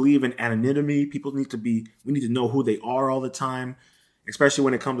doesn't believe in anonymity. We need to know who they are all the time, especially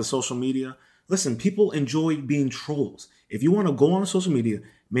when it comes to social media. Listen, people enjoy being trolls. If you want to go on social media,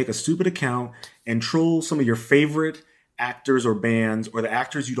 make a stupid account and troll some of your favorite actors or bands, or the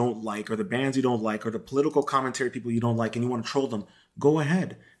actors you don't like, or the bands you don't like, or the political commentary people you don't like, and you want to troll them, go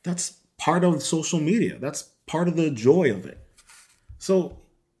ahead. That's part of social media. That's part of the joy of it. So,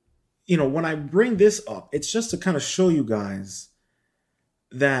 when I bring this up, it's just to kind of show you guys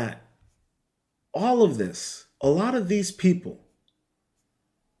that all of this, a lot of these people,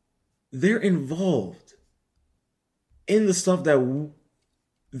 they're involved in the stuff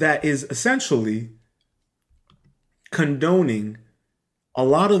that is essentially condoning a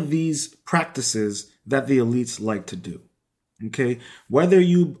lot of these practices that the elites like to do. Okay, whether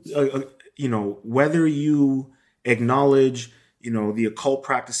you acknowledge the occult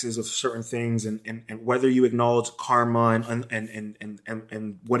practices of certain things, and whether you acknowledge karma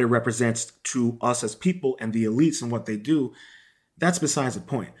and what it represents to us as people and the elites and what they do, that's besides the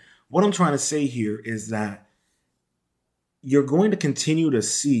point. What I'm trying to say here is that you're going to continue to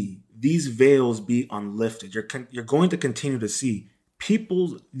see these veils be unlifted. You're going to continue to see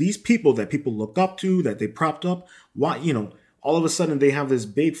these people that people look up to, that they propped up. Why, all of a sudden they have this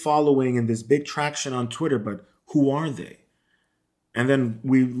big following and this big traction on Twitter, but who are they? And then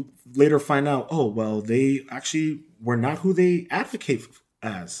we later find out, oh, well, they actually were not who they advocate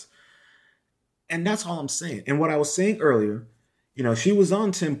as. And that's all I'm saying. And what I was saying earlier, she was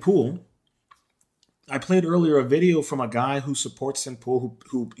on Tim Pool. I played earlier a video from a guy who supports Tim Pool,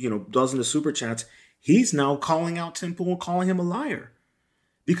 who does in the super chats. He's now calling out Tim Pool and calling him a liar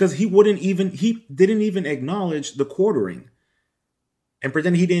because he didn't even acknowledge the quartering and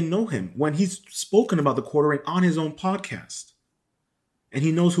pretend he didn't know him when he's spoken about the quartering on his own podcast. And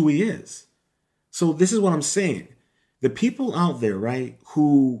he knows who he is. So this is what I'm saying. The people out there, right,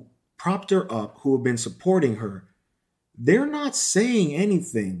 who propped her up, who have been supporting her, they're not saying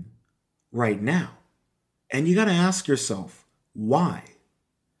anything right now. And you got to ask yourself, why?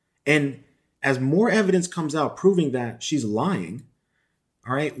 And as more evidence comes out proving that she's lying,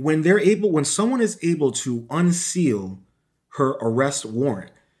 all right, when someone is able to unseal her arrest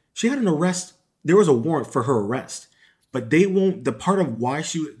warrant, she had an arrest, there was a warrant for her arrest, but the part of why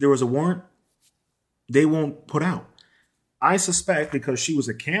there was a warrant, they won't put out. I suspect because she was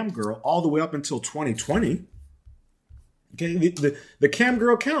a cam girl all the way up until 2020. Okay, the cam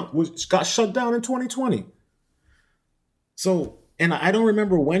girl account got shut down in 2020. So, and I don't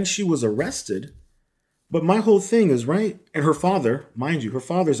remember when she was arrested, but my whole thing is, right, and her father, mind you, her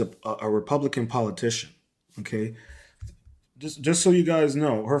father's a Republican politician, okay? Just so you guys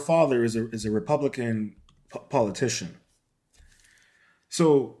know, her father is a Republican politician.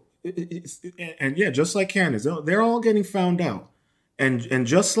 So, and yeah, just like Candace, they're all getting found out. And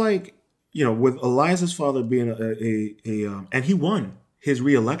just like, you know, with Eliza's father being and he won his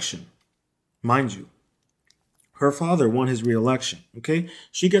re-election, mind you. Her father won his re-election, okay?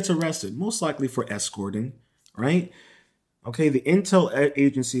 She gets arrested, most likely for escorting, right? Okay, the intel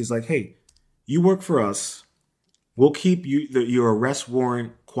agency is like, hey, you work for us. We'll keep your arrest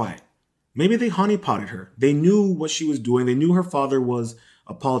warrant quiet. Maybe they honeypotted her. They knew what she was doing. They knew her father was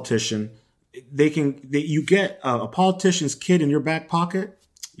a politician. You get a politician's kid in your back pocket,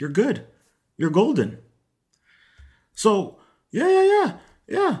 you're good. You're golden. So, yeah.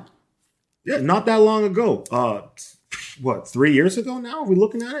 Not that long ago. 3 years ago now? Are we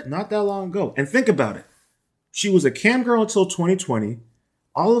looking at it? Not that long ago. And think about it. She was a cam girl until 2020.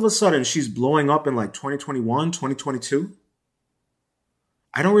 All of a sudden, she's blowing up in like 2021, 2022.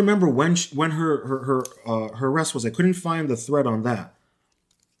 I don't remember when her arrest was. I couldn't find the thread on that.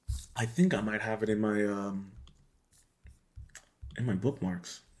 I think I might have it in my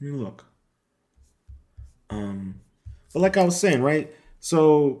bookmarks. Let me look. But like I was saying, right?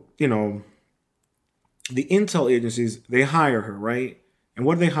 So, you know, the intel agencies, they hire her, right? And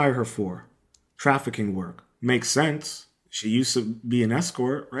what do they hire her for? Trafficking work. Makes sense. She used to be an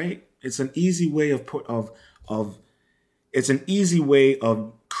escort, right? It's an easy way of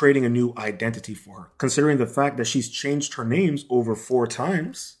creating a new identity for her, considering the fact that she's changed her names over 4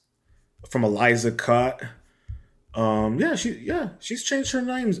 times from Eliza Cut. She's changed her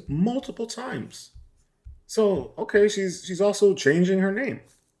names multiple times. So, okay, she's also changing her name.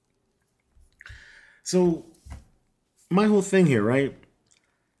 So, my whole thing here, right?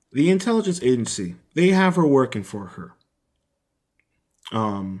 The intelligence agency, they have her working for her.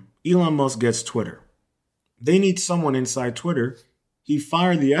 Elon Musk gets Twitter. They need someone inside Twitter. He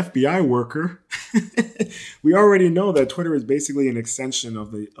fired the FBI worker. We already know that Twitter is basically an extension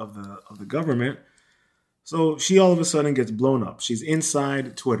of the government. So she all of a sudden gets blown up. She's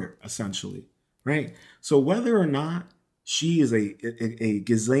inside Twitter, essentially, right? So whether or not she is a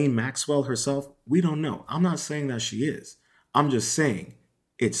Ghislaine Maxwell herself, we don't know. I'm not saying that she is. I'm just saying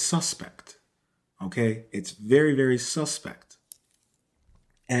it's suspect, okay? It's very, very suspect.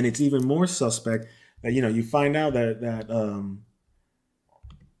 And it's even more suspect that, you know, you find out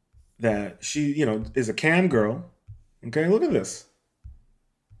that she, you know, is a cam girl. Okay, look at this.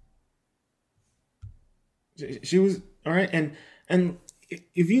 She was, all right, and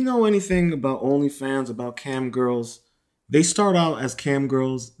if you know anything about OnlyFans, about cam girls, they start out as cam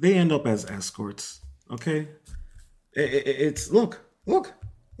girls, they end up as escorts. Okay, it's look at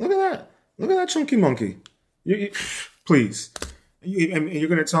that chunky monkey. Please. You're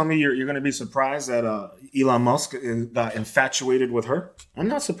going to tell me you're going to be surprised that Elon Musk got infatuated with her? I'm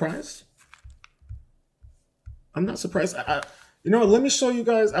not surprised. You know, let me show you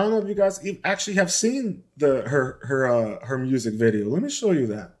guys. I don't know if you guys actually have seen her music video. Let me show you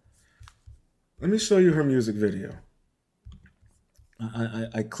that. Let me show you her music video.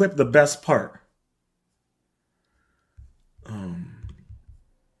 I clipped the best part.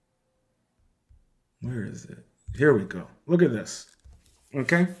 Where is it? Here we go. Look at this.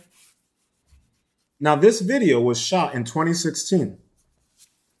 Okay. Now, this video was shot in 2016.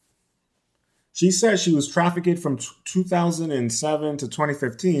 She says she was trafficked from 2007 to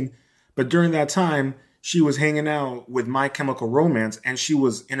 2015, but during that time, she was hanging out with My Chemical Romance, and she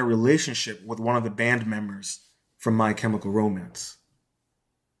was in a relationship with one of the band members from My Chemical Romance.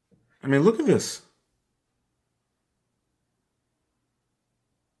 I mean, look at this.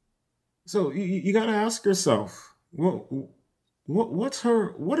 So you got to ask yourself, what's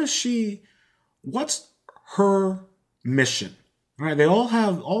her mission? Right? They all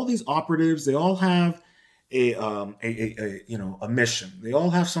have, all these operatives, they all have a mission. They all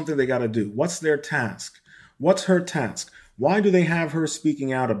have something they got to do. What's their task? What's her task? Why do they have her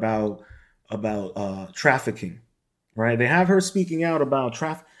speaking out about trafficking? Right? They have her speaking out about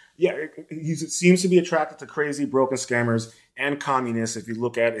traffic. Yeah, he seems to be attracted to crazy, broken scammers and communists. If you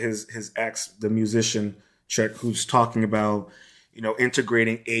look at his ex, the musician chick, who's talking about,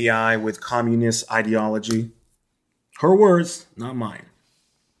 integrating AI with communist ideology. Her words, not mine.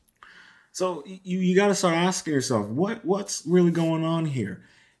 So you got to start asking yourself, what's really going on here?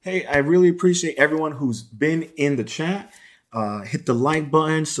 Hey, I really appreciate everyone who's been in the chat. Hit the like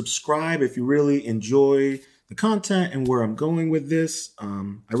button, subscribe if you really enjoy the content and where I'm going with this. I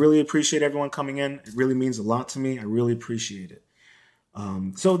really appreciate everyone coming in. It really means a lot to me. I really appreciate it.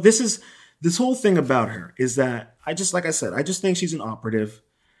 So this whole thing about her is that I just think she's an operative.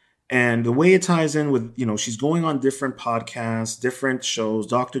 And the way it ties in with, she's going on different podcasts, different shows,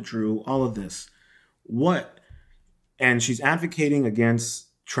 Dr. Drew, all of this. And she's advocating against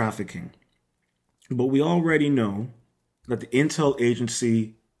trafficking. But we already know that the intel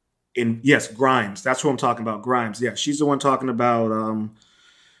agency Grimes, that's who I'm talking about, Grimes. Yeah, she's the one talking about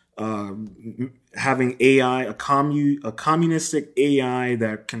having AI, a communistic AI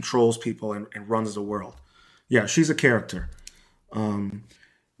that controls people and runs the world. Yeah, she's a character.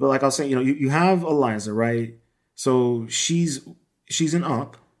 But like I was saying, you have Eliza, right? So she's an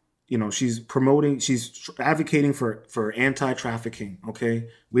op. She's advocating for anti-trafficking. Okay,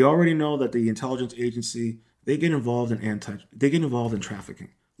 we already know that the intelligence agency, they get involved in trafficking.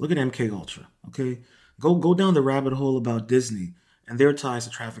 Look at MK Ultra. Okay, go down the rabbit hole about Disney and their ties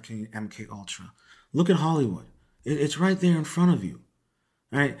to trafficking MK Ultra. Look at Hollywood. It's right there in front of you.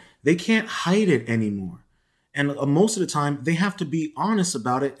 Right? They can't hide it anymore. And most of the time, they have to be honest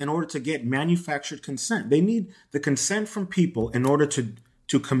about it in order to get manufactured consent. They need the consent from people in order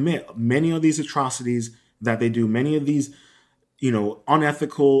to commit many of these atrocities that they do, many of these,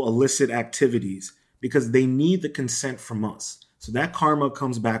 unethical, illicit activities, because they need the consent from us. So that karma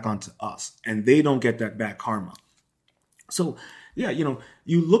comes back onto us, and they don't get that back karma. So, yeah, you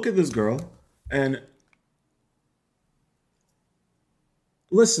look at this girl, and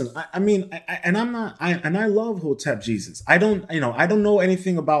listen, I love Hotep Jesus. I don't know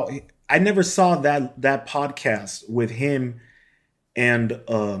anything about. I never saw that podcast with him and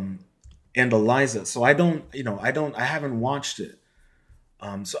Eliza, so I haven't watched it.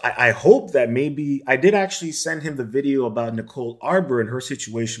 So I hope that maybe I did actually send him the video about Nicole Arbor and her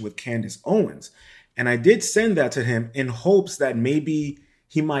situation with Candace Owens, and I did send that to him in hopes that maybe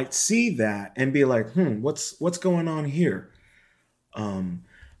he might see that and be like, what's going on here?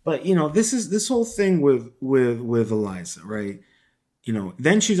 But this whole thing with Eliza, right?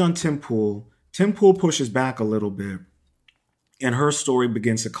 Then she's on Tim Pool. Tim Pool pushes back a little bit, and her story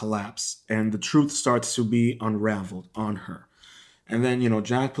begins to collapse, and the truth starts to be unraveled on her. And then,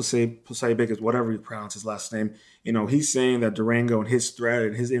 Jack Posebic, whatever you pronounce his last name, he's saying that Durango and his thread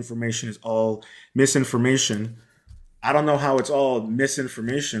and his information is all misinformation. I don't know how it's all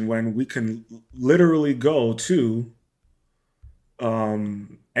misinformation when we can literally go to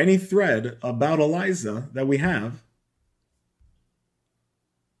any thread about Eliza that we have,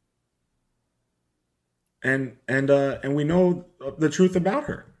 and we know the truth about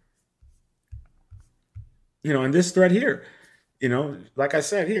her. In this thread here, like I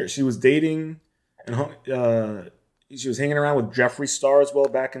said here, she was dating and she was hanging around with Jeffree Star as well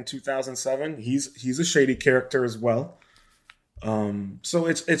back in 2007. He's a shady character as well. So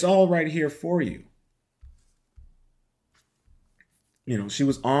it's all right here for you. She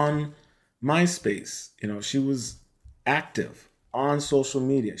was on MySpace. She was active on social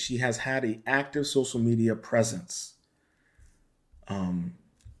media. She has had an active social media presence.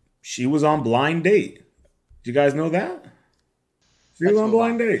 She was on Blind Date. Do you guys know that? She was on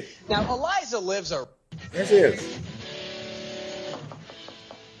Blind Date. Now, Eliza lives a... There she is.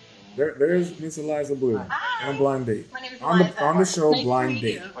 There's Miss Eliza Bleu on Blind Date. My name is on the show nice Blind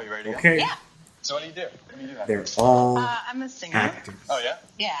Date. Oh, you ready to go? Okay? Yeah. So what do you do? What do you do? They're all I'm a singer. actors. Oh, yeah?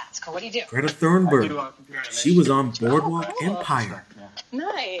 Yeah, it's cool. What do you do? Greta I do, Thunberg. computer animation. She was on Boardwalk Oh, cool. Empire.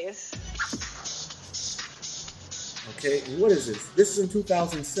 Nice. Okay, what is this? This is in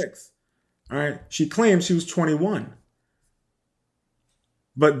 2006. All right, she claimed she was 21.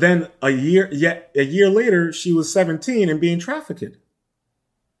 But then a year later, she was 17 and being trafficked.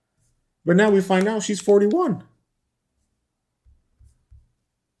 But now we find out she's 41.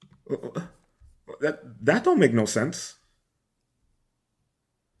 That don't make no sense.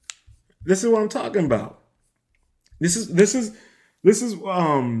 This is what I'm talking about. This is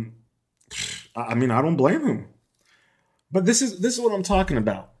I mean, I don't blame him. But this is what I'm talking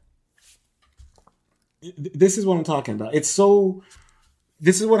about. this is what I'm talking about. It's so.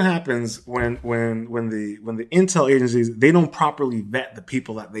 This is what happens when the intel agencies, they don't properly vet the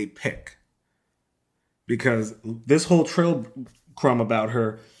people that they pick, because this whole trail crumb about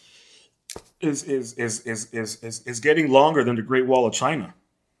her is getting longer than the Great Wall of China.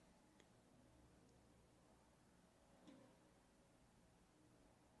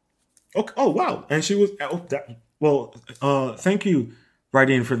 Okay. Oh wow! And she was thank you,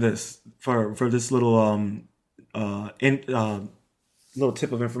 Rydeen, for this little little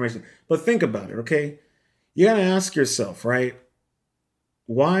tip of information. But think about it, okay? You gotta ask yourself, right?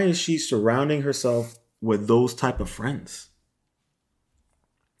 Why is she surrounding herself with those type of friends?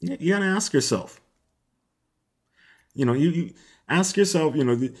 You gotta ask yourself. You ask yourself.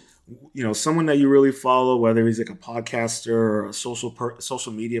 Someone that you really follow, whether he's like a podcaster or a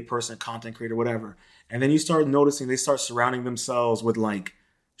social media person, content creator, whatever, and then you start noticing they start surrounding themselves with like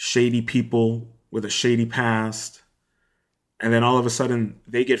shady people with a shady past. And then all of a sudden,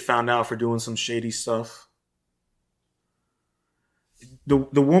 they get found out for doing some shady stuff. The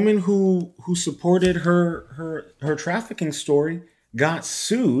woman who supported her trafficking story got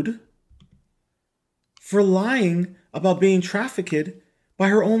sued for lying about being trafficked by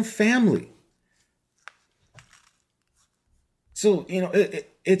her own family. So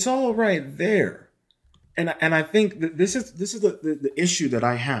it's all right there, and I think that this is the issue that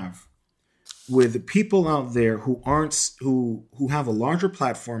I have with people out there who have a larger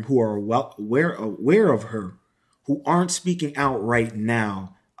platform, who are well aware of her, who aren't speaking out right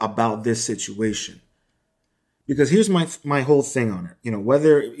now about this situation. Because here's my whole thing on it.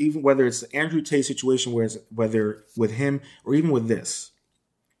 Whether it's the Andrew Tate situation, whether with him or even with this,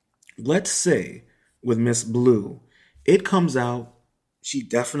 let's say with Miss Blue, it comes out she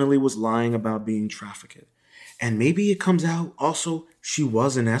definitely was lying about being trafficked, and maybe it comes out also she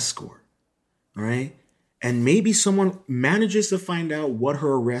was an escort. All right. And maybe someone manages to find out what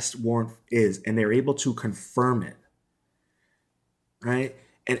her arrest warrant is, and they're able to confirm it. Right.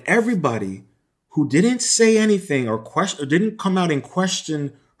 And everybody who didn't say anything or didn't come out and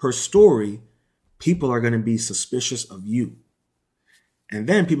question her story, people are going to be suspicious of you. And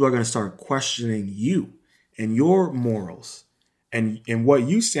then people are going to start questioning you and your morals and what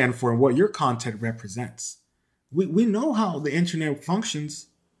you stand for and what your content represents. We know how the internet functions.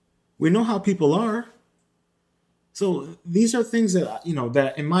 We know how people are. So these are things that,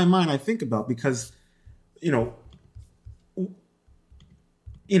 that in my mind I think about, because, I'm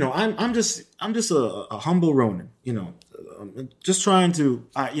just a humble Ronin, just trying to,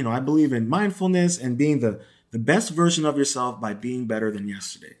 I believe in mindfulness and being the best version of yourself by being better than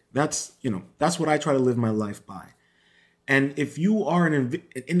yesterday. That's what I try to live my life by. And if you are an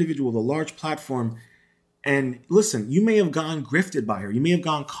individual with a large platform, and listen, you may have gotten grifted by her. You may have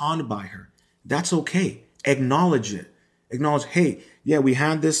gotten conned by her. That's okay. Acknowledge it. Acknowledge, hey, yeah, we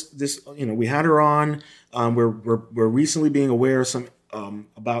had we had her on. We're recently being aware of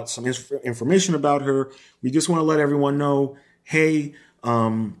about some information about her. We just want to let everyone know, hey,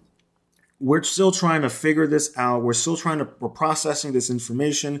 we're still trying to figure this out. We're processing this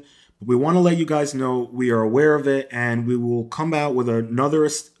information. But we want to let you guys know we are aware of it, and we will come out with another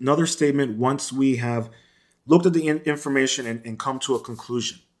statement once we have looked at the information and come to a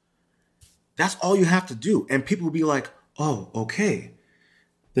conclusion. That's all you have to do. And people will be like, oh, okay.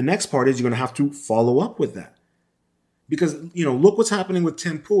 The next part is you're going to have to follow up with that. Because, look what's happening with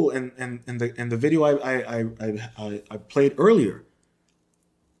Tim Pool and the video I played earlier.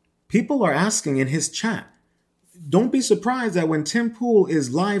 People are asking in his chat, don't be surprised that when Tim Pool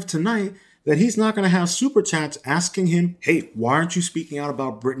is live tonight, that he's not going to have super chats asking him, hey, why aren't you speaking out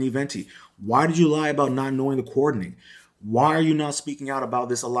about Brittany Venti? Why did you lie about not knowing the coordinating? Why are you not speaking out about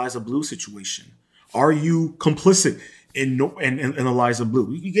this Eliza Bleu situation? Are you complicit in Eliza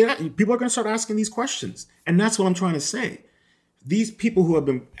Bleu? People are going to start asking these questions. And that's what I'm trying to say. These people who have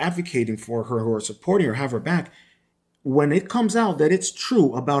been advocating for her, who are supporting her, have her back, when it comes out that it's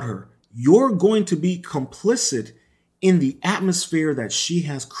true about her, you're going to be complicit in the atmosphere that she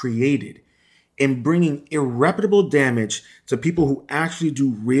has created in bringing irreparable damage to people who actually do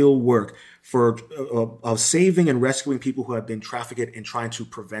real work for saving and rescuing people who have been trafficked and trying to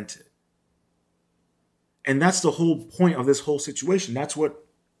prevent it. And that's the whole point of this whole situation. That's what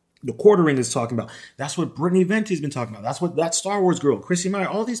the Quartering is talking about. That's what Brittany Venti has been talking about. That's what that Star Wars girl, Chrissy Meyer,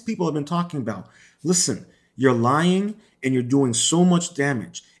 all these people have been talking about. Listen, you're lying and you're doing so much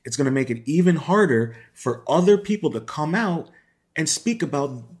damage. It's going to make it even harder for other people to come out and speak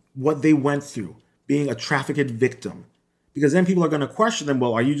about what they went through, being a trafficked victim. Because then people are going to question them,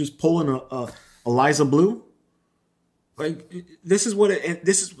 well, are you just pulling a Eliza Bleu? Like this is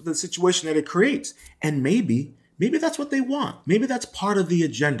this is the situation that it creates, and maybe that's what they want. Maybe that's part of the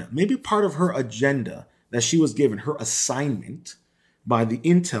agenda. Maybe part of her agenda that she was given, her assignment by the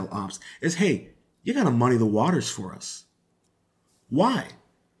intel ops, is, hey, you gotta muddy the waters for us. Why?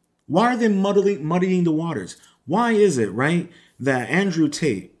 Why are they muddying the waters? Why is it, right, that Andrew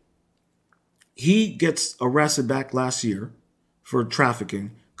Tate, he gets arrested back last year for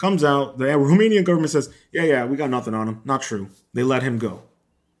trafficking, comes out, the Romanian government says, yeah, we got nothing on him. Not true. They let him go.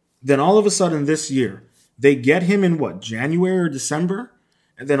 Then all of a sudden this year, they get him in what, January or December?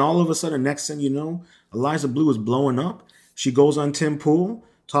 And then all of a sudden, next thing you know, Eliza Bleu is blowing up. She goes on Tim Pool,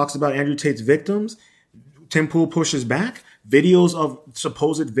 talks about Andrew Tate's victims. Tim Pool pushes back. Videos of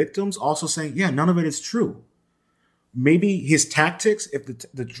supposed victims also saying, yeah, none of it is true. Maybe his tactics, if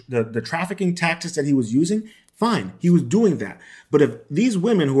the trafficking tactics that he was using, fine, he was doing that. But if these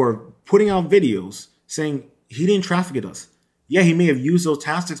women who are putting out videos saying he didn't traffic us, yeah, he may have used those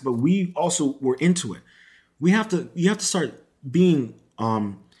tactics, but we also were into it. You have to start being,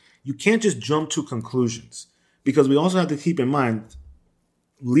 you can't just jump to conclusions, because we also have to keep in mind,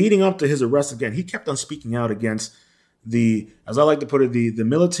 leading up to his arrest again, he kept on speaking out against as I like to put it, the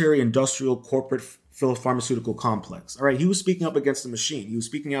military, industrial, corporate, pharmaceutical complex. All right, he was speaking up against the machine. He was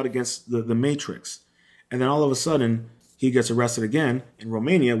speaking out against the matrix. And then all of a sudden, he gets arrested again in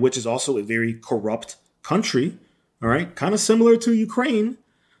Romania, which is also a very corrupt country. All right, kind of similar to Ukraine.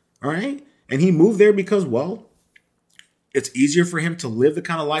 All right, and he moved there because, well, it's easier for him to live the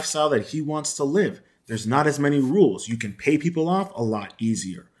kind of lifestyle that he wants to live. There's not as many rules. You can pay people off a lot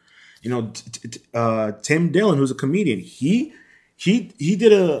easier. You know, Tim Dillon, who's a comedian, he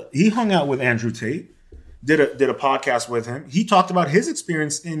hung out with Andrew Tate, did a podcast with him. He talked about his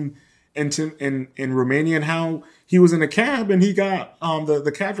experience in Romania and how he was in a cab and he got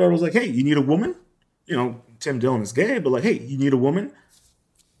the cab driver was like, hey, you need a woman? You know, Tim Dillon is gay, but like, hey, you need a woman?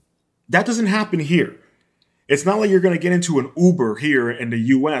 That doesn't happen here. It's not like you're going to get into an Uber here in the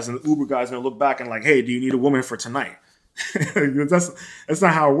U.S. and the Uber guy's going to look back and like, hey, do you need a woman for tonight? That's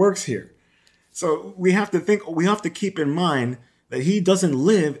not how it works here. So we have to keep in mind that he doesn't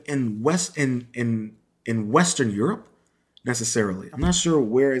live in Western Europe necessarily. I'm not sure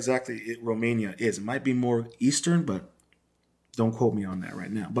where exactly Romania is. It might be more Eastern, but don't quote me on that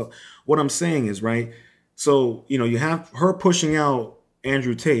right now. But what I'm saying is, right, so, you know, you have her pushing out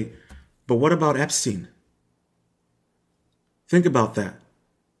Andrew Tate, but what about Epstein? Think about that.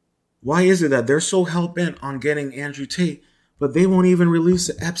 Why is it that they're so hell-bent on getting Andrew Tate, but they won't even release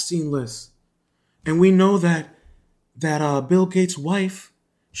the Epstein list? And we know that Bill Gates' wife,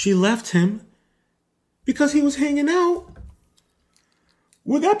 she left him because he was hanging out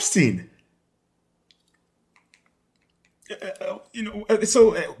with Epstein.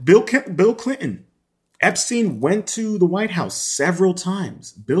 Bill Clinton, Epstein went to the White House several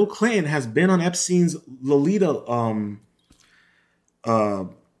times. Bill Clinton has been on Epstein's Lolita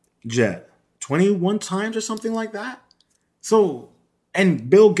jet 21 times or something like that. So, and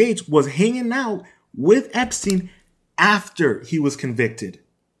Bill Gates was hanging out with Epstein after he was convicted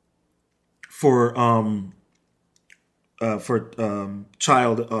for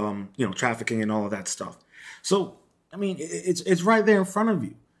child trafficking and all of that stuff. So, I mean, it's right there in front of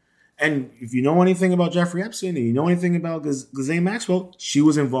you. And if you know anything about Jeffrey Epstein and you know anything about Ghislaine Maxwell, she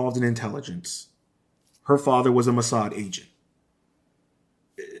was involved in intelligence. Her father was a Mossad agent.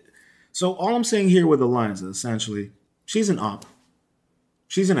 So all I'm saying here with Eliza, essentially, she's an op.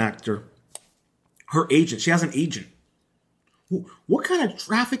 She's an actor. Her agent, she has an agent. What kind of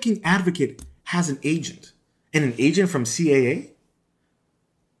trafficking advocate has an agent? And an agent from CAA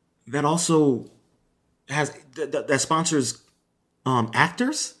that also has that sponsors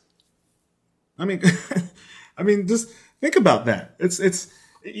actors? I mean, just think about that. It's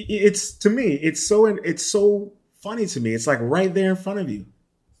to me, it's so funny to me. It's like right there in front of you.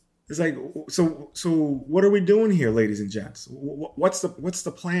 It's like, so what are we doing here, ladies and gents? What's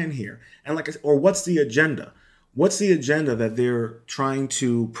the plan here? And or what's the agenda? What's the agenda that they're trying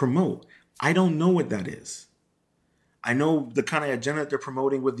to promote? I don't know what that is. I know the kind of agenda that they're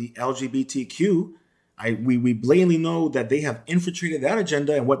promoting with the LGBTQ. We blatantly know that they have infiltrated that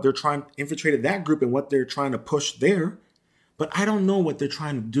agenda and infiltrated that group and what they're trying to push there. But I don't know what they're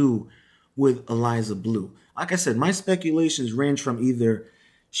trying to do with Eliza Bleu. Like I said, my speculations range from either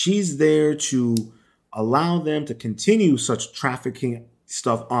she's there to allow them to continue such trafficking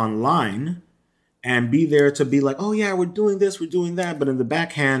stuff online and be there to be like, oh yeah, we're doing this, we're doing that. But in the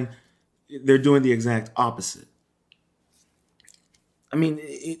backhand, they're doing the exact opposite. I mean,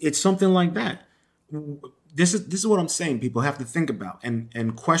 it's something like that. This is what I'm saying. People have to think about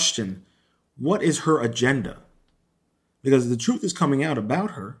and question, what is her agenda? because the truth is coming out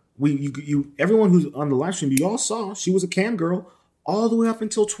about her. Everyone who's on the live stream, you all saw she was a cam girl all the way up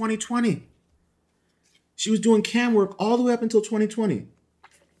until 2020. She was doing cam work all the way up until 2020.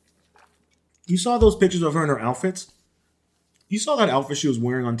 You saw those pictures of her in her outfits? You saw that outfit she was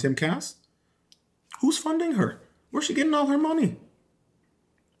wearing on Timcast? Who's funding her? Where's she getting all her money?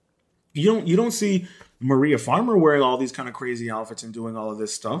 You don't see Maria Farmer wearing all these kind of crazy outfits and doing all of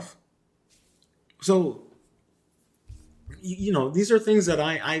this stuff. So, these are things that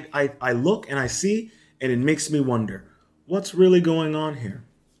I look and I see, and it makes me wonder, what's really going on here?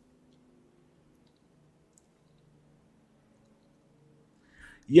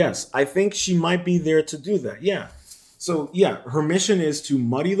 Yes, I think she might be there to do that. Yeah. So, yeah, her mission is to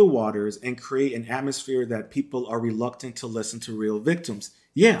muddy the waters and create an atmosphere that people are reluctant to listen to real victims.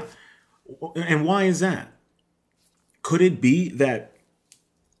 Yeah. And why is that? Could it be that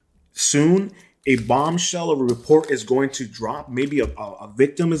soon a bombshell of a report is going to drop? Maybe a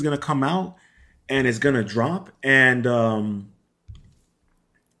victim is going to come out and it's going to drop. And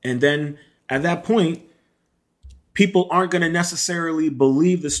then at that point, people aren't going to necessarily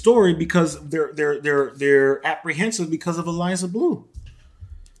believe the story because they're apprehensive because of Eliza Bleu.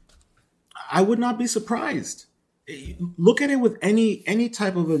 I would not be surprised. Look at it with any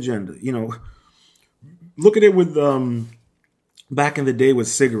type of agenda. Look at it with back in the day with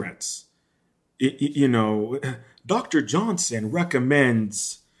cigarettes. Dr. Johnson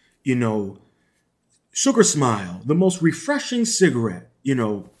recommends, Sugar Smile, the most refreshing cigarette.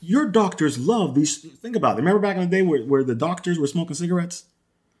 Your doctors love these. Think about it. Remember back in the day where the doctors were smoking cigarettes,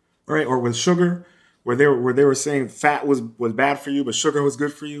 right? Or with sugar, where they were saying fat was bad for you, but sugar was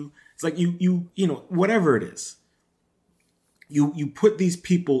good for you. It's like whatever it is. You put these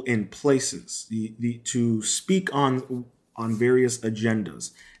people in places to speak on various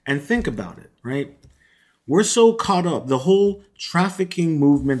agendas. And think about it, right? We're so caught up. The whole trafficking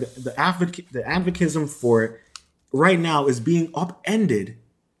movement, the advocatism for it right now is being upended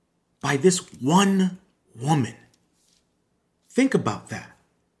by this one woman. Think about that.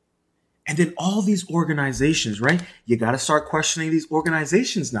 And then all these organizations, right? You got to start questioning these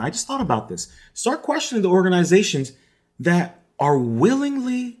organizations now. I just thought about this. Start questioning the organizations that are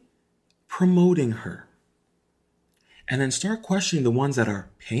willingly promoting her. And then start questioning the ones that are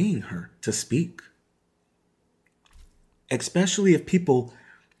paying her to speak. Especially if people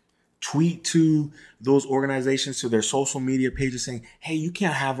tweet to those organizations, to their social media pages saying, hey, you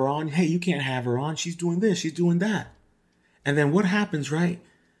can't have her on. Hey, you can't have her on. She's doing this. She's doing that. And then what happens, right?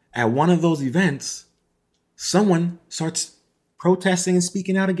 At one of those events, someone starts protesting and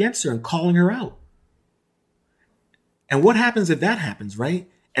speaking out against her and calling her out. And what happens if that happens, right?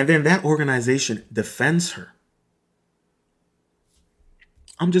 And then that organization defends her.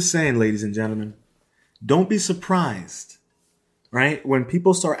 I'm just saying, ladies and gentlemen, don't be surprised, right? When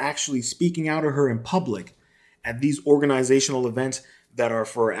people start actually speaking out of her in public at these organizational events that are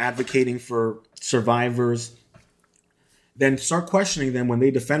for advocating for survivors, then start questioning them when they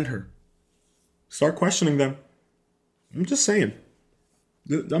defend her. Start questioning them. I'm just saying.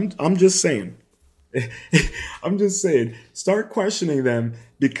 I'm just saying. I'm just saying. Start questioning them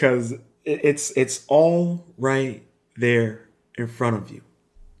because it's all right there in front of you.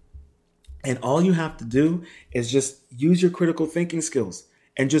 And all you have to do is just use your critical thinking skills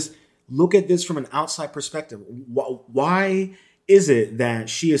and just look at this from an outside perspective. Why is it that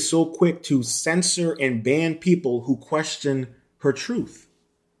she is so quick to censor and ban people who question her truth?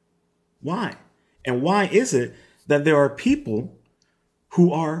 Why? And why is it that there are people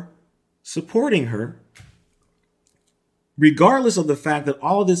who are supporting her regardless of the fact that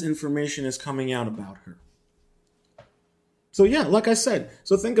all this information is coming out about her? So yeah, like I said,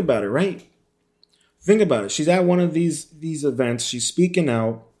 so think about it, right? Think about it. She's at one of these events. She's speaking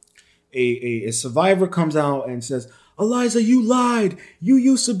out. A survivor comes out and says, Eliza, you lied. You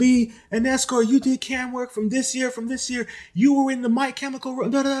used to be an escort. You did cam work from this year. You were in the My Chemical,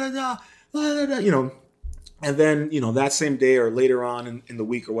 da da da da da da. And then, that same day or later on in the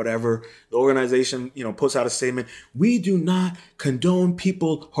week or whatever, the organization, puts out a statement. We do not condone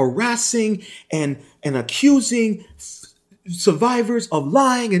people harassing and accusing survivors of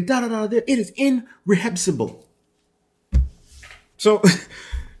lying and da da da. It is irrepressible. So,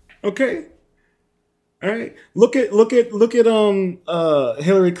 okay. All right. Look at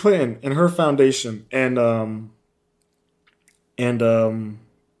Hillary Clinton and her foundation and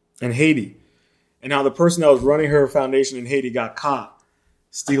Haiti, and how the person that was running her foundation in Haiti got caught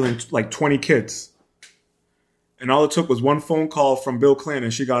stealing like 20 kids. And all it took was one phone call from Bill Clinton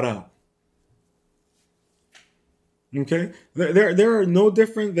and she got out. Okay? They're no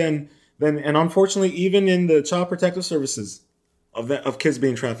different than Then, and unfortunately, even in the child protective services of kids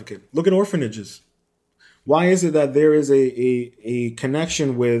being trafficked, look at orphanages. Why is it that there is a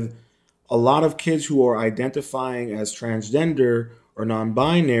connection with a lot of kids who are identifying as transgender or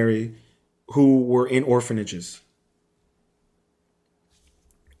non-binary who were in orphanages?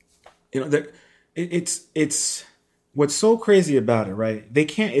 You know, it's what's so crazy about it, right? They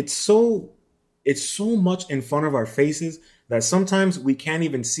can't. It's so much in front of our faces that sometimes we can't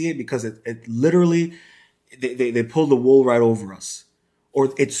even see it because it literally they pull the wool right over us,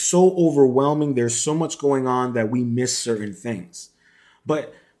 or it's so overwhelming. There's so much going on that we miss certain things.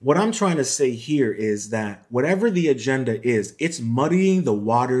 But what I'm trying to say here is that whatever the agenda is, it's muddying the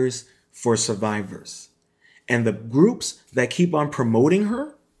waters for survivors. And the groups that keep on promoting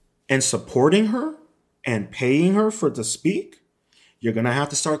her and supporting her and paying her to speak, you're going to have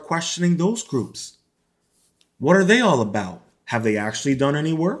to start questioning those groups. What are they all about? Have they actually done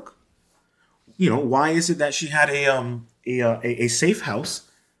any work? You know, why is it that she had a safe house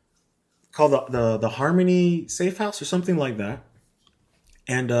called the Harmony Safe House or something like that,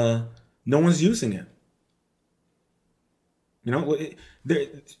 and no one's using it? You know,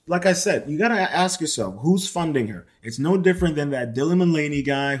 like I said, you got to ask yourself, who's funding her? It's no different than that Dylan Mullaney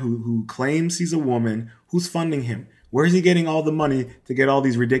guy who claims he's a woman. Who's funding him? Where is he getting all the money to get all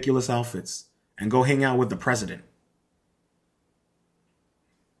these ridiculous outfits and go hang out with the president?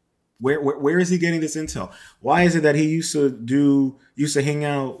 Where is he getting this intel? Why is it that he used to hang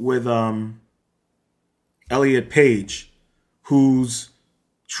out with Elliot Page, whose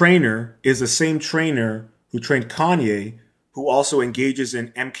trainer is the same trainer who trained Kanye, who also engages in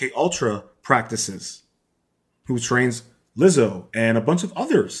MK Ultra practices, who trains Lizzo and a bunch of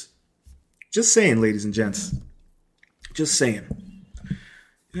others? Just saying, ladies and gents. Just saying.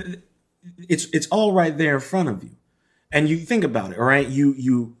 It's all right there in front of you. And you think about it, all right?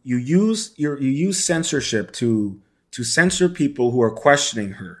 You use censorship to censor people who are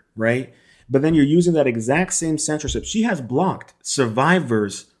questioning her, right? But then you're using that exact same censorship. She has blocked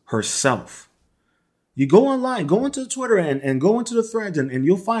survivors herself. You go online, go into Twitter and go into the threads, and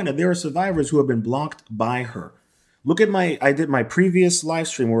you'll find that there are survivors who have been blocked by her. Look at I did my previous live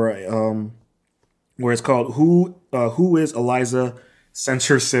stream where it's called Who is Eliza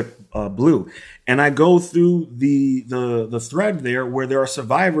Bleu? And I go through the thread there where there are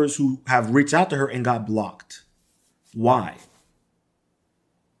survivors who have reached out to her and got blocked. Why?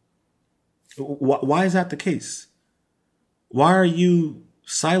 Why is that the case? Why are you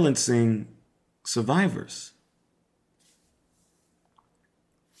silencing survivors?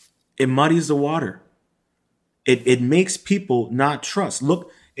 It muddies the water. It makes people not trust.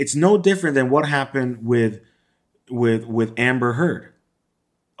 Look, it's no different than what happened with Amber Heard,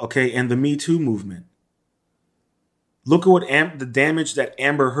 okay, and the Me Too movement. Look at what the damage that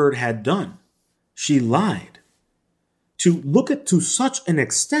Amber Heard had done. She lied to such an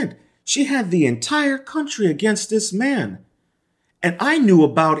extent. She had the entire country against this man. And I knew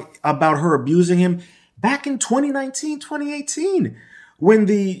about her abusing him back in 2019, 2018, when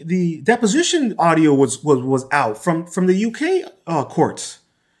the deposition audio was out from the UK courts.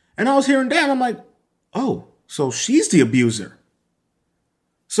 And I was hearing that, and I'm like, oh, so she's the abuser.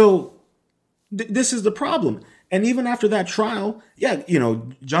 So this is the problem. And even after that trial, yeah, you know,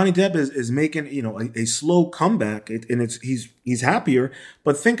 Johnny Depp is making, you know, a slow comeback, and he's happier.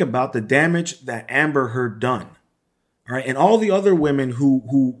 But think about the damage that Amber Heard done. All right, and all the other women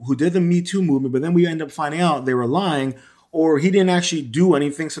who did the Me Too movement, but then we end up finding out they were lying, or he didn't actually do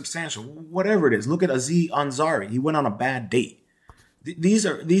anything substantial, whatever it is. Look at Aziz Ansari; he went on a bad date. These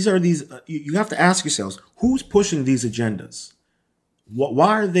are you have to ask yourselves, who's pushing these agendas?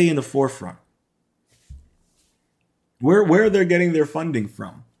 Why are they in the forefront? Where are they getting their funding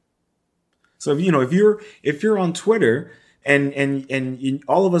from? So if you're on Twitter and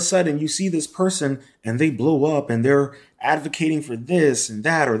all of a sudden you see this person and they blow up and they're advocating for this and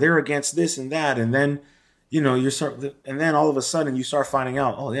that, or they're against this and that, and then and then all of a sudden you start finding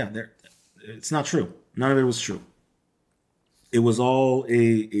out, oh yeah, it's not true. None of it was true. It was all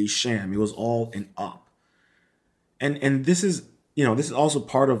a sham. It was all an op. And this is also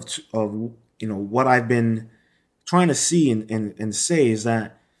part of what I've been trying to see and say is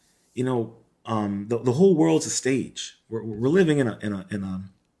that, the whole world's a stage. We're living in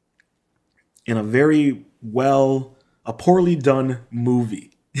a very a poorly done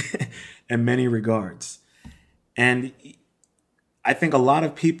movie in many regards. And I think a lot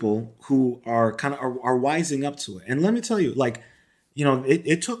of people who are are wising up to it. And let me tell you,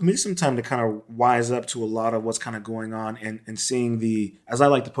 it took me some time to kind of wise up to a lot of what's kind of going on and seeing as I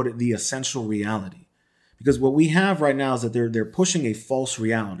like to put it, the essential reality. Because what we have right now is that they're pushing a false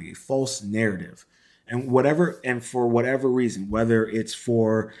reality, a false narrative. And for whatever reason, whether it's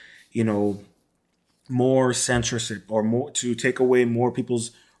for, more censorship or more to take away more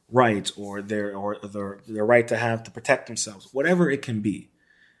people's rights or their right to protect themselves, whatever it can be,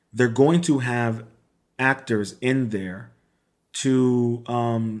 they're going to have actors in there to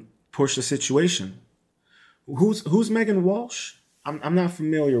push the situation. Who's Megan Walsh? I'm not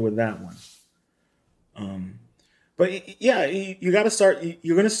familiar with that one. But yeah, you got to start.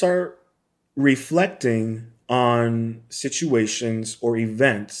 You're going to start reflecting on situations or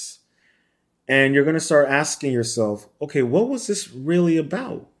events, and you're going to start asking yourself, okay, what was this really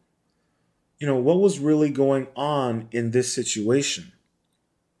about? What was really going on in this situation?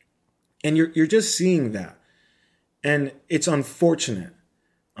 And you're just seeing that, and it's unfortunate,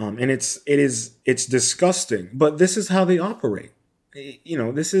 and it's disgusting. But this is how they operate.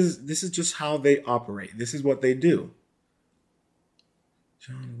 This is just how they operate. This is what they do.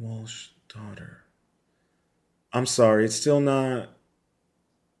 John Walsh, daughter. I'm sorry, it's still not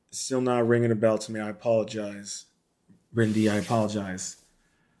ringing a bell to me. I apologize, Rindy. I apologize.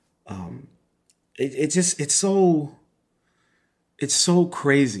 It's so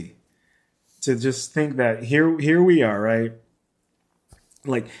crazy to just think that here we are, right?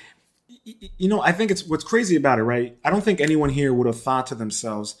 Like, I think it's what's crazy about it, right? I don't think anyone here would have thought to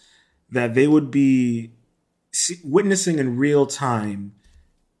themselves that they would be witnessing in real time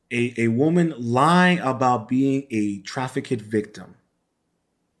a woman lie about being a trafficked victim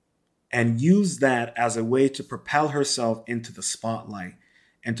and use that as a way to propel herself into the spotlight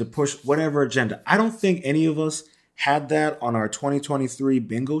and to push whatever agenda. I don't think any of us had that on our 2023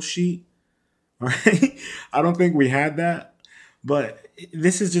 bingo sheet, right? I don't think we had that. But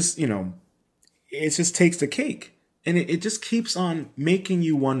this is just, it just takes the cake. And it just keeps on making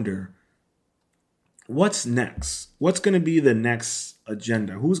you wonder, what's next? What's going to be the next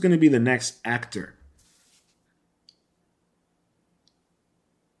agenda? Who's going to be the next actor?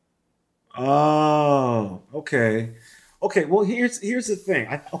 Oh, okay. Okay, well, here's the thing.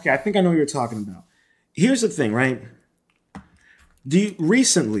 I think I know what you're talking about. Here's the thing, right?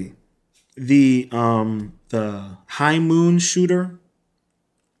 Recently, the High Moon shooter,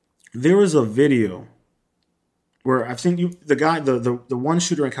 there was a video where I've seen the guy, the one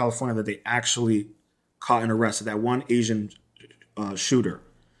shooter in California that they actually caught and arrested, that one Asian shooter.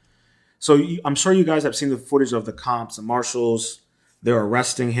 So I'm sure you guys have seen the footage of the cops, the marshals, they're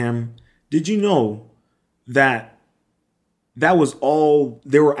arresting him. Did you know that was all,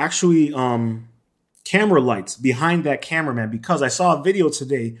 there were actually camera lights behind that cameraman? Because I saw a video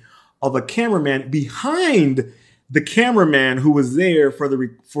today of a cameraman behind the cameraman who was there for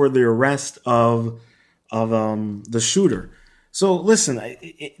the arrest of the shooter. So listen,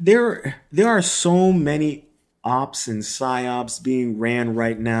 there are so many ops and psyops being ran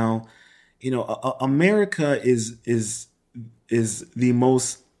right now. America is the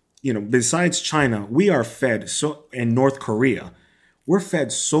most, besides China, we are fed and North Korea, we're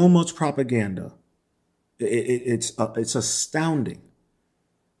fed so much propaganda. It's astounding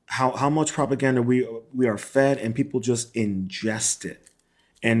how much propaganda we are fed, and people just ingest it.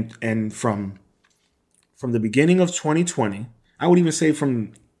 And from the beginning of 2020, I would even say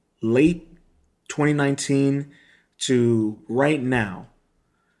from late 2019 to right now,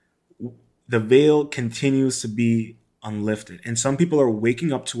 the veil continues to be unlifted. And some people are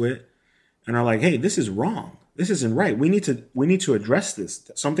waking up to it and are like, hey, this is wrong. This isn't right. We need to address this.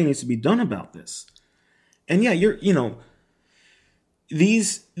 Something needs to be done about this. And yeah,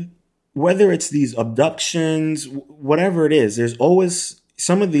 these, whether it's these abductions, whatever it is, there's always,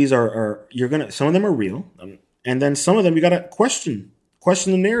 some of these some of them are real. And then some of them you got to question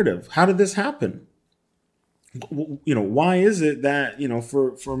the narrative. How did this happen? Why is it that,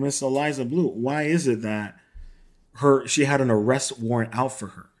 for Miss Eliza Bleu, why is it that she had an arrest warrant out for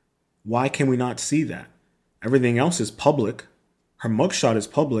her? Why can we not see that? Everything else is public. Her mugshot is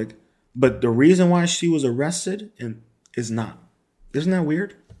public. But the reason why she was arrested is not. Isn't that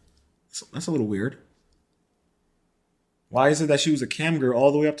weird? That's a little weird. Why is it that she was a cam girl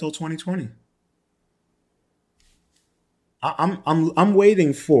all the way up till 2020? I'm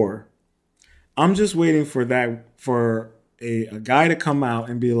just waiting for a guy to come out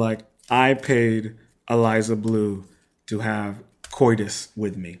and be like, I paid Eliza Bleu to have coitus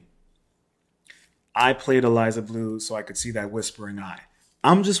with me. I played Eliza Bleu so I could see that whispering eye.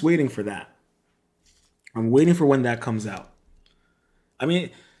 I'm just waiting for that. I'm waiting for when that comes out. I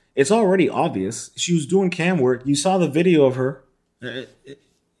mean, it's already obvious. She was doing cam work. You saw the video of her.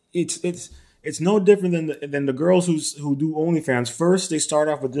 It's no different than the girls who do OnlyFans. First, they start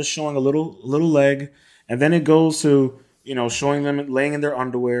off with just showing a little leg, and then it goes to, showing them laying in their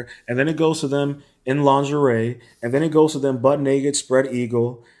underwear, and then it goes to them in lingerie, and then it goes to them butt naked, spread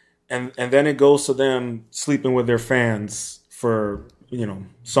eagle, and then it goes to them sleeping with their fans for,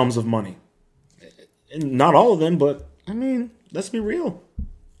 sums of money. And not all of them, but I mean, let's be real.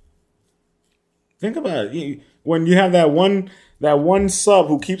 Think about it. When you have that one sub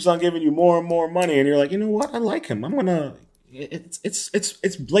who keeps on giving you more and more money, and you're like, you know what? I like him. I'm gonna.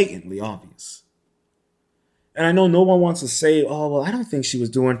 It's blatantly obvious. And I know no one wants to say, oh well, I don't think she was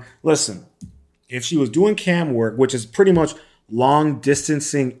doing. Listen, if she was doing cam work, which is pretty much long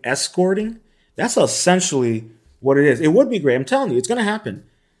distancing escorting, that's essentially what it is. It would be great. I'm telling you, it's gonna happen.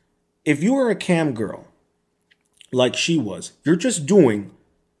 If you were a cam girl, like she was, you're just doing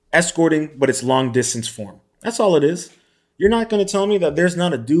escorting, but it's long distance form. That's all it is. You're not going to tell me that there's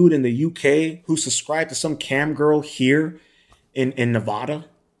not a dude in the UK who subscribed to some cam girl here in Nevada?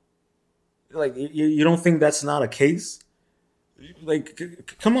 Like, you don't think that's not a case? Like,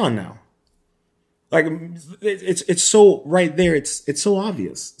 come on now. Like, it's so right there. It's so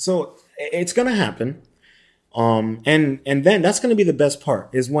obvious. So it's going to happen. And then that's going to be the best part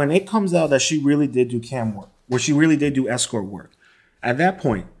is when it comes out that she really did do cam work, where she really did do escort work. At that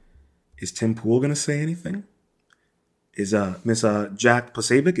point, is Tim Pool going to say anything? Is Miss Jack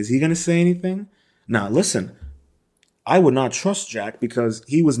Posobiec, is he going to say anything? Now, listen, I would not trust Jack because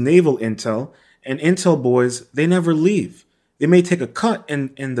he was naval intel, and intel boys, they never leave. They may take a cut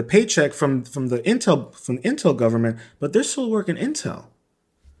in the paycheck from the intel government, but they're still working intel.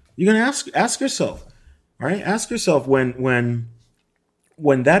 You're going to ask yourself, all right? Ask yourself when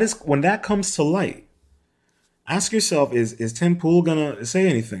that comes to light. Ask yourself, is Tim Pool going to say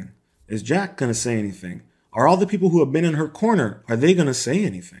anything? Is Jack going to say anything? Are all the people who have been in her corner, are they going to say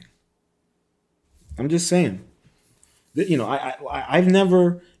anything? I'm just saying. I've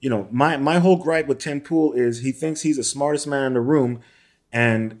never, my whole gripe with Tim Pool is he thinks he's the smartest man in the room,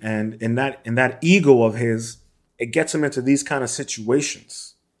 and in that ego of his, it gets him into these kind of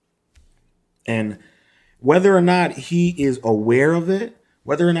situations. And whether or not he is aware of it,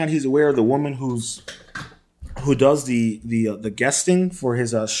 whether or not he's aware of the woman who does the guesting for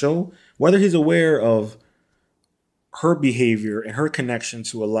his show, whether he's aware of her behavior and her connection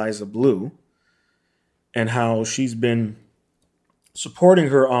to Eliza Bleu and how she's been supporting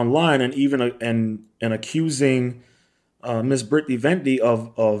her online and even and accusing Miss Brittany Venti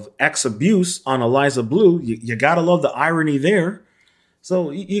of ex abuse on Eliza Bleu. You gotta love the irony there.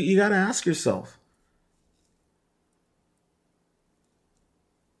 So you gotta ask yourself.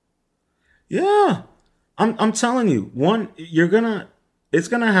 Yeah. I'm telling you, it's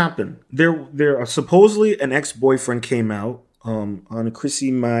gonna happen. There supposedly an ex-boyfriend came out on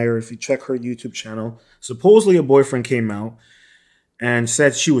Chrissy Meyer. If you check her YouTube channel, supposedly a boyfriend came out and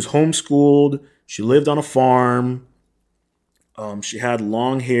said she was homeschooled. She lived on a farm. She had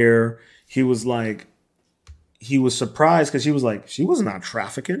long hair. He was surprised because she was like, she was not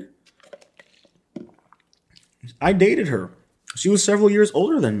trafficked. I dated her. She was several years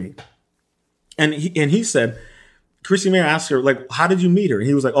older than me. And he said, Chrissy Mayer asked her, like, how did you meet her? And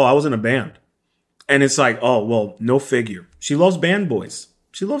he was like, oh, I was in a band. And it's like, oh, well, no figure. She loves band boys.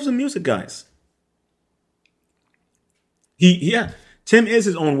 She loves the music guys. Tim is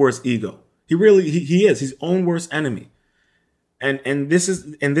his own worst ego. He is his own worst enemy. And this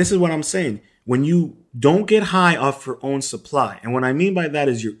is what I'm saying. When you don't get high off your own supply, and what I mean by that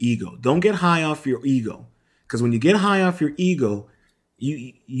is your ego. Don't get high off your ego. Because when you get high off your ego,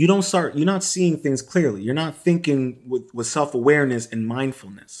 you're not seeing things clearly. You're not thinking with self-awareness and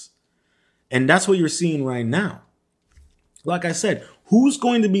mindfulness. And that's what you're seeing right now. Like I said, who's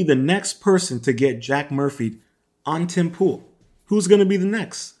going to be the next person to get Jack Murphy on Tim Pool? Who's going to be the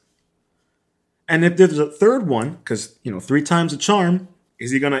next? And if there's a third one, because, 3 times a charm,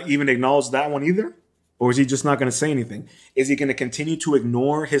 is he going to even acknowledge that one either? Or is he just not going to say anything? Is he going to continue to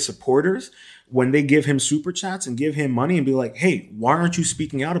ignore his supporters when they give him super chats and give him money and be like, hey, why aren't you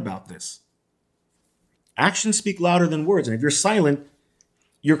speaking out about this? Actions speak louder than words. And if you're silent,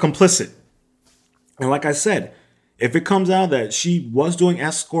 you're complicit. And like I said, if it comes out that she was doing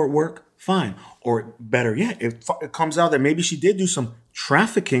escort work, fine. Or better yet, if it comes out that maybe she did do some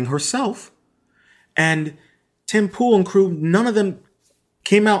trafficking herself and Tim Pool and crew, none of them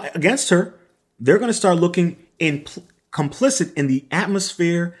came out against her, they're going to start looking complicit in the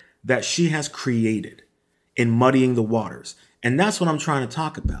atmosphere that she has created in muddying the waters. And that's what I'm trying to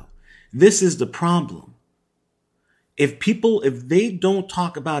talk about. This is the problem. If they don't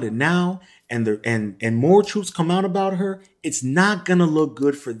talk about it now and more truths come out about her, it's not going to look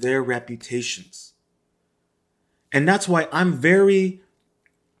good for their reputations. And that's why I'm very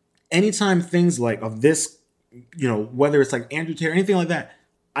anytime things like of this, whether it's like Andrew Tate or anything like that,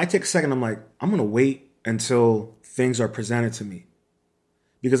 I take a second. I'm like, I'm going to wait until things are presented to me,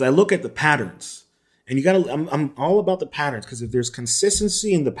 because I look at the patterns, and I'm all about the patterns, because if there's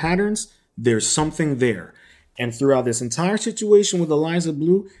consistency in the patterns, there's something there. And throughout this entire situation with Eliza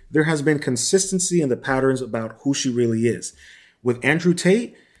Bleu, there has been consistency in the patterns about who she really is. With Andrew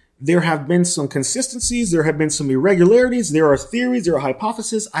Tate, there have been some consistencies. There have been some irregularities. There are theories. There are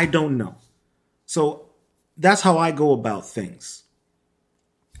hypotheses. I don't know. So that's how I go about things.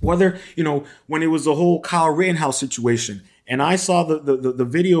 Whether, when it was the whole Kyle Rittenhouse situation, and I saw the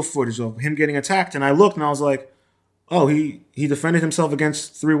video footage of him getting attacked, and I looked and I was like, oh, he defended himself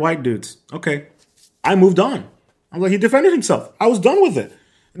against 3 white dudes. Okay. I moved on. I was like, he defended himself. I was done with it.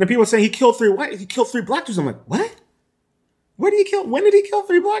 And then people saying he killed 3 black dudes. I'm like, what? When did he kill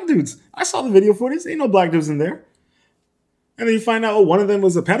 3 black dudes? I saw the video footage. Ain't no black dudes in there. And then you find out, one of them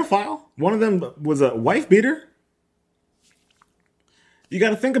was a pedophile. One of them was a wife beater. You got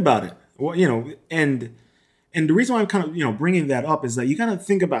to think about it. Well, and the reason why I'm kind of, bringing that up is that you got to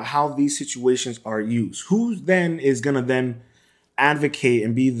think about how these situations are used. Who then is going to then advocate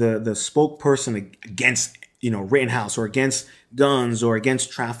and be the spokesperson against, Rittenhouse, or against guns, or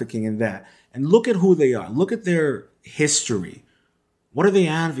against trafficking and that. And look at who they are. Look at their history. What are they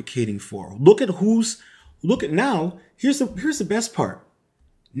advocating for? Look at now. Here's the best part.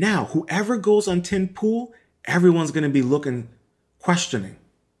 Now, whoever goes on Tin Pool, everyone's going to be questioning.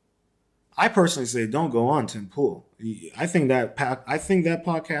 I personally say, don't go on Tin Pool. I think that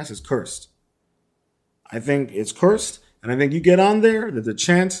podcast is cursed. I think it's cursed. And I think you get on there, there's a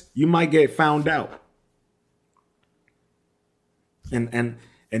chance you might get found out. And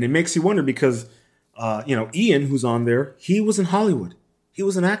it makes you wonder, because, Ian, who's on there, he was in Hollywood. He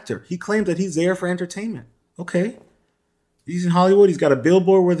was an actor. He claimed that he's there for entertainment. Okay. He's in Hollywood. He's got a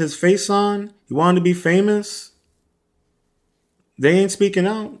billboard with his face on. He wanted to be famous. They ain't speaking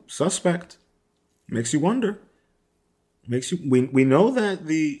out. Suspect. Makes you wonder. We know that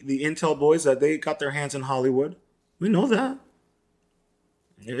the Intel boys, that they got their hands in Hollywood. We know that.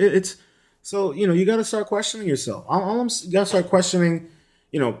 It's so, you got to start questioning yourself. You got to start questioning,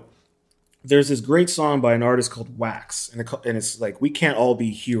 there's this great song by an artist called Wax, and it's like, we can't all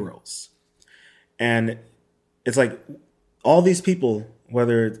be heroes. And it's like, all these people,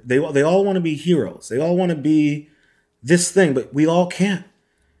 whether they all want to be heroes, they all want to be this thing, but we all can't.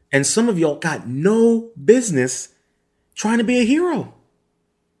 And some of y'all got no business trying to be a hero.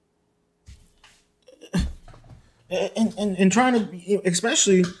 And trying to,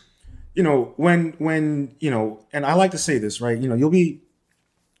 especially, when and I like to say this, right?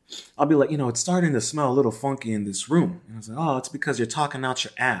 I'll be like, it's starting to smell a little funky in this room. And I was like, oh, it's because you're talking out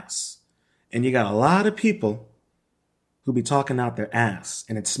your ass. And you got a lot of people who be talking out their ass,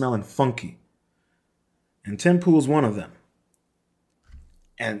 and it's smelling funky. And Tin Pool's one of them.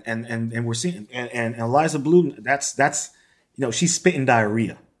 And we're seeing, and Eliza Bleu, that's she's spitting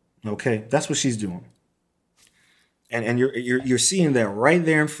diarrhea. Okay, that's what she's doing. And you're seeing that right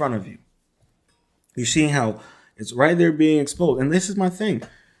there in front of you. You're seeing how it's right there being exposed. And this is my thing.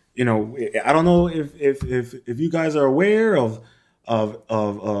 I don't know if you guys are aware of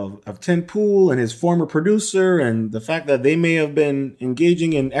Tin Pool and his former producer, and the fact that they may have been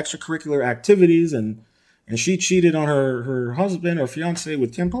engaging in extracurricular activities, and she cheated on her husband or fiance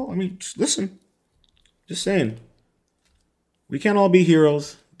with Tin Pool. I mean, listen, just saying, we can't all be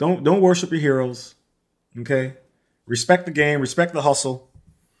heroes. Don't worship your heroes. Okay. Respect the game, respect the hustle.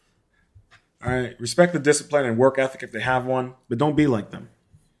 All right. Respect the discipline and work ethic if they have one, but don't be like them.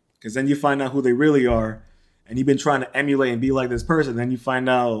 Because then you find out who they really are, and you've been trying to emulate and be like this person. Then you find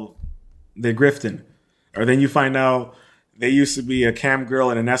out they're grifting. Or then you find out they used to be a cam girl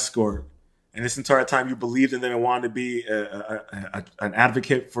and an escort. And this entire time you believed in them and wanted to be an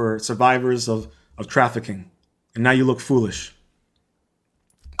advocate for survivors of trafficking. And now you look foolish.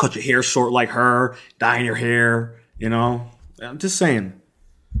 Cut your hair short like her, dyeing your hair, I'm just saying.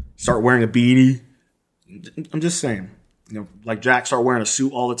 Start wearing a beanie. I'm just saying. Like Jack, start wearing a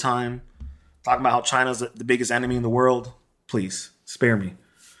suit all the time. Talking about how China's the biggest enemy in the world. Please, spare me.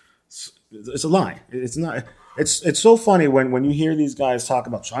 It's a lie. It's not. It's so funny when you hear these guys talk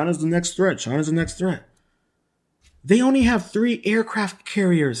about China's the next threat. China's the next threat. They only have 3 aircraft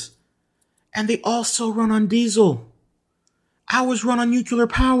carriers, and they also run on diesel. Ours run on nuclear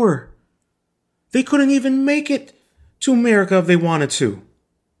power. They couldn't even make it to America if they wanted to.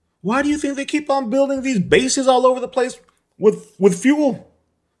 Why do you think they keep on building these bases all over the place with fuel?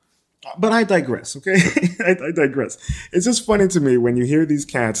 But I digress, okay? I digress. It's just funny to me when you hear these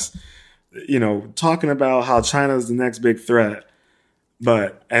cats, talking about how China is the next big threat.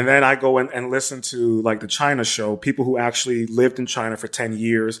 And then I go and listen to like the China show, people who actually lived in China for 10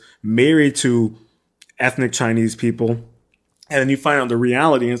 years, married to ethnic Chinese people. And then you find out the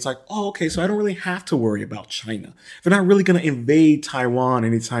reality, and it's like, oh, okay, so I don't really have to worry about China. They're not really going to invade Taiwan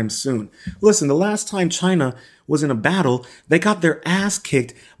anytime soon. Listen, the last time China was in a battle, they got their ass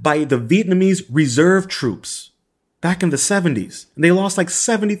kicked by the Vietnamese reserve troops back in the 70s. And they lost like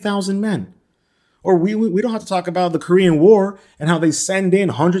 70,000 men. Or we don't have to talk about the Korean War and how they send in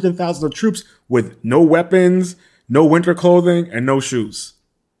hundreds of thousands of troops with no weapons, no winter clothing, and no shoes.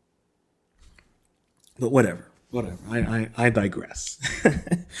 But whatever. I digress.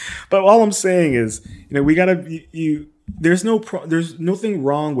 But all I'm saying is, we gotta. There's nothing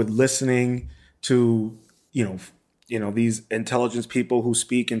wrong with listening to these intelligence people who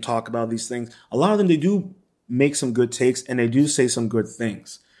speak and talk about these things. A lot of them, they do make some good takes and they do say some good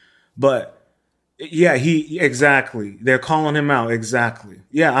things. But yeah, exactly. They're calling him out. Exactly.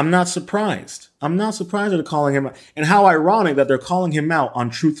 Yeah, I'm not surprised. I'm not surprised that they're calling him out. And how ironic that they're calling him out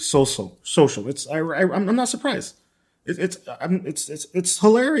on Truth Social. I'm not surprised. It's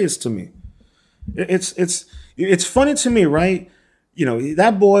hilarious to me. It's funny to me, right?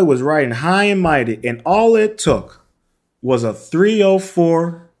 That boy was riding high and mighty, and all it took was a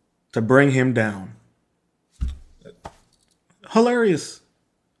 304 to bring him down. Hilarious.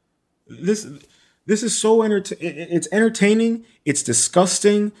 This is so it's entertaining, it's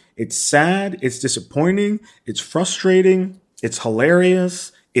disgusting, it's sad, it's disappointing, it's frustrating, it's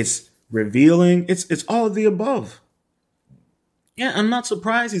hilarious, it's revealing, it's all of the above. Yeah, I'm not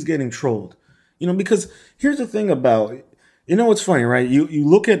surprised he's getting trolled. Because here's the thing about, what's funny, right? You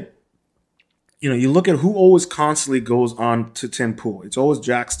look at who always constantly goes on to Tim Pool. It's always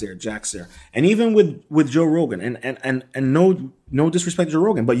Jack's there. And even with Joe Rogan, and no disrespect to Joe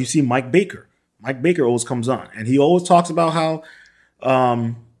Rogan, but you see Mike Baker. Mike Baker always comes on, and he always talks about how,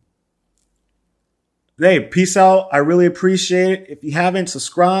 hey, peace out. I really appreciate it. If you haven't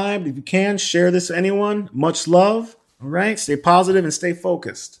subscribed, if you can, share this to anyone. Much love. All right. Stay positive and stay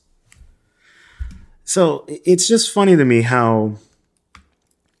focused. So it's just funny to me how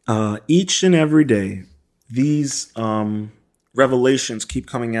each and every day these revelations keep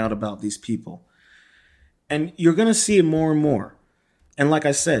coming out about these people. And you're going to see it more and more. And like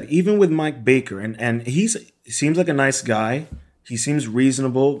I said, even with Mike Baker, and he seems like a nice guy. He seems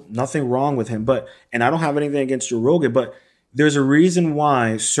reasonable. Nothing wrong with him. And I don't have anything against Joe Rogan, but there's a reason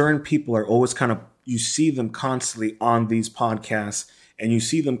why certain people are always you see them constantly on these podcasts, and you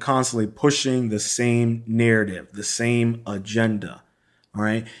see them constantly pushing the same narrative, the same agenda. All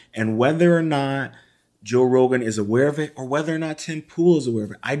right. And whether or not Joe Rogan is aware of it, or whether or not Tim Pool is aware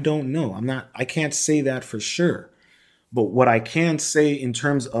of it, I don't know. I can't say that for sure. But what I can say in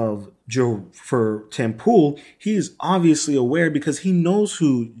terms of for Tim Pool, he's obviously aware because he knows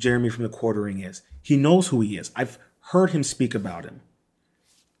who Jeremy from the Quartering is. He knows who he is. I've heard him speak about him.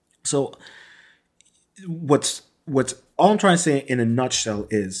 So what's all I'm trying to say in a nutshell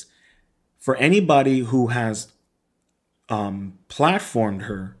is, for anybody who has platformed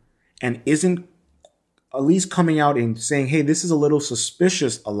her and isn't at least coming out and saying, hey, this is a little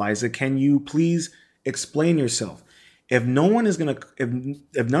suspicious, Eliza, can you please explain yourself? If no one is going to,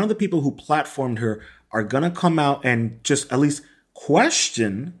 if none of the people who platformed her are going to come out and just at least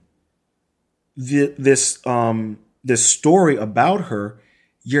question this story about her,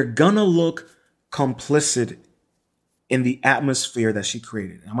 you're going to look complicit in the atmosphere that she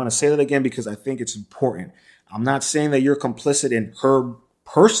created. I'm going to say that again because I think it's important. I'm not saying that you're complicit in her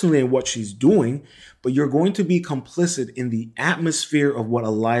personally in what she's doing, but you're going to be complicit in the atmosphere of what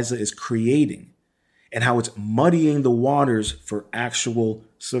Eliza is creating and how it's muddying the waters for actual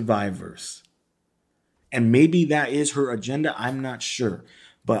survivors. And maybe that is her agenda. I'm not sure.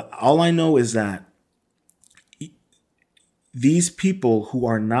 But all I know is that these people who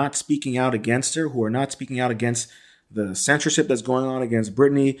are not speaking out against her, who are not speaking out against the censorship that's going on against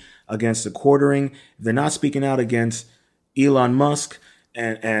Britney, against the Quartering, they're not speaking out against Elon Musk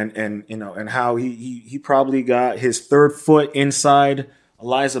and how he probably got his third foot inside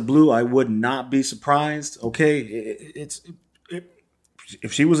Eliza Bleu. I would not be surprised. Okay,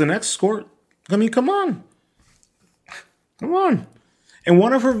 if she was an escort, I mean, come on. In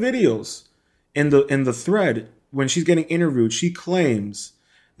one of her videos, in the thread, when she's getting interviewed, she claims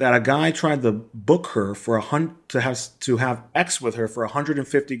that a guy tried to book her to have sex with her for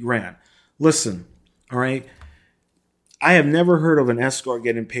 $150,000. Listen, all right. I have never heard of an escort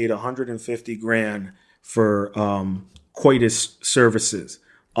getting paid $150,000 for coitus services,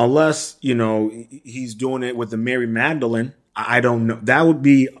 unless he's doing it with the Mary Magdalene. I don't know.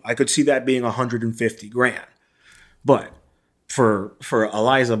 I could see that being $150,000, but for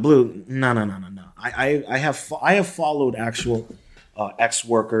Eliza Bleu, no. I have followed actual ex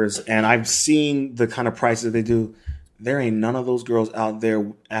workers, and I've seen the kind of prices they do. There ain't none of those girls out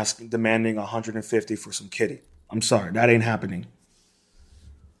there demanding $150 for some kitty. I'm sorry, that ain't happening.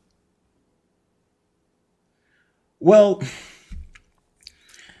 Well,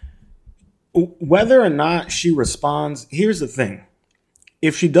 whether or not she responds, here's the thing: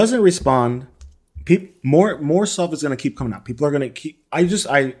 if she doesn't respond, more stuff is going to keep coming out. People are going to keep.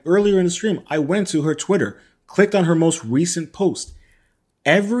 I earlier in the stream, I went to her Twitter, clicked on her most recent post.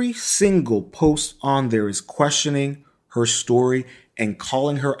 Every single post on there is questioning her story and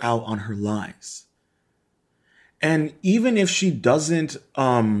calling her out on her lies. And even if she doesn't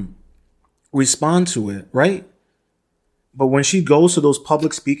respond to it, right? But when she goes to those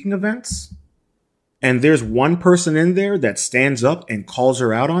public speaking events and there's one person in there that stands up and calls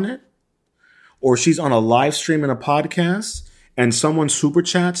her out on it, or she's on a live stream in a podcast and someone super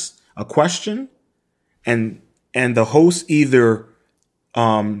chats a question and the host either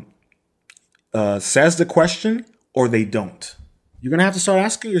says the question or they don't. You're going to have to start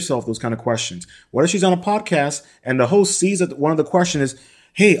asking yourself those kind of questions. What if she's on a podcast and the host sees that one of the questions is,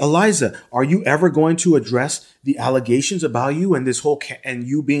 hey, Eliza, are you ever going to address the allegations about you and this whole and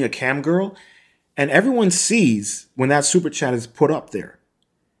you being a cam girl? And everyone sees when that super chat is put up there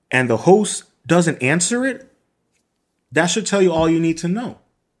and the host doesn't answer it. That should tell you all you need to know.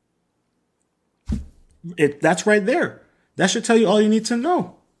 That's right there. That should tell you all you need to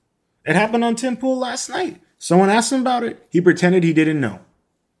know. It happened on Tim Pool last night. Someone asked him about it. He pretended he didn't know.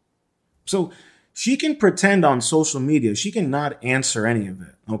 So she can pretend on social media. She cannot answer any of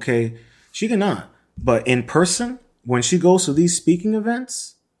it. Okay. She cannot. But in person, when she goes to these speaking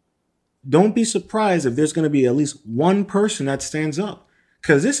events, don't be surprised if there's going to be at least one person that stands up,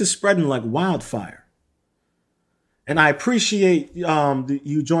 because this is spreading like wildfire. And I appreciate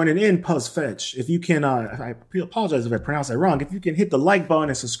you joining in, Puzzfetch. If you can, I apologize if I pronounce that wrong. If you can hit the like button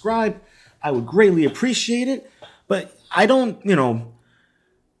and subscribe, I would greatly appreciate it. But I don't,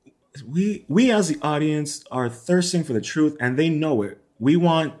 we as the audience are thirsting for the truth, and they know it. We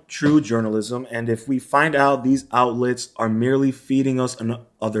want true journalism. And if we find out these outlets are merely feeding us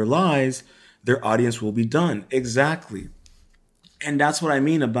other lies, their audience will be done. Exactly. And that's what I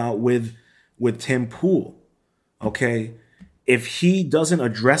mean about with Tim Pool. Okay. If he doesn't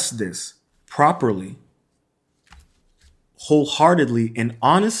address this properly, wholeheartedly, and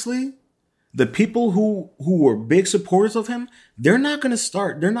honestly, the people who were big supporters of him, they're not going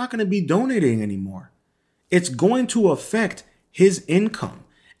to be donating anymore. It's going to affect his income.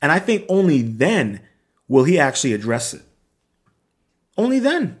 And I think only then will he actually address it. Only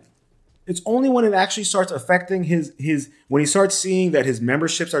then. It's only when it actually starts affecting when he starts seeing that his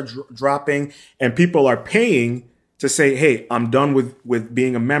memberships are dropping and people are paying to say, hey, I'm done with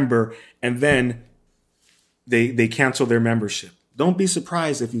being a member. And then they cancel their membership. Don't be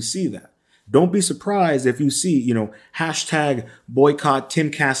surprised if you see that. Don't be surprised if you see, hashtag boycott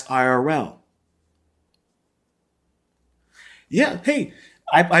Timcast IRL. Yeah, hey,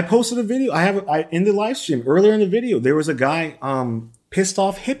 I posted a video. I in the live stream earlier in the video, there was a guy pissed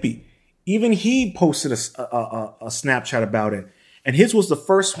off hippie. Even he posted a Snapchat about it, and his was the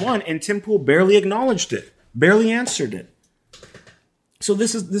first one, and Tim Pool barely acknowledged it, barely answered it. So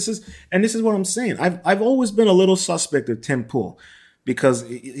this is what I'm saying. I've always been a little suspect of Tim Pool, because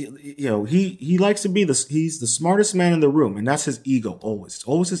he likes to be he's the smartest man in the room, and that's his ego always. It's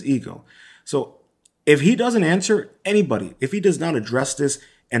always his ego. So if he doesn't answer anybody, if he does not address this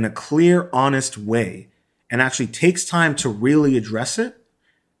in a clear, honest way, and actually takes time to really address it,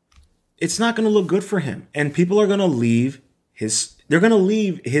 it's not going to look good for him. And people are going to leave his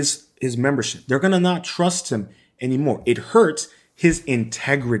membership. They're going to not trust him anymore. It hurts his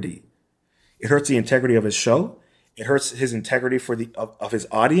integrity. It hurts the integrity of his show. It hurts his integrity of his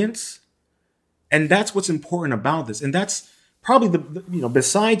audience. And that's what's important about this. And that's probably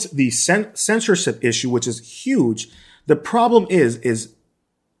besides the censorship issue, which is huge, the problem is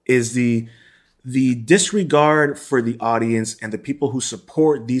the disregard for the audience and the people who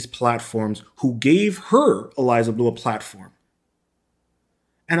support these platforms, who gave her, Eliza Bleu, a platform.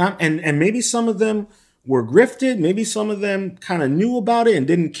 And maybe some of them were grifted. Maybe some of them kind of knew about it and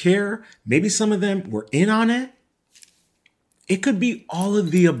didn't care. Maybe some of them were in on it. It could be all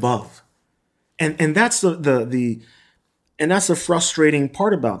of the above. And that's the frustrating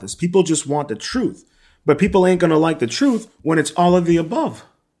part about this. People just want the truth, but people ain't going to like the truth when it's all of the above.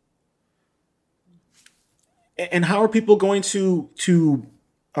 And how are people going to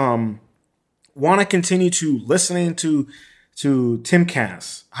want to continue to listening to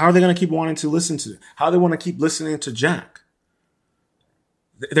Timcast? How are they going to keep wanting to listen to it? How do they want to keep listening to Jack?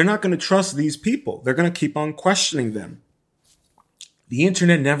 They're not going to trust these people. They're going to keep on questioning them. The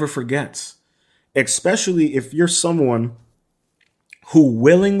internet never forgets, especially if you're someone who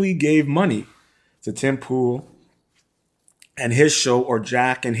willingly gave money to Tim Pool and his show, or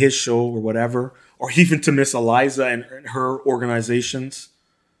Jack and his show, or whatever, or even to Miss Eliza and her organizations.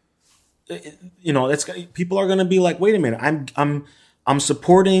 You know, people are going to be like, wait a minute, I'm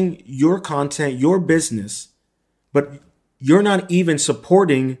supporting your content, your business, but you're not even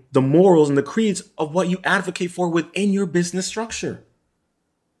supporting the morals and the creeds of what you advocate for within your business structure.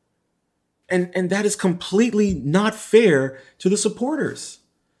 And that is completely not fair to the supporters.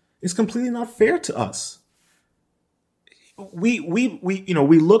 It's completely not fair to us. We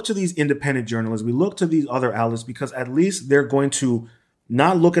look to these independent journalists, we look to these other outlets because at least they're going to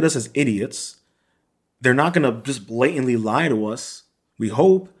not look at us as idiots. They're not going to just blatantly lie to us, we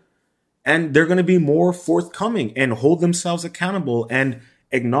hope. And they're going to be more forthcoming and hold themselves accountable and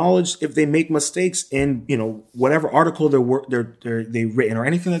acknowledge if they make mistakes in, whatever article they've written or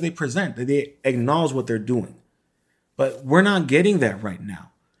anything that they present, that they acknowledge what they're doing. But we're not getting that right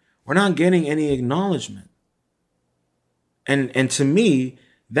now. We're not getting any acknowledgement. And to me,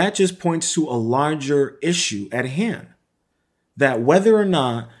 that just points to a larger issue at hand. That whether or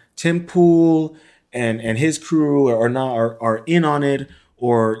not Tim Pool and his crew are in on it,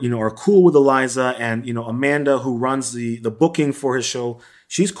 or are cool with Eliza, and Amanda, who runs the booking for his show,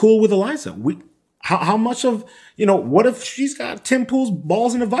 she's cool with Eliza. How much of what if she's got Tim Pool's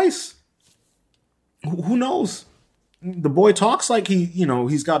balls in a vice? Who knows? The boy talks like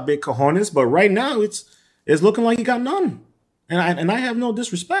he's got big cojones, but right now it's looking like he got none. And I have no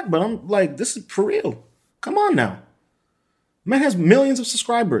disrespect, but I'm like, this is for real. Come on now. Man has millions of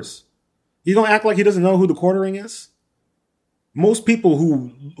subscribers. He's gonna act like he doesn't know who the quartering is? Most people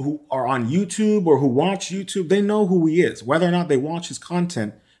who are on YouTube or who watch YouTube, they know who he is. Whether or not they watch his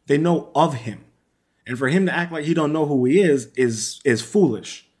content, they know of him. And for him to act like he don't know who he is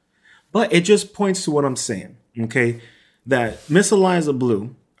foolish. But it just points to what I'm saying, okay? That Miss Eliza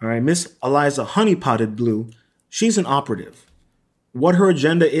Bleu, all right, Miss Eliza Honeypotted Blue, she's an operative. What her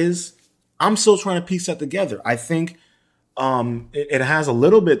agenda is, I'm still trying to piece that together. I think it has a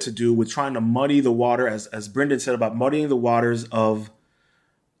little bit to do with trying to muddy the water, as Brendan said, about muddying the waters of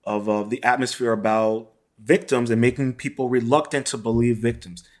the atmosphere about victims and making people reluctant to believe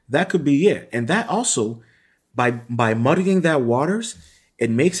victims. That could be it. And that also, by muddying that waters, it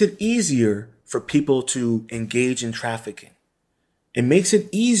makes it easier for people to engage in trafficking. It makes it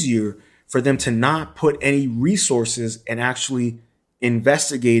easier for them to not put any resources and actually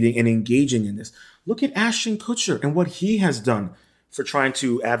investigating and engaging in this. Look at Ashton Kutcher and what he has done for trying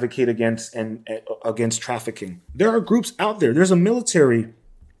to advocate against trafficking. There are groups out there. There's a military,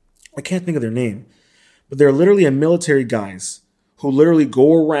 I can't think of their name, but they're literally military guys who literally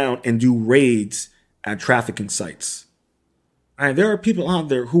go around and do raids at trafficking sites. All right, there are people out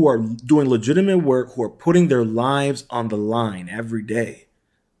there who are doing legitimate work, who are putting their lives on the line every day.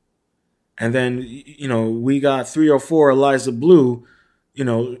 And then, we got 304 Eliza Bleu,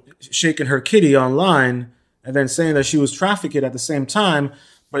 shaking her kitty online and then saying that she was trafficked at the same time,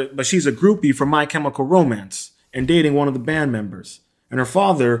 but she's a groupie for My Chemical Romance and dating one of the band members. And her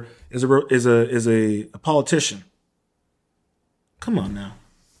father is a politician. Come on now.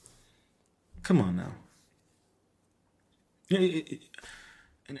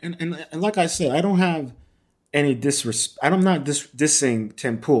 And like I said, I don't have any disrespect. I'm not dissing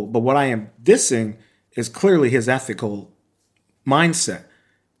Tim Pool, but what I am dissing is clearly his ethical mindset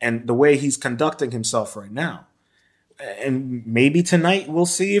and the way he's conducting himself right now. And maybe tonight we'll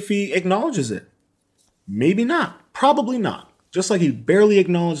see if he acknowledges it. Maybe not. Probably not. Just like he barely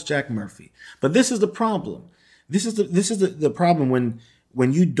acknowledged Jack Murphy. But this is the problem. This is the problem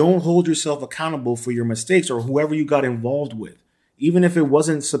when you don't hold yourself accountable for your mistakes or whoever you got involved with, even if it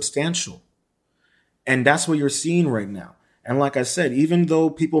wasn't substantial. And that's what you're seeing right now. And like I said, even though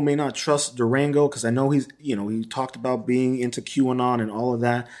people may not trust Durango, because I know he talked about being into QAnon and all of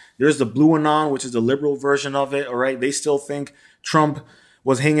that. There's the Blue Anon, which is the liberal version of it. All right. They still think Trump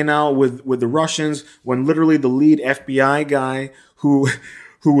was hanging out with the Russians when literally the lead FBI guy who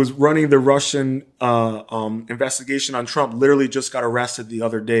was running the Russian investigation on Trump literally just got arrested the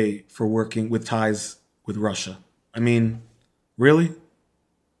other day for working with ties with Russia. I mean, really?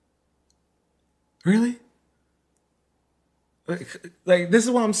 Really? Like this is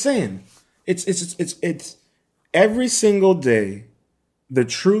what I'm saying. It's every single day the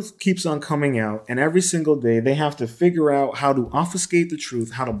truth keeps on coming out, and every single day they have to figure out how to obfuscate the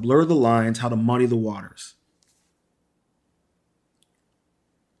truth, how to blur the lines, how to muddy the waters.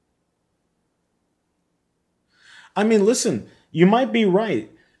 I mean, listen, You might be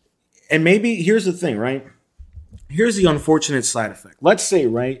right. And maybe here's the thing, right? Here's the unfortunate side effect. Let's say,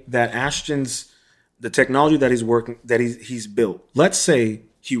 right, that Ashton's the technology that he's working that he's built. Let's say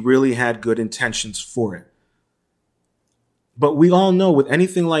he really had good intentions for it. But we all know with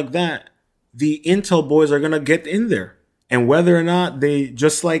anything like that, the Intel boys are going to get in there. And whether or not they,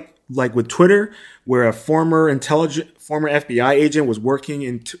 just like with Twitter, where a former FBI agent was working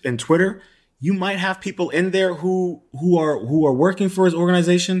in Twitter, you might have people in there who are working for his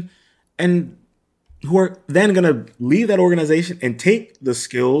organization and who are then going to leave that organization and take the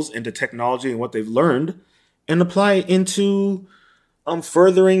skills into technology and what they've learned and apply it into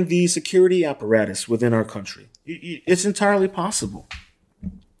furthering the security apparatus within our country. It's entirely possible.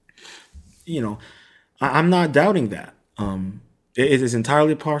 You know, I'm not doubting that. It is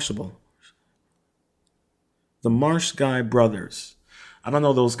entirely possible. The Marsh Guy brothers. I don't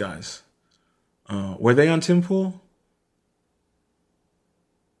know those guys. Were they on Tim Pool?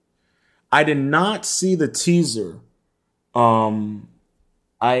 I did not see the teaser.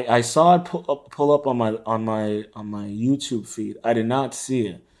 I saw it pull up on my YouTube feed. I did not see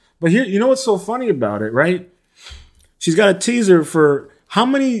it. But here, you know what's so funny about it, right? She's got a teaser for how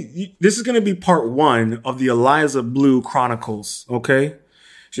many. This is going to be part 1 of the Eliza Bleu Chronicles. Okay,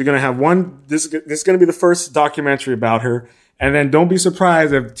 she's going to have one. This is going to be the first documentary about her, and then don't be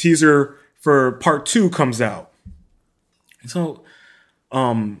surprised if teaser for part 2 comes out. So,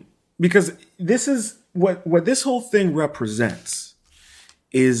 because this is what this whole thing represents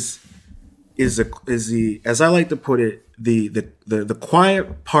is the, as I like to put it, the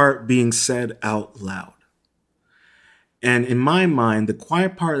quiet part being said out loud. And in my mind, the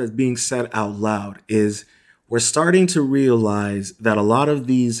quiet part that's being said out loud is we're starting to realize that a lot of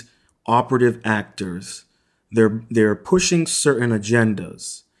these operative actors, they're pushing certain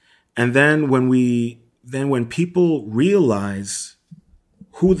agendas. And then when people realize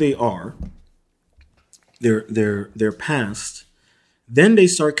who they are, their past, then they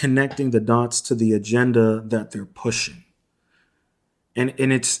start connecting the dots to the agenda that they're pushing. And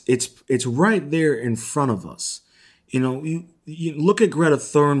it's right there in front of us. You know, you look at Greta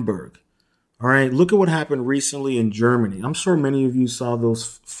Thunberg. All right, look at what happened recently in Germany. I'm sure many of you saw the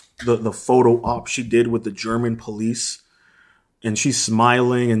photo op she did with the German police, and she's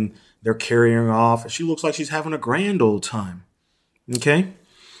smiling and they're carrying her off. And she looks like she's having a grand old time. Okay.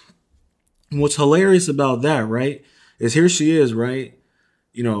 And what's hilarious about that, right, is here she is, right,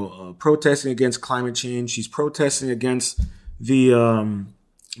 you know, protesting against climate change. She's protesting against the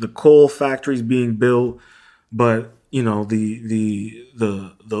coal factories being built, but you know the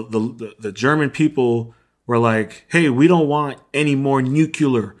German people were like, hey, we don't want any more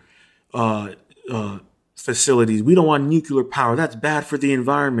nuclear facilities. We don't want nuclear power. That's bad for the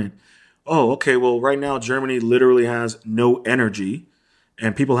environment. Oh, okay. Well, right now Germany literally has no energy.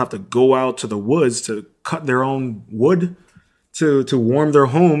 And people have to go out to the woods to cut their own wood to warm their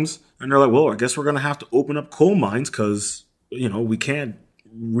homes. And they're like, well, I guess we're going to have to open up coal mines because, you know, we can't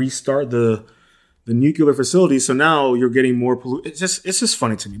restart the nuclear facilities. So now you're getting more pollution. It's just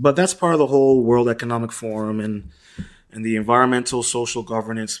funny to me. But that's part of the whole World Economic Forum and the environmental social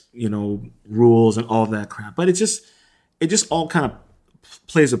governance, you know, rules and all that crap. But it just all kind of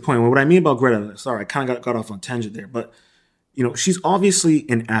plays a point. What I mean about Greta, sorry, I kind of got off on tangent there, but you know, she's obviously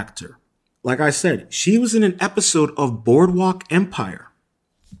an actor. Like I said, she was in an episode of Boardwalk Empire.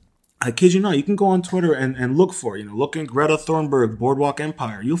 I kid you not. You can go on Twitter and look for it. You know, look in Greta Thunberg, Boardwalk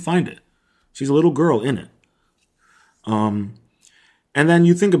Empire. You'll find it. She's a little girl in it. And then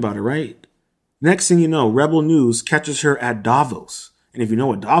you think about it, right? Next thing you know, Rebel News catches her at Davos. And if you know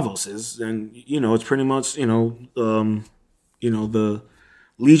what Davos is, then, you know, it's pretty much, the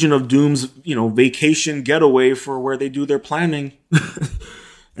Legion of Doom's, you know, vacation getaway for where they do their planning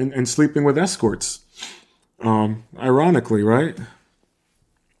and sleeping with escorts. Ironically, right?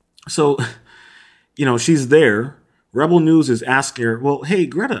 So, you know, she's there. Rebel News is asking her, well, hey,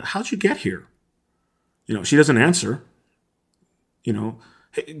 Greta, how'd you get here? You know, she doesn't answer. You know,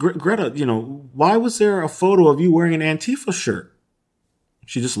 hey, Greta, you know, why was there a photo of you wearing an Antifa shirt?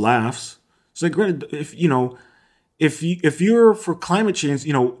 She just laughs. She's like, Greta, if you're for climate change,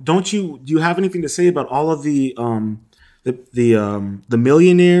 you know, do you have anything to say about all of the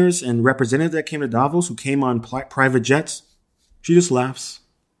millionaires and representatives that came to Davos who came on private jets? She just laughs.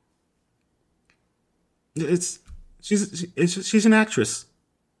 She's an actress.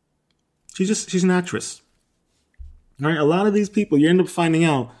 She's an actress. All right. A lot of these people, you end up finding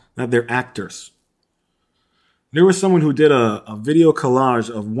out that they're actors. There was someone who did a video collage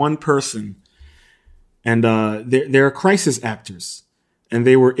of one person. And they're crisis actors. and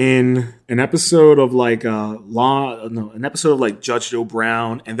they were in an episode of like an episode of like Judge Joe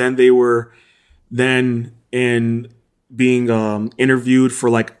Brown, and then they were then in being interviewed for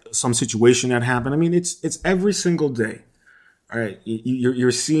like some situation that happened. I mean, it's every single day. All right,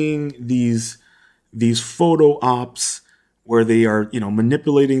 you're seeing these photo ops where they are,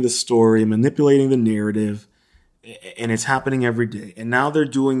 manipulating the story, manipulating the narrative, and it's happening every day. And now they're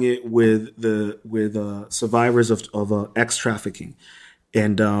doing it with survivors of X trafficking,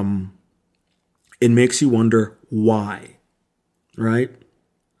 and it makes you wonder why, right?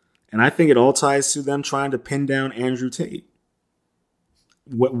 And I think it all ties to them trying to pin down Andrew Tate.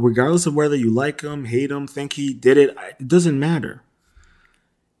 Regardless of whether you like him, hate him, think he did it doesn't matter.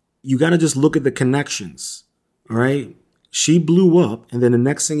 You got to just look at the connections, all right? She blew up, and then the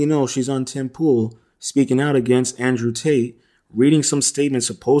next thing you know, she's on Tim Pool speaking out against Andrew Tate, reading some statements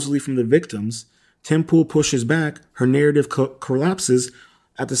supposedly from the victims. Tim Pool pushes back, her narrative collapses.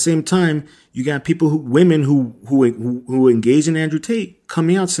 At the same time, you got women who engage in Andrew Tate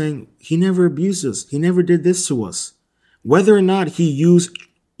coming out saying he never abused us, he never did this to us. Whether or not he used,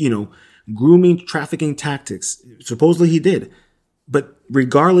 grooming, trafficking tactics, supposedly he did. But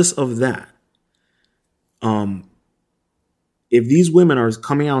regardless of that, if these women are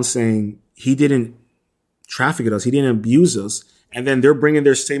coming out and saying he didn't traffic us, he didn't abuse us, and then they're bringing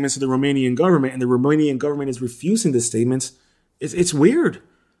their statements to the Romanian government, and the Romanian government is refusing the statements, it's weird.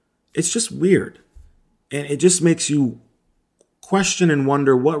 It's just weird. And it just makes you question and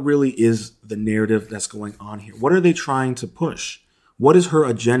wonder what really is the narrative that's going on here. What are they trying to push? What is her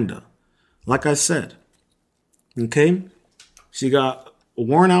agenda? Like I said, okay, she got a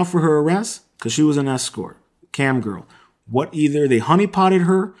warrant out for her arrest because she was an escort, cam girl. What, either they honeypotted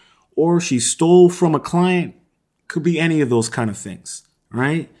her or she stole from a client, could be any of those kind of things,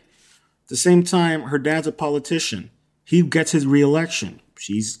 right? At the same time, her dad's a politician. He gets his reelection.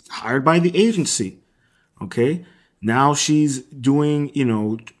 She's hired by the agency, okay? Now she's doing,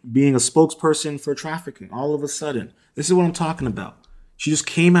 being a spokesperson for trafficking all of a sudden. This is what I'm talking about. She just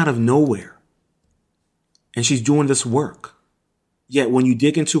came out of nowhere and she's doing this work. Yet when you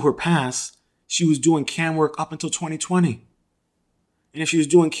dig into her past, she was doing cam work up until 2020. And if she was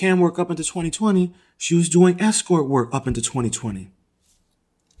doing cam work up until 2020, she was doing escort work up into 2020.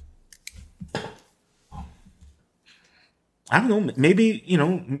 I don't know.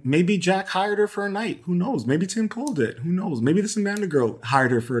 Maybe Jack hired her for a night. Who knows? Maybe Tim Pool did. Who knows? Maybe this Amanda girl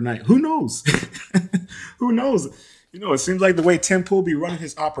hired her for a night. Who knows? Who knows? It seems like the way Tim Pool be running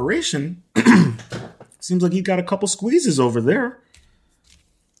his operation, seems like he got a couple squeezes over there.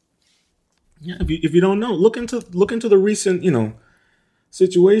 Yeah, if you don't know, look into the recent,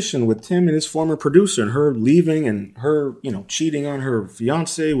 situation with Tim and his former producer and her leaving and her, cheating on her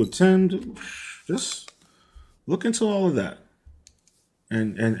fiance with Tim. Just look into all of that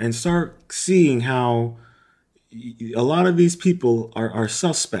and start seeing how a lot of these people are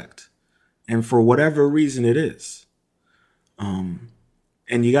suspect, and for whatever reason it is.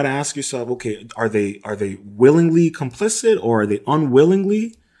 And you got to ask yourself, okay, are they willingly complicit, or are they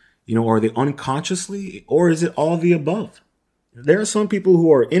unwillingly? Are they unconsciously, or is it all the above? There are some people who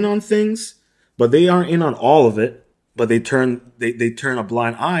are in on things, but they aren't in on all of it. But they turn a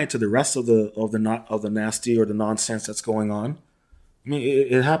blind eye to the rest of the nasty or the nonsense that's going on. I mean,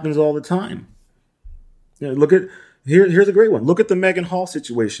 it happens all the time. Here's a great one. Look at the Megan Hall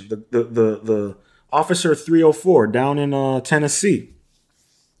situation. The officer 304 down in Tennessee,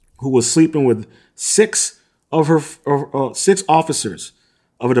 who was sleeping with six officers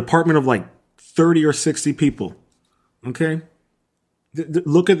of a department of like 30 or 60 people. Okay,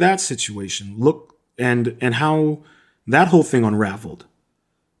 look at that situation. Look and how that whole thing unraveled.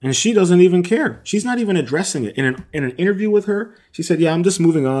 And she doesn't even care. She's not even addressing it. In an interview with her, she said, yeah, I'm just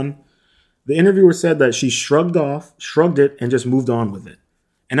moving on. The interviewer said that she shrugged it, and just moved on with it.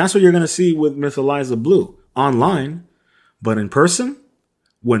 And that's what you're going to see with Miss Eliza Bleu online. But in person,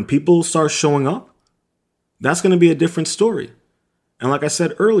 when people start showing up, that's going to be a different story. And like I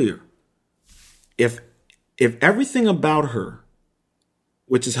said earlier, if everything about her,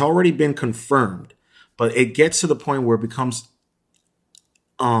 which has already been confirmed, but it gets to the point where it becomes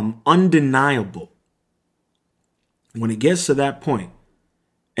undeniable. When it gets to that point,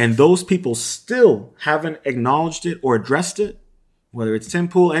 and those people still haven't acknowledged it or addressed it, whether it's Tim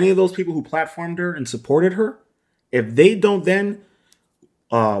Pool, any of those people who platformed her and supported her, if they don't then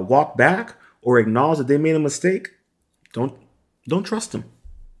walk back or acknowledge that they made a mistake, don't trust them.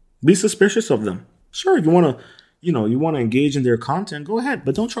 Be suspicious of them. Sure, if you want to engage in their content, go ahead,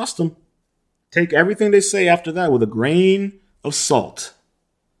 but don't trust them. Take everything they say after that with a grain of salt.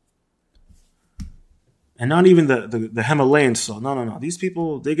 And not even the Himalayan salt. No. These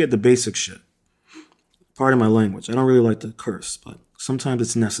people, they get the basic shit. Pardon my language. I don't really like to curse, but sometimes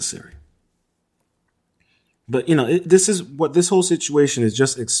it's necessary. But, this is what this whole situation is,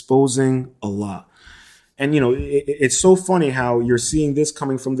 just exposing a lot. And, it's so funny how you're seeing this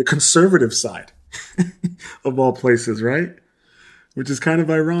coming from the conservative side of all places, right? Which is kind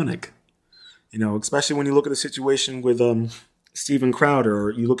of ironic, especially when you look at the situation with Steven Crowder, or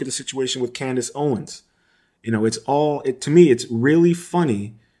you look at the situation with Candace Owens. To me, it's really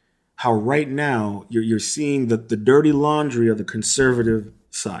funny how right now you're seeing the dirty laundry of the conservative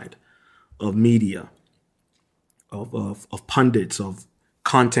side of media, of pundits, of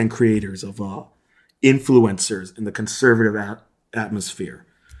content creators, of influencers in the conservative atmosphere.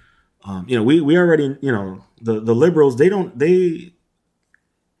 We already, the liberals, they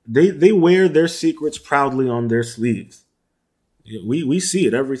wear their secrets proudly on their sleeves. We see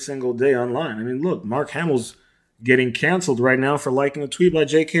it every single day online. I mean, look, Mark Hamill's getting canceled right now for liking a tweet by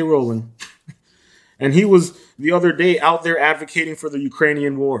J.K. Rowling. And he was the other day out there advocating for the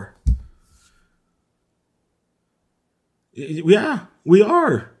Ukrainian war. Yeah, we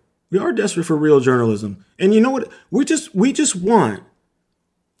are. We are desperate for real journalism. And you know what? We just want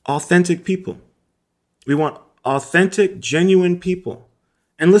authentic people. We want authentic, genuine people.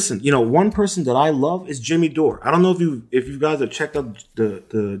 And listen, one person that I love is Jimmy Dore. I don't know if you guys have checked out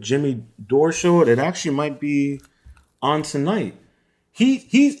the Jimmy Dore show. It actually might be on tonight. He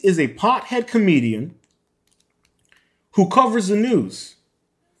is a pothead comedian who covers the news.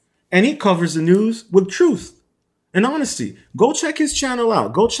 And he covers the news with truth and honesty. Go check his channel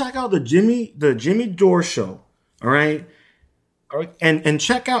out. Go check out the Jimmy Dore show. All right? And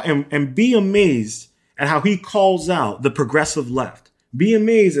check out and be amazed at how he calls out the progressive left. Be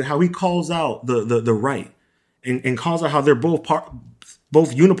amazed at how he calls out the right, and calls out how they're both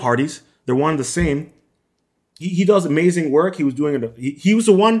uniparties. They're one and the same. He does amazing work. He was doing it. He was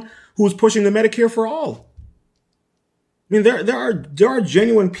the one who was pushing the Medicare for all. I mean, there are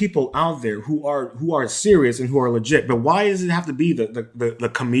genuine people out there who are serious and who are legit. But why does it have to be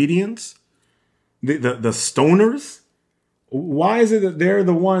the comedians, the stoners? Why is it that they're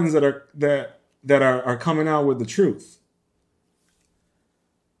the ones that are coming out with the truth?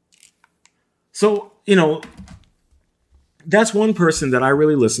 So, that's one person that I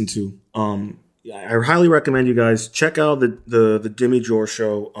really listen to. I highly recommend you guys check out the Jimmy Dore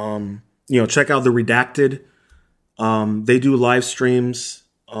show. Check out the Redacted. They do live streams.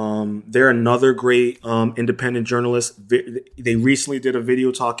 They're another great independent journalist. They recently did a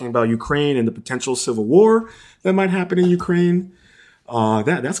video talking about Ukraine and the potential civil war that might happen in Ukraine.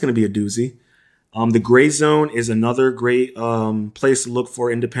 That's going to be a doozy. The Gray Zone is another great place to look for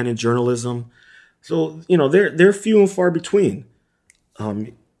independent journalism. So, they're few and far between.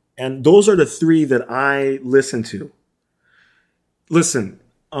 And those are the three that I listen to. Listen,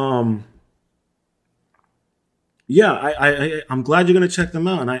 I'm glad you're going to check them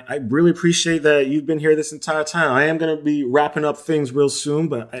out. And I really appreciate that you've been here this entire time. I am going to be wrapping up things real soon,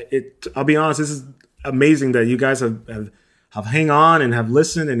 but I'll be honest, this is amazing that you guys have hang on and have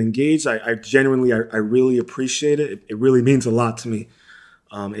listened and engaged. I genuinely really appreciate it. It really means a lot to me.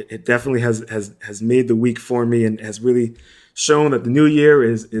 It definitely has made the week for me and has really shown that the new year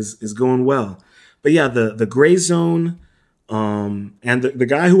is going well. But yeah, the Gray Zone, and the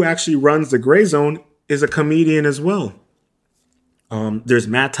guy who actually runs the Gray Zone is a comedian as well. There's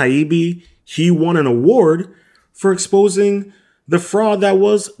Matt Taibbi. He won an award for exposing the fraud that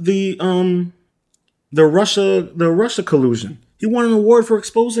was the Russia collusion. He won an award for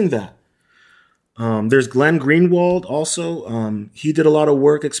exposing that. There's Glenn Greenwald also. He did a lot of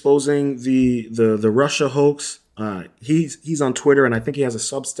work exposing the Russia hoax. He's on Twitter, and I think he has a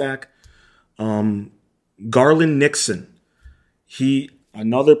Substack. Garland Nixon.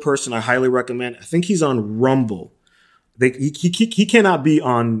 Another person I highly recommend. I think he's on Rumble. He cannot be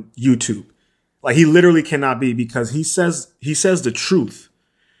on YouTube. Like, he literally cannot be, because he says the truth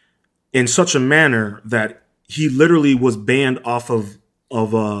in such a manner that he literally was banned off of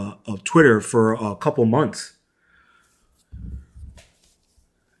Twitter for a couple months.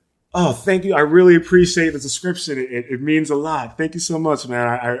 Oh, thank you. I really appreciate the description. It means a lot. Thank you so much, man.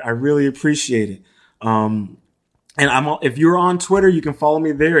 I really appreciate it. And if you're on Twitter, you can follow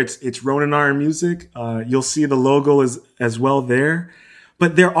me there. It's Ronan Iron Music. You'll see the logo as well there.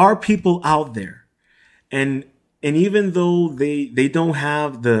 But there are people out there, and even though they don't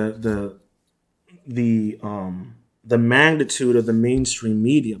have the magnitude of the mainstream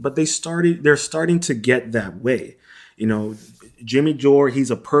media, but they're starting to get that way. Jimmy Dore, he's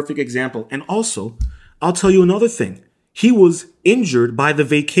a perfect example. And also, I'll tell you another thing. He was injured by the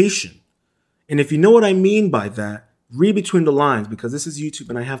vacation. And if you know what I mean by that, read between the lines, because this is YouTube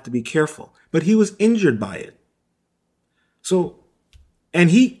and I have to be careful. But he was injured by it. So, and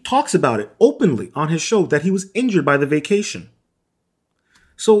he talks about it openly on his show that he was injured by the vacation.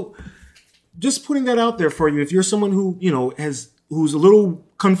 So just putting that out there for you, if you're someone who, who's a little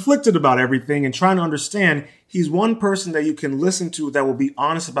conflicted about everything and trying to understand, he's one person that you can listen to that will be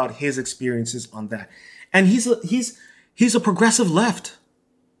honest about his experiences on that. And he's a progressive left.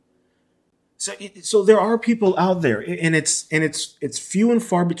 So there are people out there, and it's few and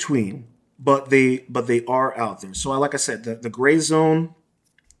far between, but they are out there. So like I said, the Gray Zone,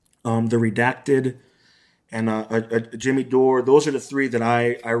 the Redacted, and Jimmy Dore, those are the three that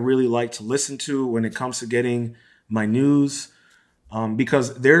I really like to listen to when it comes to getting my news,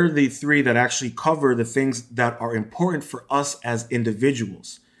 because they're the three that actually cover the things that are important for us as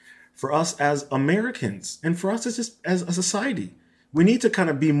individuals, for us as Americans, and for us as a society. We need to kind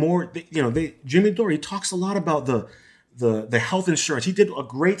of be more, Jimmy Dore, he talks a lot about the health insurance. He did a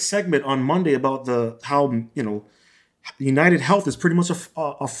great segment on Monday about how United Health is pretty much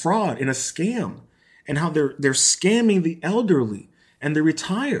a fraud and a scam, and how they're scamming the elderly and the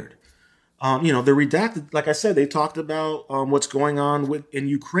retired. The Redacted, like I said, they talked about what's going on in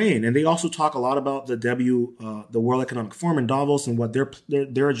Ukraine, and they also talk a lot about the World Economic Forum in Davos and what their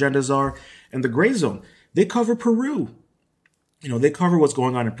agendas are. And the Gray Zone, they cover Peru. They cover what's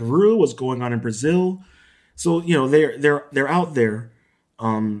going on in Peru, what's going on in Brazil. So they're out there.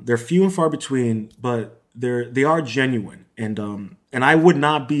 They're few and far between, but they are genuine. And I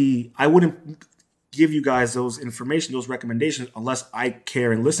wouldn't give you guys those information, those recommendations, unless I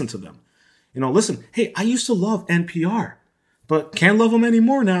care and listen to them. Listen, hey, I used to love NPR, but can't love them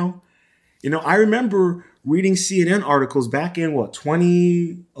anymore now. I remember reading CNN articles back in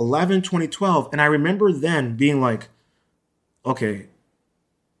 2011, 2012. And I remember then being like, okay,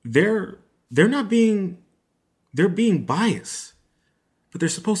 they're being biased, but they're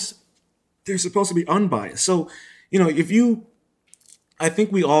supposed to be unbiased. So, I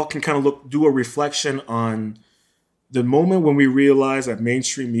think we all can kind of do a reflection on the moment when we realized that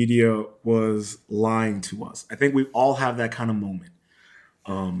mainstream media was lying to us. I think we all have that kind of moment.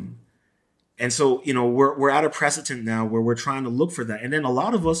 And so, we're at a precedent now where we're trying to look for that. And then a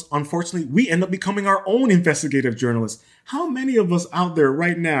lot of us, unfortunately, we end up becoming our own investigative journalists. How many of us out there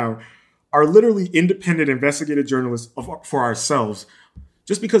right now are literally independent investigative journalists for ourselves,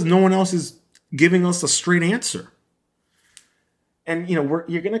 just because no one else is giving us a straight answer? And, you're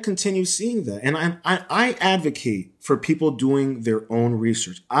going to continue seeing that. And I advocate for people doing their own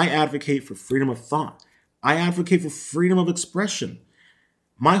research. I advocate for freedom of thought. I advocate for freedom of expression.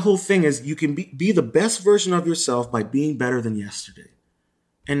 My whole thing is you can be the best version of yourself by being better than yesterday.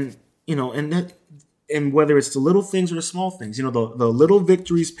 And, and whether it's the little things or the small things, the little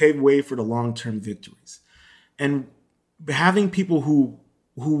victories pave way for the long-term victories. And having people who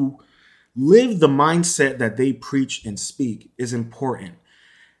live the mindset that they preach and speak is important.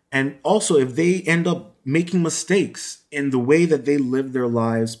 And also, if they end up making mistakes in the way that they live their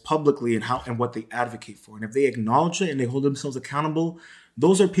lives publicly and what they advocate for, and if they acknowledge it and they hold themselves accountable,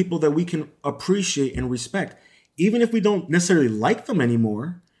 those are people that we can appreciate and respect, even if we don't necessarily like them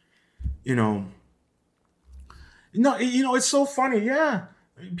anymore. It's so funny. Yeah.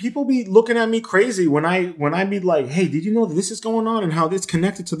 People be looking at me crazy when I be like, hey, did you know that this is going on and how this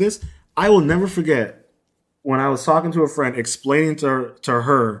connected to this? I will never forget when I was talking to a friend explaining to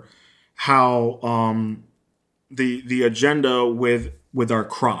her how the agenda with our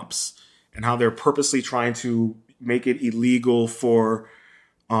crops and how they're purposely trying to make it illegal for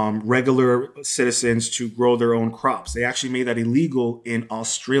regular citizens to grow their own crops. They actually made that illegal in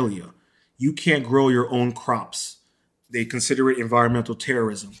Australia. You can't grow your own crops. They consider it environmental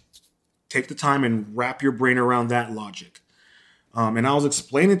terrorism. Take the time and wrap your brain around that logic. And I was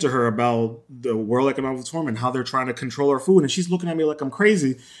explaining to her about the World Economic Forum and how they're trying to control our food. And she's looking at me like I'm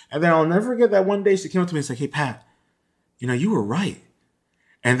crazy. And then I'll never forget that one day she came up to me and said, hey, Pat, you were right.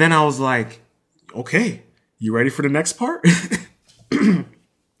 And then I was like, okay, you ready for the next part?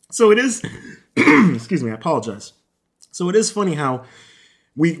 So it is, excuse me, I apologize. So it is funny how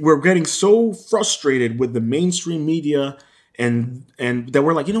we're getting so frustrated with the mainstream media and that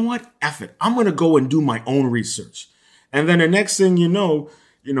we're like, you know what? F it. I'm going to go and do my own research. And then the next thing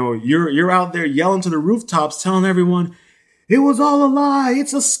you're out there yelling to the rooftops, telling everyone, it was all a lie.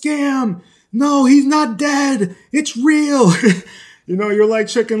 It's a scam. No, he's not dead. It's real. You're like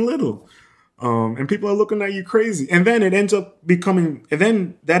Chicken Little. And people are looking at you crazy. And then it ends up becoming, and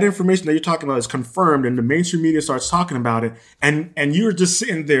then that information that you're talking about is confirmed and the mainstream media starts talking about it. And you're just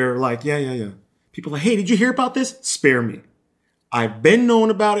sitting there like, yeah. People are like, hey, did you hear about this? Spare me. I've been known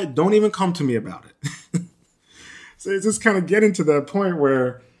about it. Don't even come to me about it. So it's just kind of getting to that point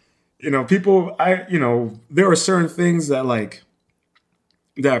where, people, there are certain things that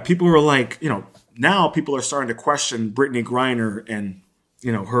that people were like, now people are starting to question Brittany Griner and,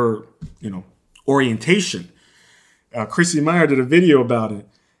 her, orientation. Chrissy Meyer did a video about it.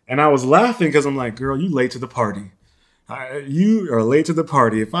 And I was laughing because I'm like, girl, you late to the party. You are late to the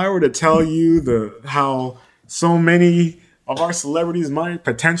party. If I were to tell you how so many of our celebrities might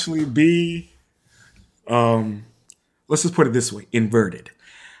potentially be, let's just put it this way, inverted,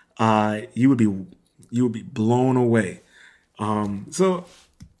 you would be blown away. So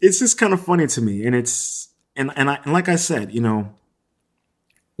it's just kind of funny to me, and like I said,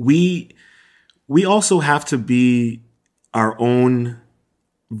 we also have to be our own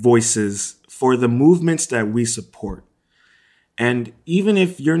voices for the movements that we support. And even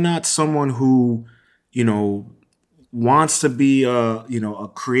if you're not someone who, wants to be a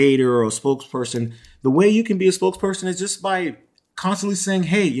creator or a spokesperson, the way you can be a spokesperson is just by constantly saying,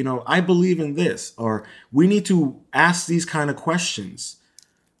 hey, I believe in this, or we need to ask these kind of questions.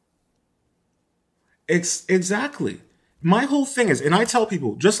 Exactly. My whole thing is, and I tell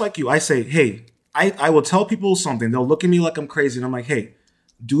people, just like you, I say, hey, I will tell people something. They'll look at me like I'm crazy. And I'm like, hey,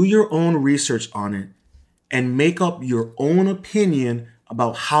 do your own research on it and make up your own opinion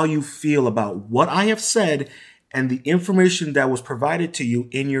about how you feel about what I have said and the information that was provided to you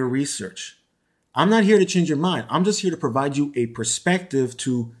in your research. I'm not here to change your mind. I'm just here to provide you a perspective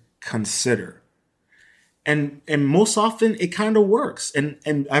to consider. And most often it kind of works. And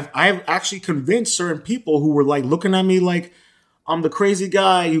I've actually convinced certain people who were like looking at me like I'm the crazy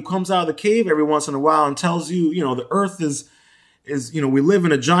guy who comes out of the cave every once in a while and tells you, the earth is we live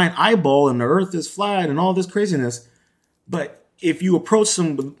in a giant eyeball and the earth is flat and all this craziness. But if you approach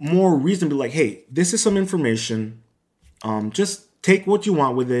them with more reason, be like, hey, this is some information. Just take what you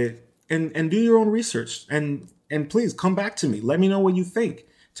want with it and do your own research. And please come back to me. Let me know what you think.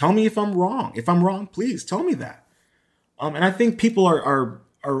 Tell me if I'm wrong. If I'm wrong, please tell me that. And I think people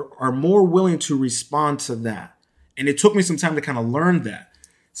are more willing to respond to that. And it took me some time to kind of learn that.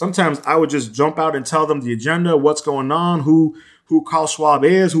 Sometimes I would just jump out and tell them the agenda, what's going on, who Carl Schwab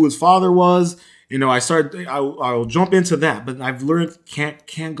is, who his father was. I'll jump into that, but I've learned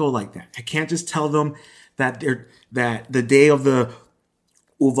can't go like that. I can't just tell them that the day of the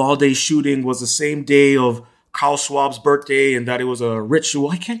Uvalde shooting was the same day of Carl Schwab's birthday and that it was a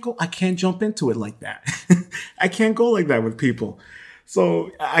ritual. I can't jump into it like that. I can't go like that with people.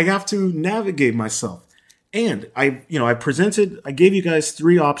 So I have to navigate myself. And I gave you guys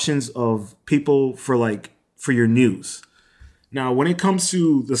 3 options of people for your news. Now, when it comes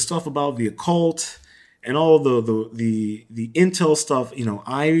to the stuff about the occult and all the intel stuff,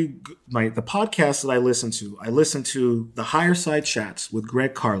 the podcast that I listen to the Higher Side Chats with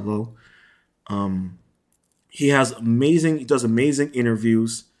Greg Carlo. He does amazing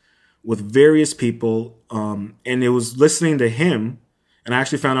interviews with various people. And it was listening to him, and I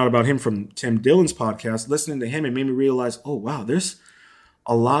actually found out about him from Tim Dillon's podcast. Listening to him, it made me realize, oh, wow, there's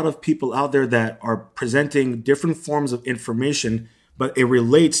a lot of people out there that are presenting different forms of information, but it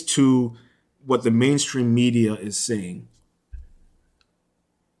relates to what the mainstream media is saying.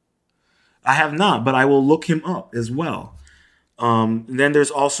 I have not, but I will look him up as well. Then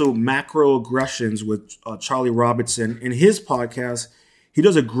there's also Macroaggressions with Charlie Robinson. In his podcast, he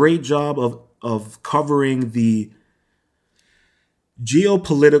does a great job of covering the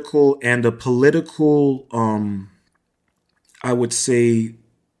geopolitical and the political, I would say,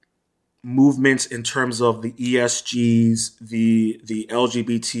 movements in terms of the ESGs, the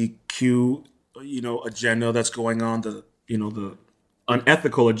LGBTQ, agenda that's going on, the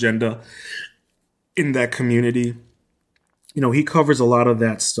unethical agenda in that community. He covers a lot of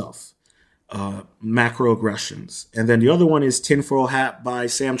that stuff. Macroaggressions. And then the other one is Tinfoil Hat by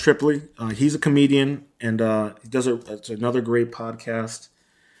Sam Tripoli. He's a comedian and he does it's another great podcast.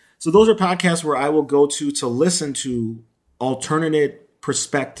 So those are podcasts where I will go to listen to alternative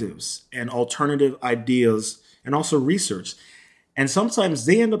perspectives and alternative ideas and also research. And sometimes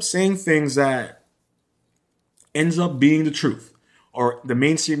they end up saying things that ends up being the truth or the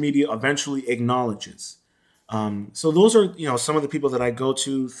mainstream media eventually acknowledges. So those are, some of the people that I go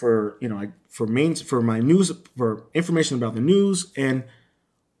to for my news, for information about the news and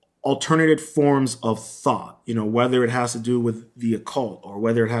alternative forms of thought, whether it has to do with the occult or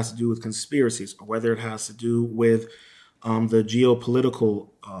whether it has to do with conspiracies or whether it has to do with the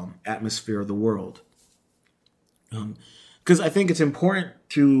geopolitical atmosphere of the world. Because I think it's important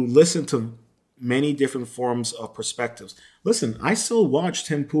to listen to many different forms of perspectives. Listen, I still watch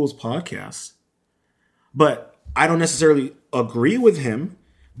Tim Pool's podcast, but I don't necessarily agree with him,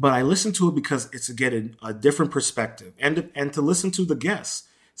 but I listen to it because it's to get a different perspective and to listen to the guests.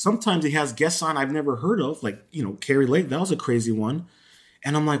 Sometimes he has guests on I've never heard of, like, Carrie Lake. That was a crazy one.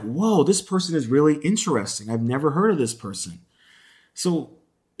 And I'm like, whoa, this person is really interesting. I've never heard of this person. So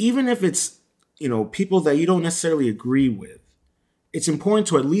even if it's, people that you don't necessarily agree with, it's important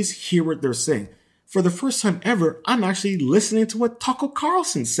to at least hear what they're saying. For the first time ever, I'm actually listening to what Tucker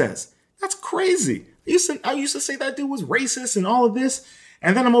Carlson says. That's crazy. I used to say that dude was racist and all of this.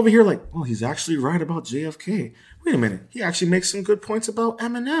 And then I'm over here like, oh, he's actually right about JFK. Wait a minute. He actually makes some good points about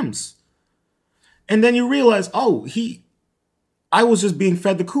M&Ms. And then you realize, I was just being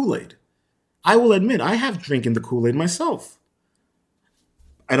fed the Kool-Aid. I will admit, I have drinking the Kool-Aid myself.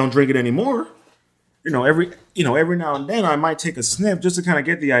 I don't drink it anymore. Every now and then I might take a sniff just to kind of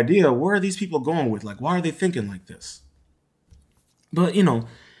get the idea, where are these people going with? Like, why are they thinking like this? But,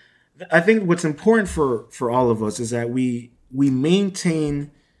 I think what's important for all of us is that we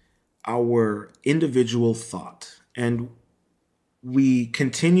maintain our individual thought and we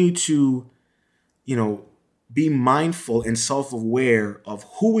continue to, be mindful and self-aware of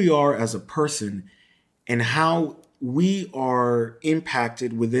who we are as a person and how we are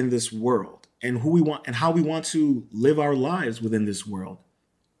impacted within this world and who we want and how we want to live our lives within this world.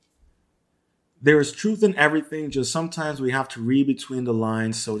 There is truth in everything, just sometimes we have to read between the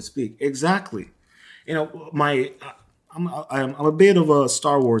lines, so to speak. Exactly. I'm a bit of a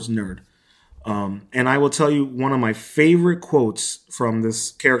Star Wars nerd. And I will tell you one of my favorite quotes from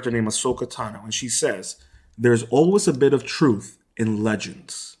this character named Ahsoka Tano. And she says, there's always a bit of truth in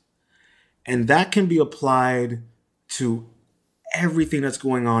legends. And that can be applied to everything that's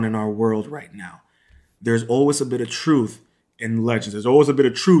going on in our world right now. There's always a bit of truth in legends. There's always a bit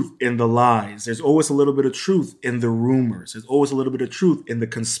of truth in the lies. There's always a little bit of truth in the rumors. There's always a little bit of truth in the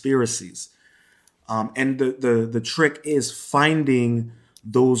conspiracies. And the trick is finding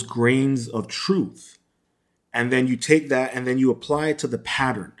those grains of truth. And then you take that and then you apply it to the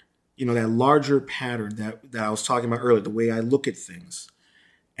pattern, that larger pattern that I was talking about earlier, the way I look at things.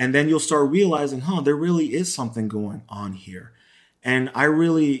 And then you'll start realizing, there really is something going on here. And I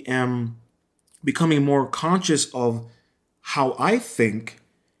really am becoming more conscious of how I think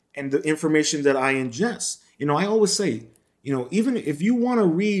and the information that I ingest. I always say, even if you want to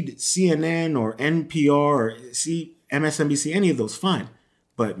read CNN or NPR or MSNBC, any of those, fine.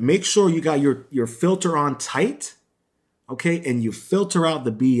 But make sure you got your filter on tight, okay? And you filter out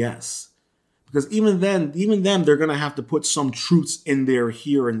the BS. Because even then, they're going to have to put some truths in there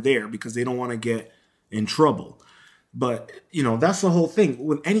here and there because they don't want to get in trouble. But, that's the whole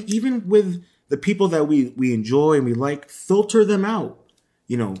thing. Even with the people that we enjoy and we like, filter them out.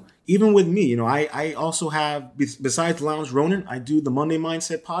 Even with me, I also have, besides Lounge Ronin, I do the Monday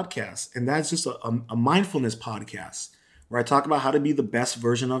Mindset podcast. And that's just a mindfulness podcast where I talk about how to be the best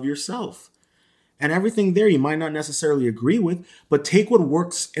version of yourself. And everything there you might not necessarily agree with, but take what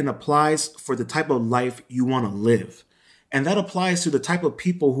works and applies for the type of life you want to live. And that applies to the type of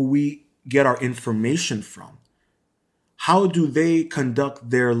people who we get our information from. How do they conduct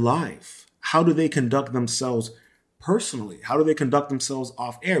their life? How do they conduct themselves personally? How do they conduct themselves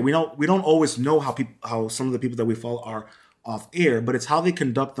off air? We don't always know how some of the people that we follow are off air, but it's how they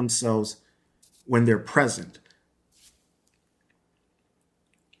conduct themselves when they're present.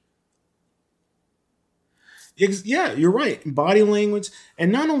 Yeah, you're right. Body language,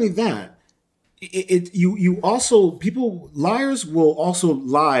 and not only that, you also liars will also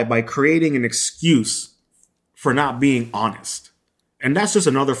lie by creating an excuse for not being honest, and that's just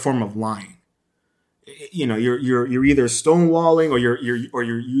another form of lying. You're either stonewalling or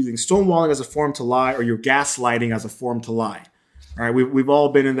you're using stonewalling as a form to lie, or you're gaslighting as a form to lie. All right, we've all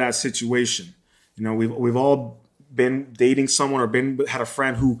been in that situation. We've all been dating someone or had a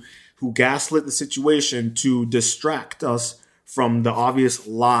friend who gaslit the situation to distract us from the obvious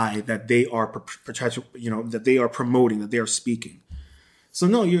lie that they are that they are promoting, that they are speaking. So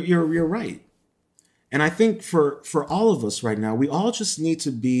no, you're right. And I think for all of us right now, we all just need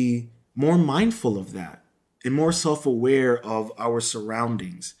to be more mindful of that and more self-aware of our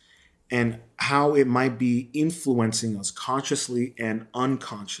surroundings and how it might be influencing us consciously and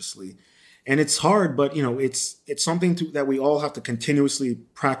unconsciously. And it's hard, but it's something that we all have to continuously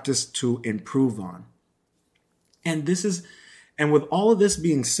practice to improve on. And with all of this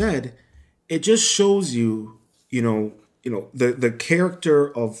being said, it just shows you, the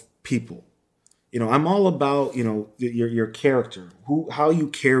character of people. I'm all about, your character, how you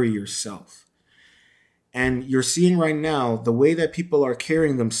carry yourself. And you're seeing right now the way that people are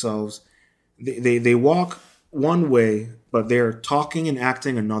carrying themselves. They walk one way, but they're talking and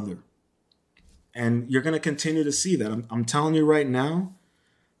acting another. And you're going to continue to see that. I'm telling you right now,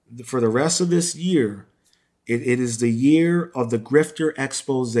 for the rest of this year, it is the year of the grifter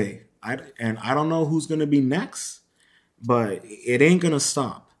expose. I don't know who's going to be next, but it ain't going to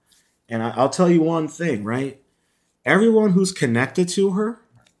stop. And I'll tell you one thing, right? Everyone who's connected to her,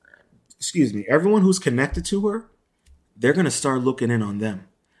 they're going to start looking in on them.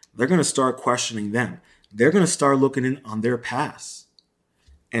 They're going to start questioning them. They're going to start looking in on their past.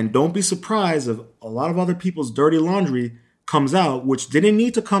 And don't be surprised if a lot of other people's dirty laundry comes out, which didn't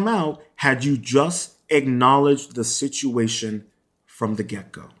need to come out had you just acknowledged the situation from the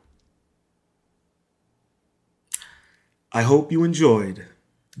get-go. I hope you enjoyed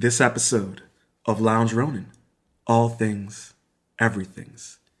this episode of Lounge Ronin, All Things,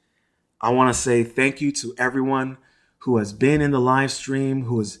 Everythings. I want to say thank you to everyone who has been in the live stream,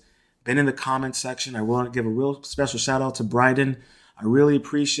 who has been in the comment section. I want to give a real special shout out to Bryden. I really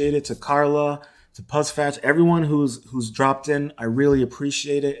appreciate it. To Carla, to Puzzfatch, everyone who's dropped in, I really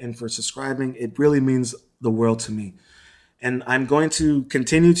appreciate it. And for subscribing, it really means the world to me. And I'm going to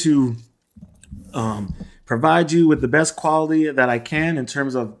continue to provide you with the best quality that I can in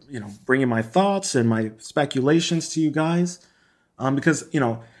terms of, bringing my thoughts and my speculations to you guys. Because,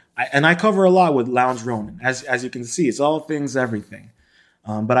 I cover a lot with Lounge Ronin. As you can see, it's all things, everything.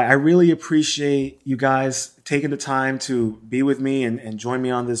 But I really appreciate you guys taking the time to be with me and join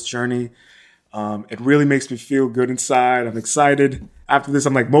me on this journey. It really makes me feel good inside. I'm excited. After this,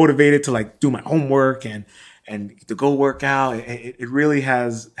 I'm motivated to do my homework and to go work out. It really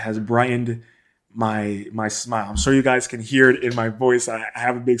has brightened my smile. I'm sure you guys can hear it in my voice. I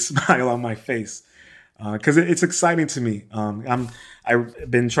have a big smile on my face because it's exciting to me. I've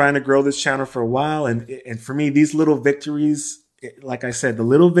been trying to grow this channel for a while, and for me, these little victories, like I said, the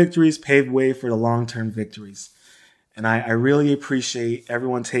little victories pave way for the long-term victories. And I really appreciate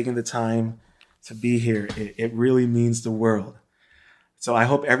everyone taking the time to be here. It really means the world. So I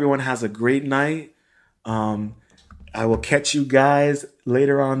hope everyone has a great night. I will catch you guys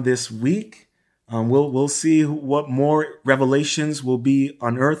later on this week. We'll see what more revelations will be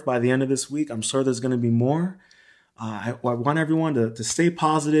unearthed by the end of this week. I'm sure there's going to be more. I want everyone to stay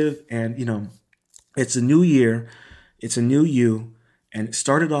positive, and it's a new year. It's a new you, and it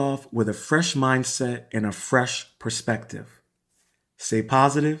started off with a fresh mindset and a fresh perspective. Stay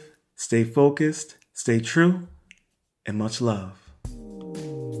positive, stay focused, stay true, and much love.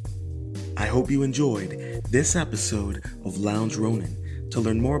 I hope you enjoyed this episode of Lounge Ronin. To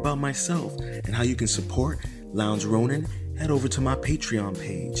learn more about myself and how you can support Lounge Ronin, head over to my Patreon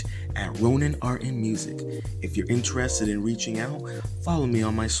page at Ronin Art and Music. If you're interested in reaching out, follow me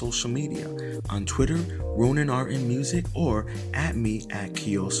on my social media. On Twitter, Ronin Art and Music, or at me at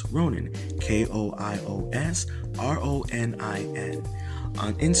Kios Ronin, KIOSRONIN.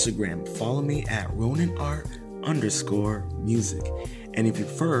 On Instagram, follow me at RoninArt_music. And if you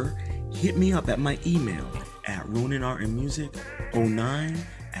prefer, hit me up at my email at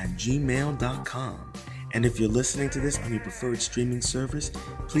roninartandmusic09@gmail.com. And if you're listening to this on your preferred streaming service,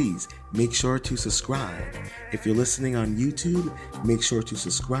 please make sure to subscribe. If you're listening on YouTube, make sure to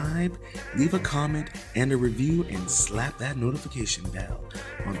subscribe, leave a comment and a review, and slap that notification bell.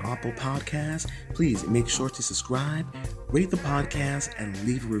 On Apple Podcasts, please make sure to subscribe, rate the podcast, and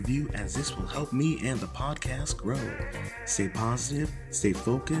leave a review, as this will help me and the podcast grow. Stay positive, stay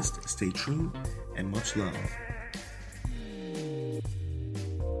focused, stay true, and much love.